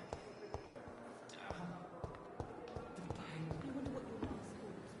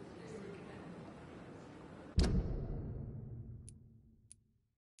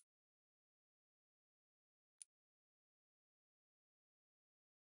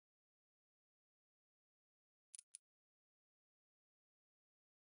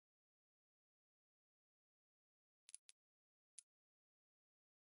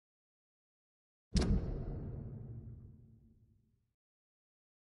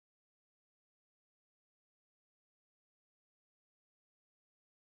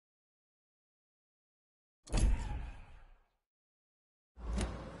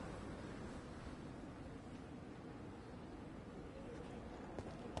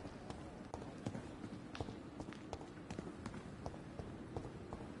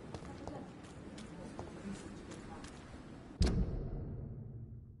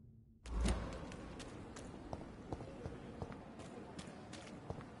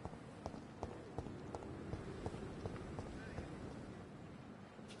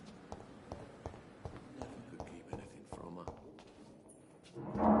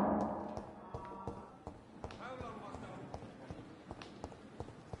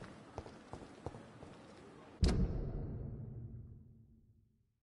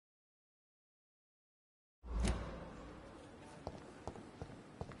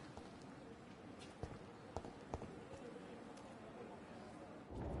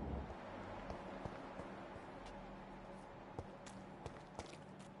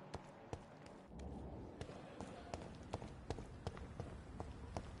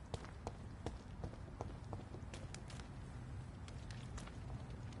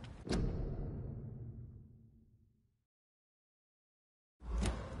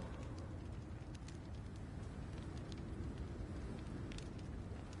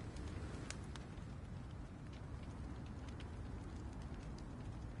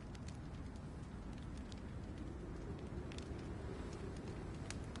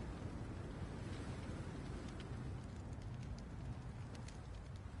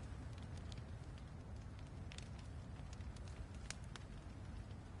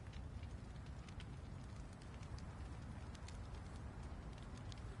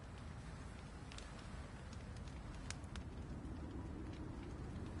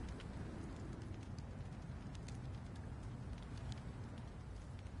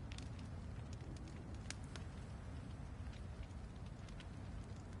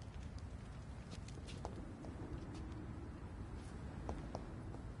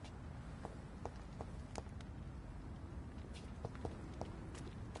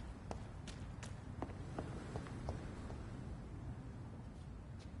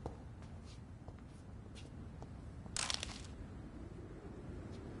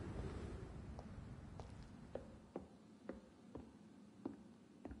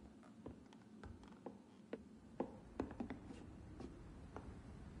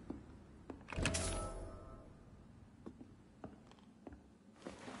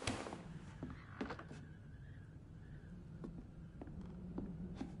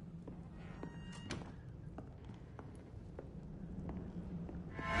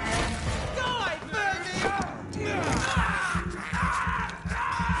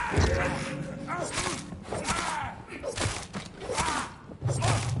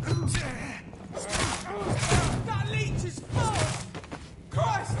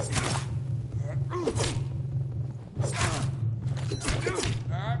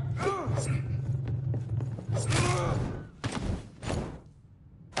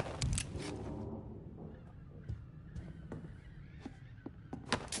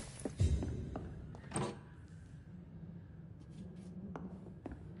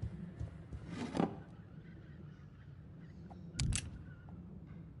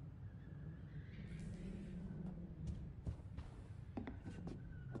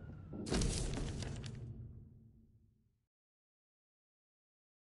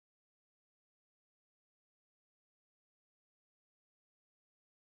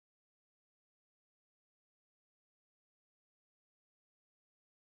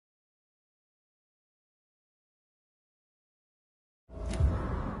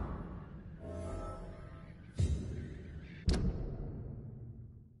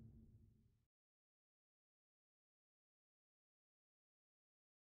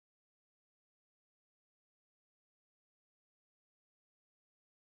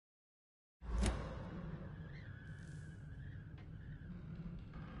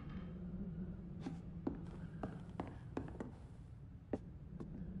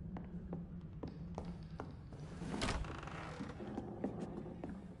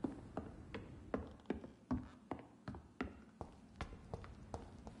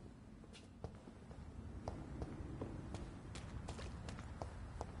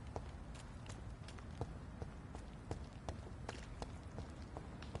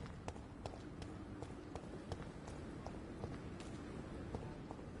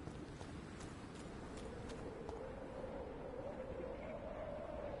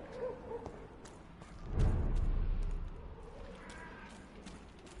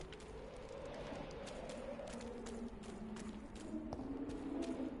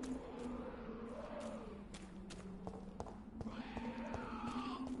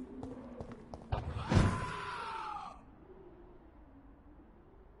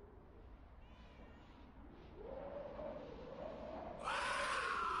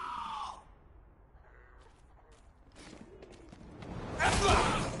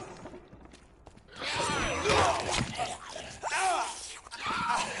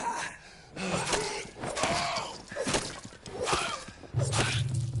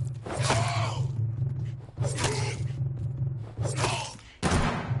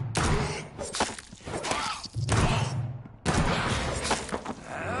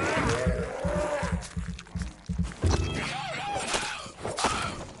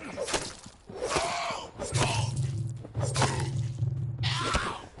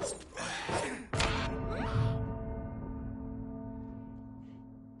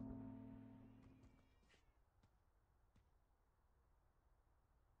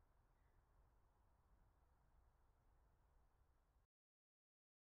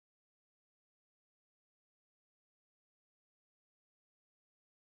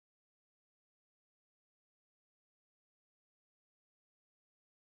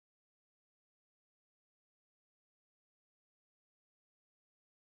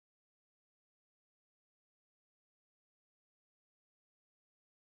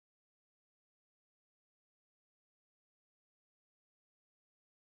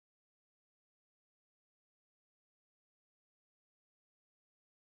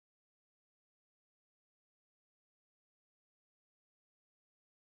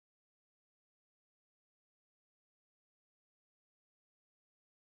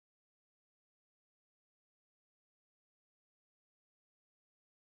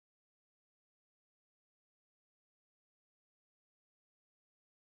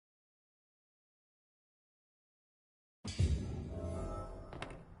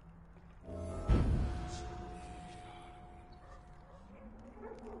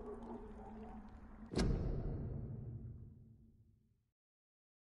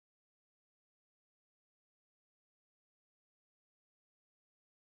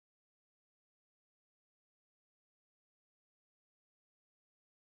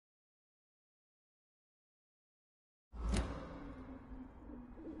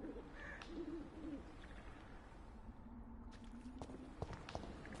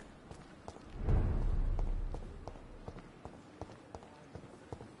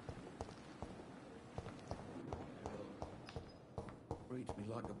 Reads me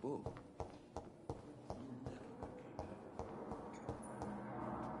like a book.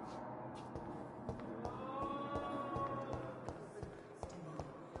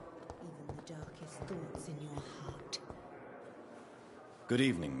 Even the darkest thoughts in your heart. Good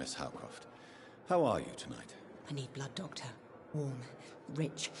evening, Miss Howcroft. How are you tonight? I need blood, Doctor. Warm,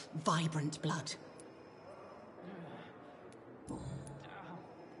 rich, vibrant blood.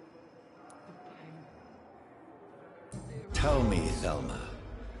 Tell me, Thelma,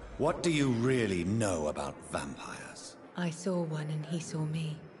 What do you really know about vampires? I saw one and he saw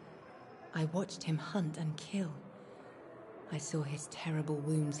me. I watched him hunt and kill. I saw his terrible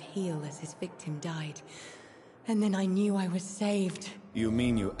wounds heal as his victim died. And then I knew I was saved. You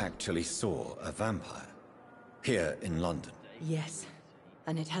mean you actually saw a vampire? Here in London? Yes.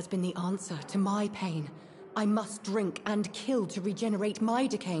 And it has been the answer to my pain. I must drink and kill to regenerate my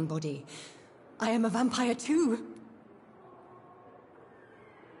decaying body. I am a vampire too.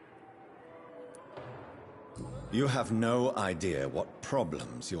 You have no idea what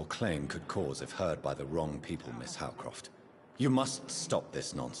problems your claim could cause if heard by the wrong people, Miss Howcroft. You must stop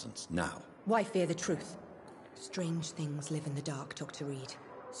this nonsense, now. Why fear the truth? Strange things live in the dark, Dr. Reed.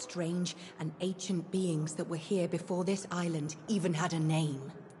 Strange and ancient beings that were here before this island even had a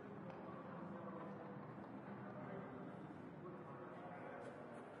name.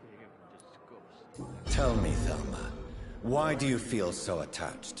 Tell me, Thelma, why do you feel so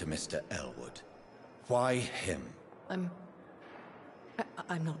attached to Mr. Elwood? Why him? I'm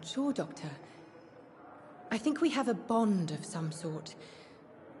not sure, Doctor. I think we have a bond of some sort.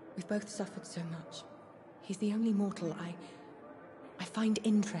 We've both suffered so much. He's the only mortal I find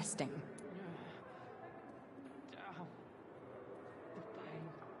interesting.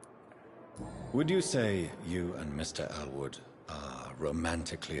 Would you say you and Mr. Elwood are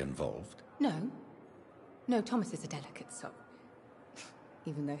romantically involved? No. No, Thomas is a delicate soul.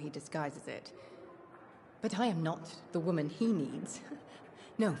 Even though he disguises it. But I am not the woman he needs.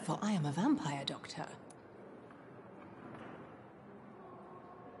 No, for I am a vampire, Doctor.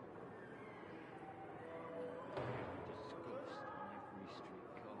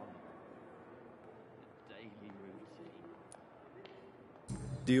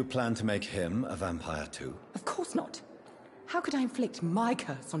 Do you plan to make him a vampire too? Of course not. How could I inflict my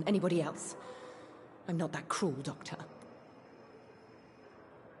curse on anybody else? I'm not that cruel, Doctor.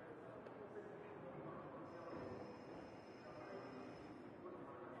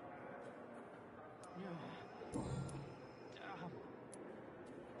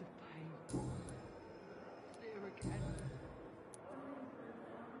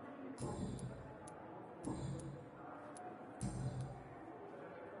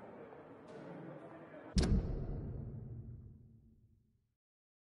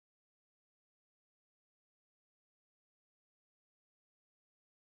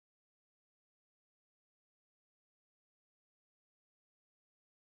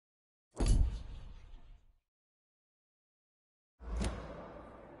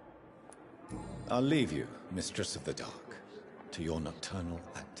 I'll leave you, Mistress of the Dark, to your nocturnal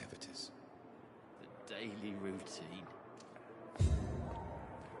activities. The daily routine.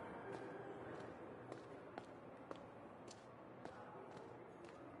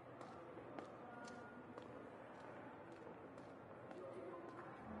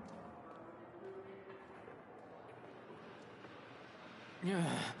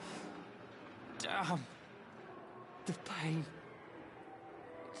 Damn. The pain.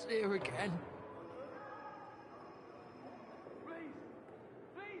 It's here again.